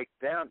will take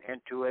them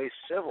into a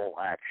civil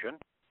action.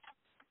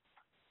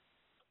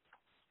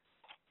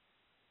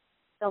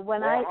 So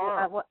when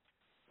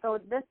so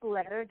this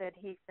letter that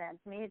he sent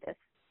me,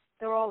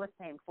 they're all the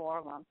same, 4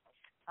 of them.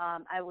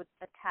 I would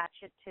attach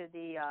it to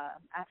the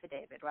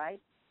affidavit, right?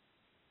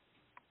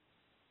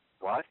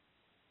 What?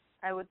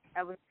 I would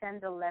send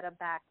the letter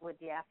back with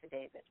the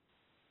affidavit.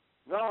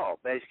 No,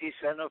 basically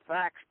send a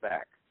fax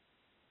back.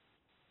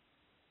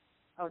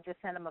 Oh,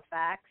 just send them a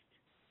fax?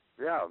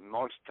 Yeah,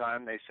 most of the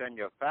time they send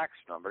you a fax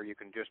number. You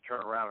can just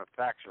turn around and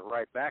fax it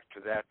right back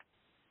to that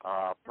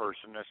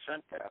person that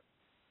sent that.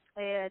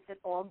 It's at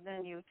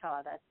Ogden,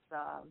 Utah. That's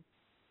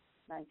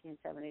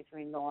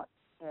 1973 North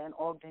in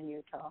Ogden,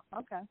 Utah.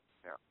 Okay.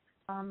 Yeah.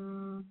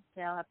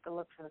 Yeah, I'll have to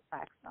look for the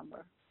fax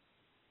number.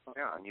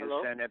 Yeah, and you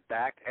Hello? send it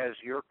back as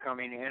you're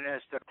coming in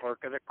as the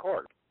clerk of the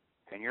court,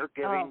 and you're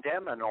giving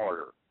them an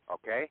order,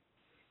 okay?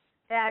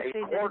 They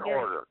actually a court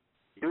order.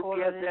 You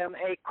give them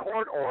a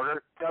court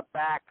order to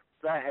back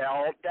the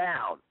hell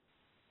down.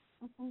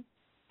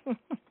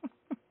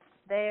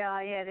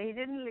 He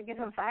didn't give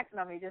a fax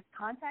number. He just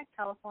contact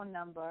telephone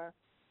number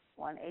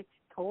 1-8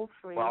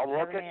 toll-free. Well,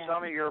 look at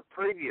some of your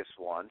previous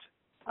ones,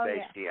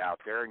 Stacy, out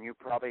there, and you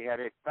probably had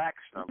a fax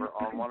number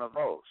on one of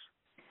those.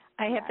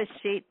 I have a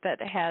sheet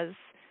that has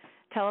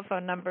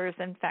telephone numbers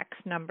and fax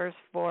numbers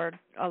for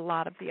a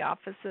lot of the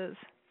offices.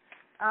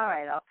 All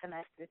right, I'll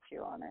connect with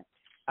you on it.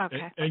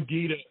 Okay. And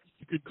Gita,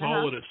 you could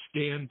call it a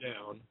stand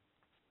down.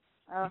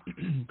 Oh.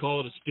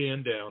 Call it a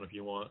stand down if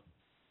you want.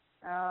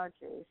 Oh,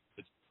 jeez.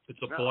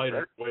 It's a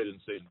politer way than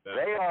saying that.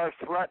 They are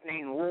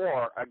threatening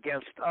war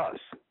against us.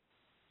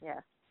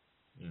 Yes.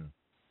 Yeah.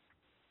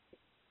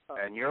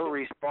 And you're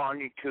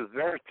responding to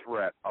their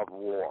threat of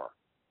war.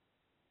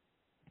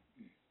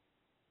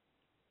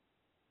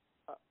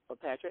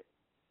 Patrick?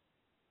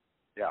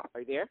 Yeah. Are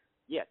you there?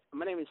 Yes.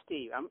 My name is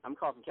Steve. I'm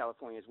calling from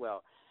California as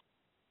well.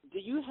 Do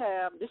you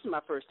have, this is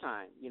my first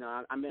time,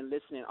 I've been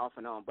listening off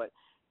and on, but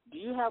do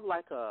you have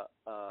like a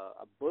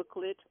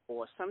booklet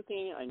or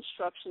something,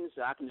 instructions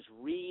that I can just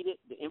read it,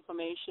 the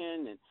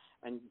information,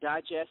 and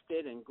digest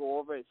it and go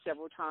over it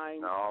several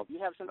times? No, do you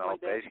have something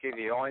like that?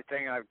 Basically the only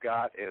thing I've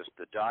got is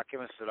the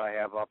documents that I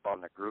have up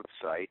on the group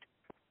site.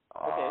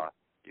 Okay.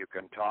 You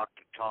can talk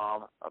to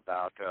Tom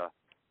about,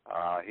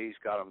 he's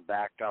got them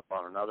backed up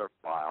on another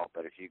file,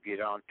 but if you get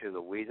onto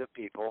the We the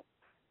People,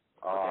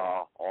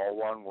 all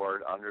one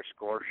word,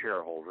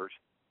 _shareholders,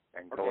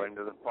 and go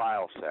into the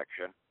file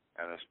section,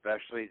 and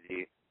especially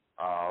the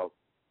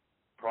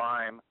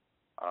prime,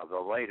 all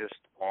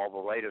the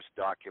latest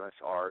documents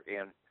are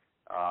in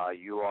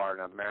You Are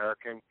an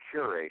American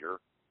Curator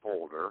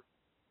folder.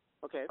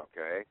 Okay.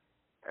 Okay.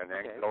 And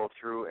then go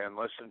through and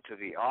listen to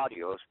the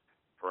audios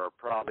for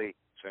probably,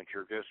 since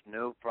you're just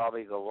new,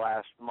 probably the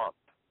last month.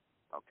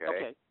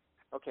 Okay.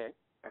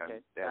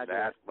 And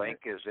that link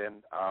is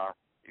in,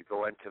 you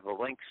go into the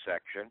link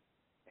section,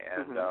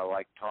 and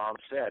like Tom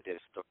said,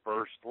 it's the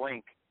first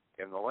link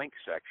in the link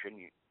section.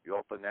 You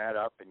open that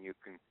up, and you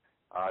can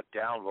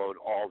download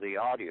all the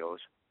audios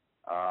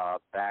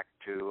back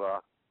to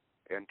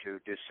into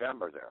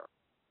December there.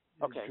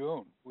 Okay.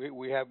 June.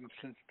 We have them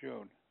since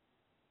June.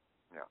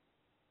 Yeah.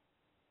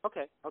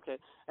 Okay.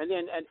 And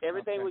then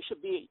everything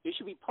should be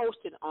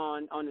posted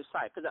on the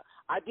site, because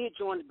I did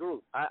join the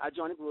group. I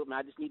joined the group, and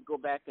I just need to go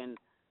back and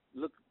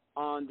look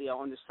on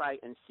the site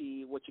and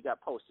see what you got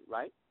posted,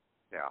 right?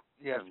 Yeah.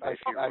 Yes. And if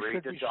you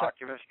read the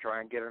documents,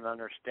 try and get an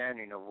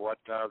understanding of what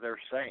they're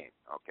saying.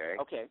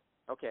 Okay.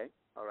 Okay.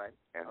 All right.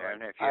 And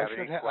then if you have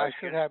any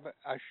questions,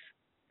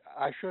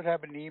 I should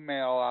have an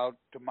email out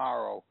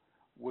tomorrow,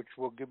 which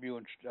will give you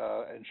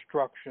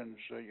instructions.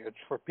 It's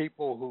for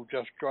people who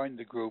just joined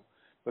the group,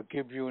 but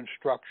gives you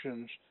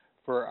instructions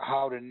for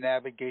how to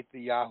navigate the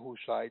Yahoo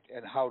site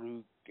and how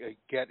to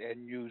get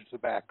and use the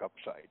backup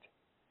site.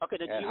 Okay.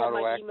 Do and you how have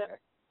to my email?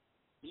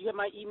 Do you have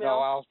my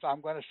email? No, I'm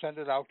going to send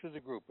it out to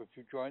the group. If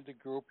you join the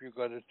group, you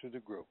got it to the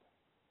group.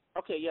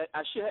 Okay, yeah,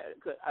 I should.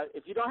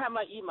 If you don't have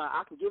my email,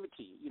 I can give it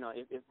to you.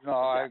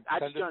 I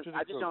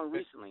just joined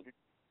recently.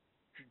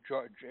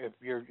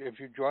 If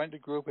you join the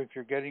group, if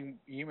you're getting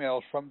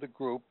emails from the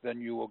group,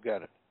 then you will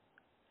get it.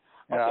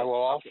 And okay,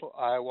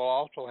 I will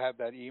also have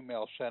that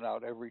email sent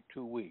out every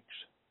 2 weeks.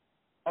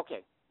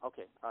 Okay. All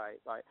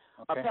right.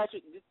 Okay.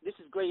 Patrick, this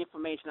is great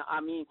information.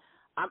 I mean,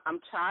 I'm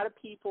tired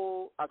of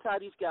people. I'm tired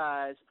of these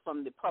guys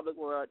from the public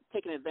world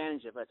taking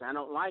advantage of us. I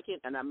don't like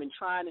it, and I've been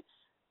trying to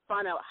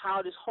find out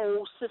how this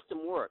whole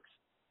system works.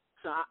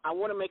 So I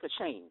want to make a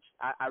change.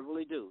 I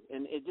really do.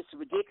 And it's just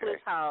ridiculous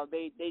how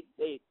they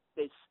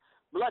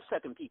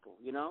blood-sucking people,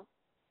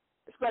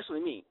 especially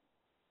me.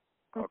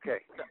 Okay.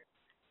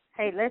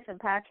 Hey, listen,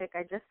 Patrick,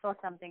 I just saw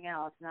something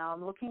else. Now,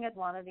 I'm looking at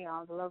one of the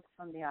envelopes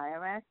from the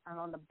IRS, and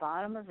on the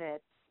bottom of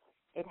it,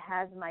 it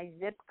has my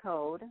zip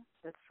code,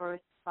 the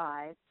first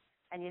 5,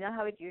 and you know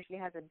how it usually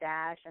has a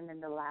dash and then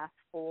the last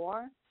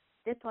 4?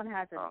 This one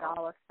has a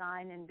dollar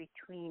sign in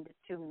between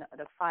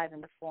the 5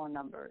 and the 4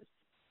 numbers.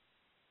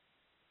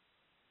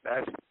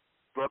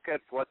 Look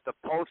at what the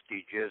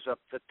postage is up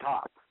the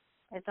top.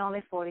 It's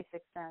only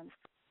 46 cents.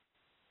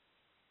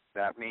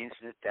 That means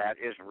that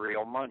is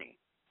real money.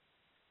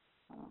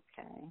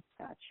 Okay,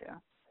 gotcha.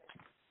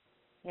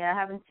 Yeah, I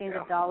haven't seen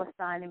the dollar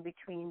sign in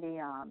between the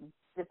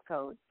zip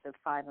codes, the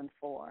 5 and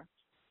 4.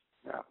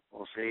 Yeah,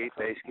 we'll see.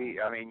 Basically,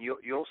 I mean,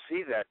 you'll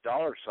see that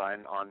dollar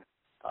sign on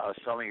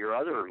some of your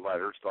other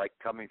letters, like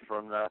coming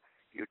from the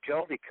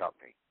utility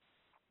company.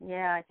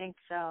 Yeah, I think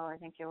so. I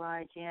think you're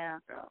right. Yeah.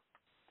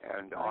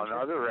 And on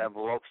other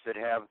envelopes that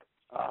have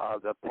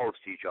the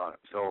postage on it.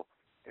 So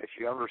if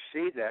you ever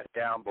see that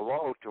down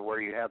below to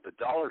where you have the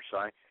dollar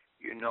sign,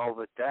 you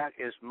know that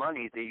is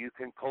money that you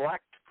can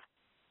collect.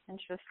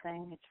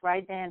 interesting. It's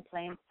right there in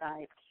plain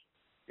sight.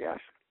 Yes.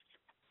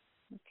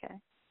 Okay.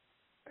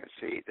 And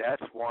see,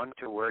 that's one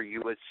to where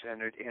you would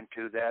send it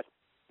into that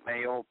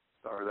mail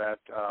or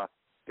that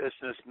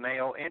business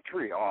mail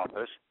entry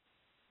office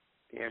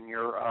in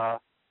your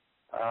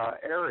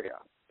area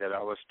that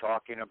I was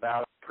talking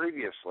about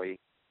previously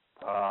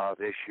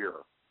this year.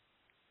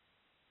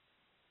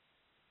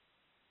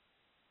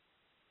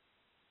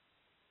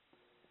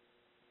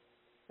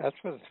 That's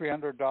for the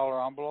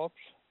 $300 envelopes?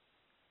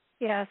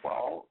 Yes.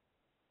 Well,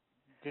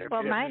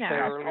 mine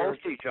are.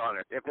 Postage on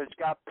it. If it's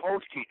got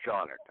postage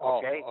on it,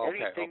 okay?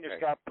 Anything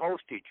that's got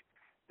postage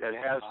that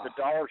has the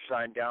dollar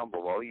sign down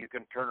below, you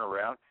can turn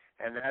around,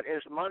 and that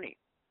is money.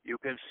 You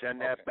can send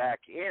that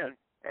back in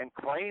and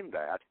claim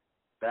that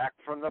back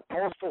from the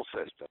postal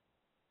system.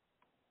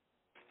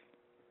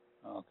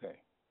 Okay.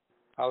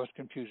 I was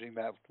confusing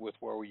that with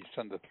where we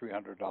send the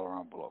 $300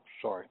 envelopes.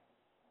 Sorry.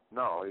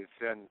 No, you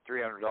send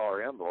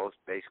 $300 envelopes.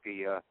 Basically,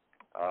 you're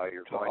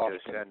going to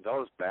send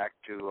those back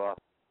to.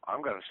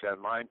 I'm going to send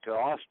mine to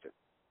Austin.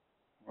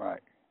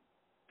 Right.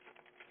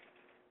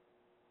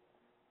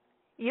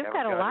 You've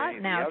got a lot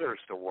any now. Of the others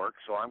to work,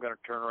 so I'm going to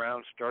turn around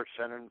and start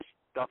sending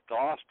stuff to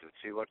Austin.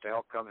 See what the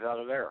hell comes out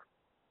of there.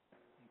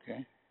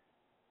 Okay.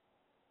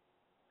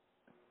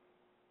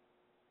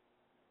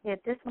 Yeah,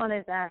 this one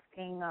is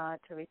asking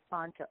to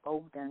respond to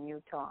Ogden,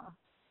 Utah.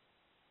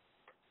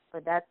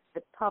 But that's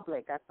the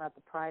public. That's not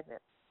the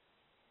private.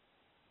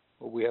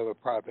 Well, we have a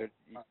private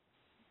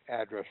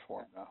address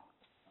for it now.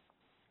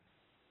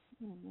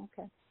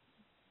 Okay.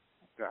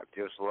 Now,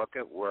 just look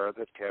at where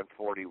the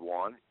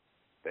 1041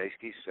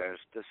 basically says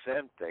to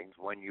send things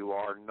when you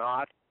are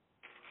not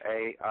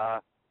a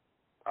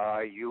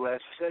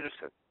U.S.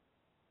 citizen.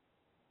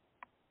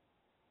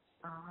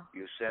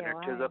 You send it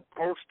to the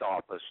post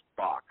office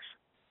box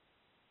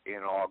in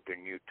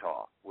Ogden,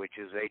 Utah, which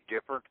is a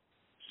different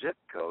zip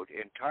code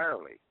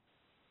entirely.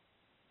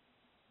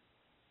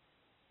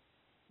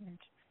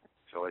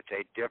 So it's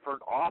a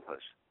different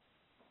office.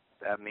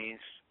 That means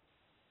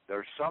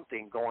there's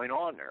something going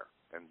on there.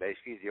 And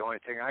basically the only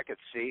thing I could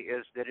see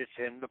is that it's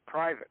in the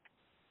private.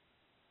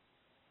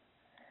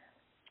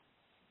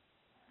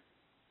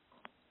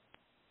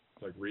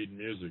 It's like reading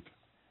music.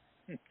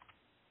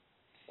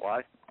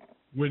 What?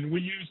 When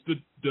we use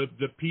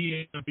the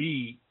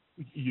PMB,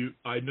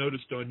 I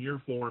noticed on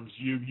your forms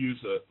you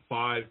use a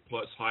 5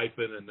 plus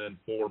hyphen and then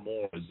 4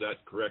 more. Is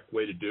that the correct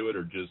way to do it,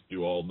 or just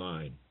do all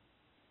 9?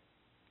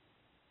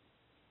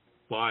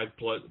 5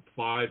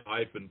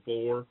 hyphen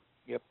 4.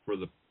 Yep. For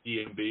the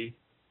PMB.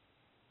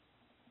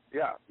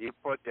 Yeah, you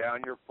put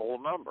down your full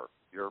number,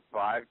 your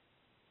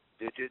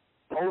 5-digit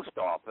post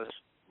office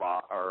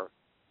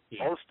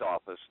post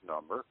office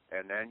number,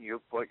 and then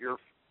you put your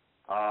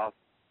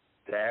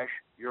dash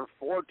your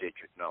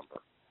 4-digit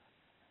number.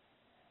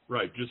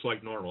 Right, just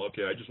like normal.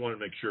 Okay, I just wanted to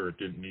make sure it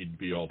didn't need to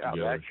be all together.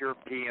 Yeah, that's your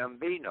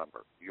PMB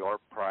number, your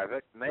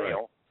private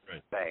mail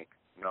bank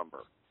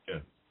number.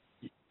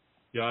 Yeah.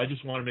 Yeah, I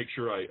just want to make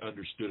sure I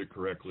understood it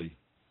correctly.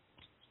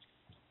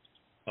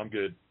 I'm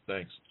good,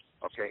 thanks.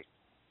 Okay.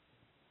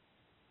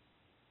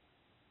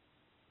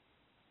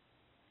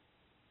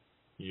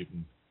 You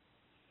can.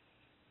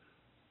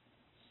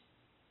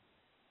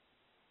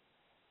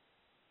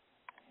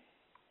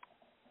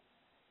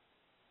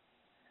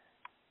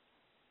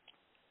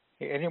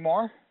 Any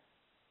more?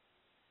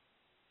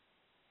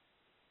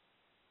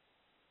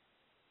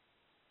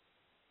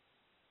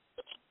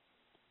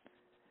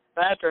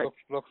 Patrick.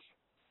 Looks.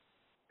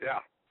 Yeah.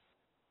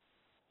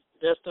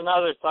 Just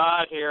another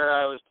thought here.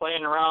 I was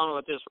playing around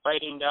with just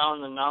writing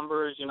down the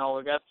numbers. You know,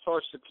 we've got the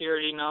Social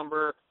Security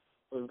number,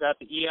 we've got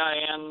the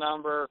EIN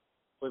number,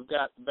 we've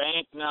got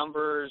bank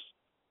numbers,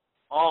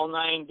 all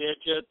 9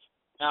 digits.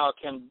 Now,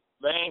 can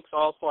banks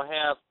also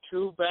have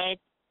 2 bank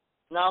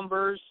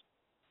numbers?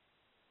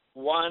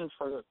 One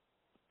for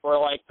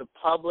like the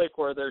public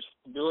where they're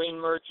doing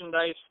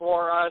merchandise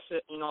for us,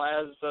 you know,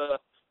 as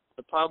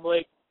the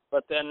public,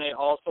 but then they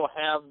also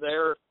have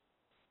their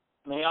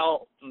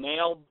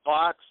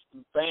mailbox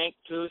bank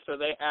too, so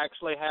they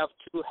actually have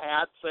 2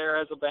 hats there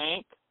as a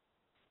bank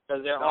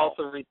because they're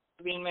also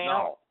receiving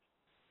mail.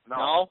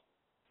 No.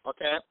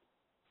 Okay.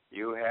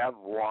 You have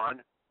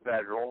one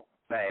federal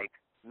bank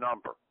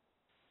number,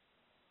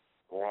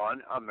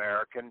 one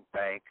American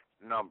bank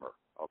number.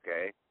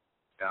 Okay.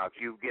 Now, if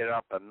you get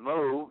up and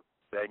move,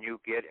 then you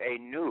get a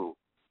new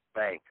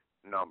bank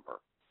number.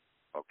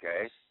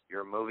 Okay.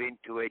 You're moving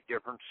to a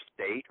different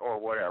state or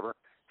whatever.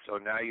 So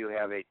now you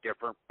have a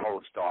different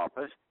post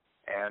office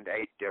and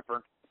a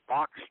different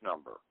box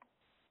number.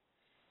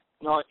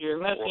 No, you're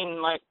missing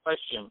my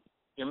question.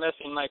 You're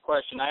missing my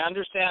question. I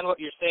understand what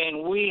you're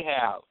saying we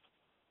have,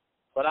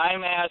 but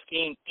I'm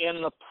asking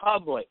in the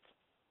public,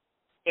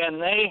 can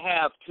they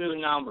have 2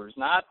 numbers,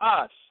 not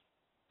us?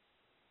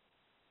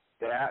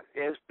 That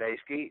is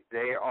basically,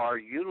 they are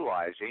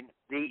utilizing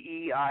the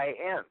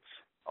EINs,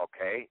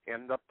 okay,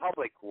 in the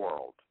public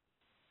world.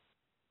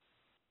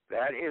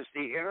 That is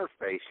the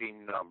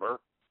interfacing number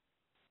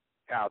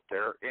out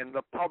there in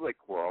the public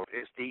world,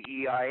 is the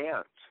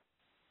EINs.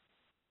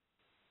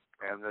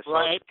 And the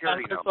Social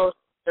Security and the number. Social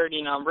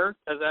Security number,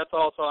 because that's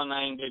also a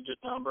 9-digit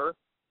number.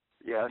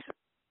 Yes.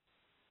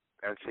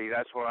 And see,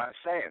 that's what I'm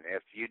saying.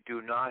 If you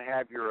do not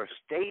have your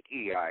estate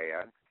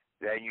EIN,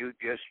 then you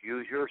just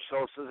use your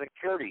Social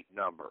Security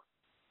number.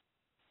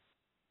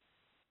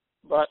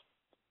 But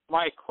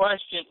my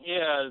question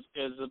is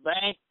the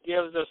bank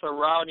gives us a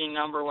routing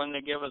number when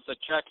they give us a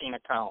checking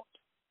account,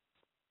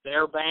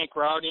 their bank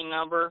routing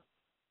number,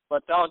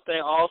 but don't they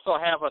also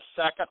have a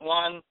second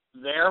one,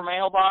 their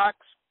mailbox?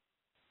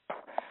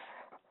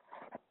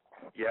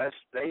 Yes,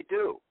 they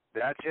do.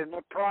 That's in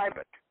the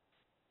private.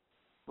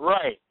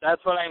 Right,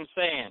 that's what I'm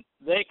saying.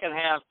 They can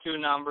have two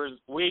numbers,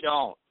 we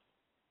don't.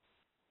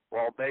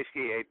 Well,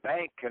 basically, a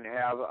bank can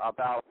have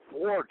about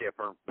 4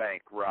 different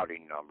bank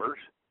routing numbers,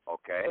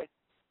 okay?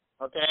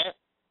 Okay.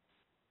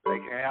 They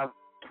can have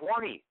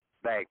 20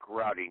 bank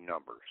routing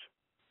numbers,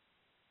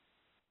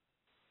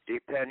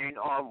 depending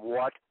on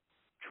what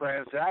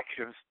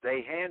transactions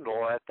they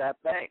handle at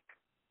that bank.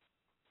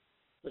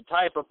 The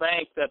type of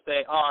bank that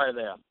they are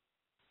then.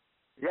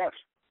 Yes.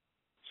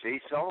 See,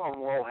 some of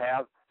them will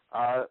have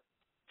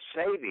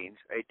savings,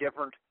 a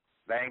different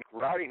bank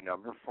routing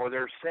number for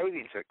their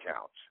savings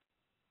accounts.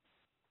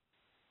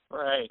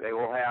 Right. They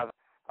will have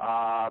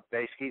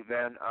basically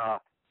then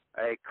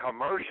a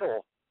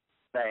commercial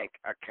bank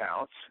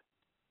accounts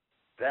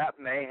that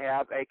may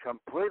have a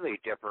completely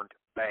different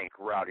bank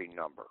routing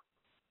number.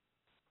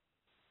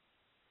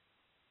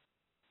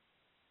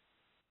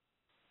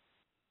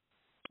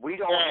 We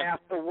don't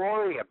have to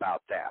worry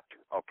about that,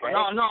 okay?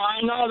 No,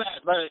 I know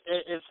that, but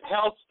it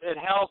helps. It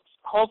helps.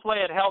 Hopefully,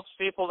 it helps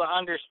people to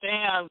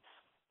understand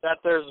that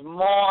there's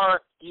more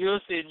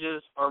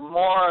usages or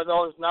more of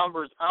those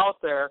numbers out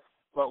there,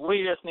 but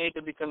we just need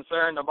to be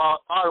concerned about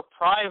our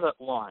private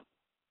one.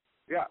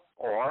 Yeah,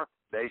 or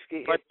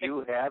basically, if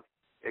you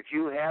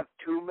have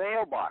 2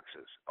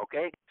 mailboxes,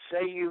 okay?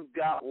 Say you've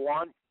got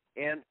one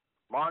in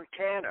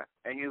Montana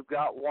and you've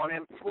got one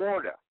in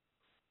Florida.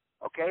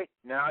 Okay,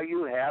 now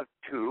you have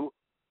 2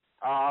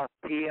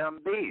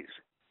 PMBs.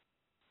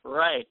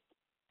 Right.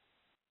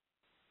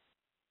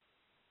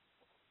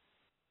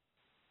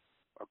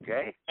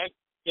 Okay.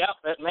 Yep,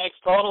 it makes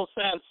total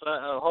sense.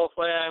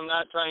 Hopefully I'm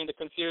not trying to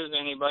confuse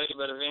anybody,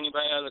 but if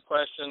anybody has a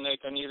question, they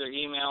can either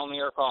email me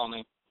or call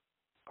me.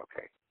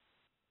 Okay.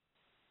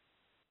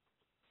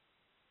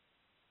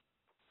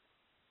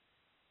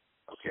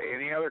 Okay,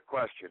 any other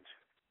questions?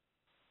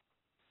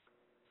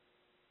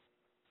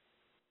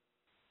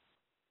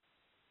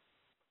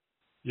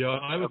 Yeah,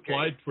 I've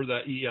applied for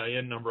that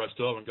EIN number. I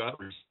still haven't got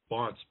a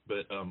response,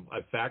 but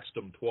I faxed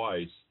them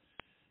twice.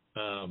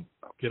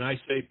 Can I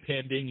say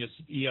pending as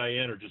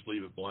EIN or just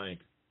leave it blank?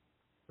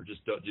 Or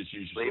just use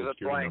your Leave Social it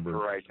Security blank number?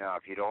 for right now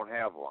if you don't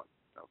have one,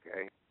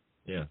 okay?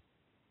 Yeah.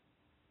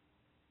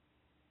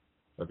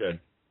 Okay.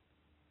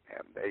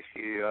 And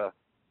basically,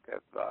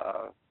 if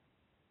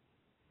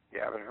you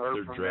haven't heard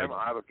They're from dragging. them,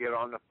 I would get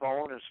on the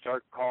phone and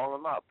start calling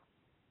them up.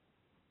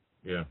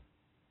 Yeah.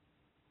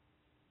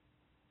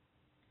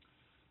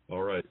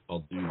 All right,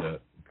 I'll do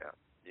that. Yeah.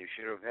 You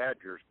should have had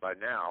yours by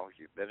now.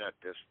 You've been at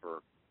this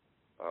for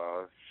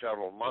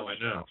several months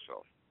now.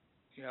 So.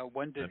 Yeah,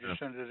 when did you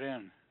send it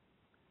in?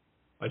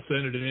 I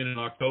sent it in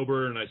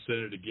October, and I sent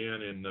it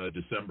again in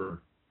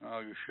December. Oh,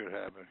 you should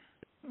have it.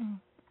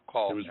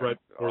 Call. It was right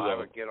before I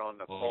would get on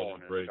the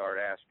phone and start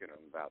asking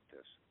them about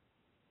this.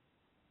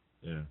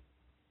 Yeah.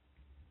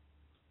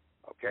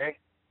 Okay?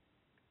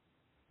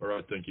 All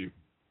right, thank you.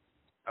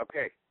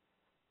 Okay.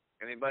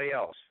 Anybody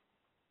else?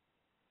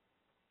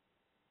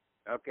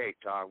 Okay,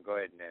 Tom, go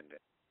ahead and end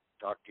it.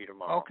 Talk to you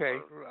tomorrow. Okay.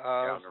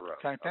 Down the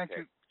road.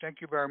 Thank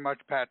you very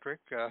much, Patrick.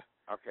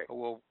 Okay.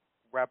 We'll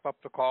wrap up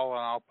the call and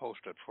I'll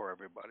post it for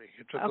everybody.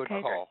 It's a good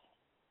call.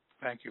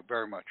 Thank you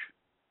very much.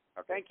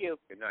 Okay. Thank you.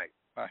 Good night.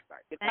 Bye.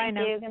 Thank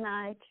you. Good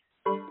night.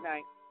 Good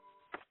night.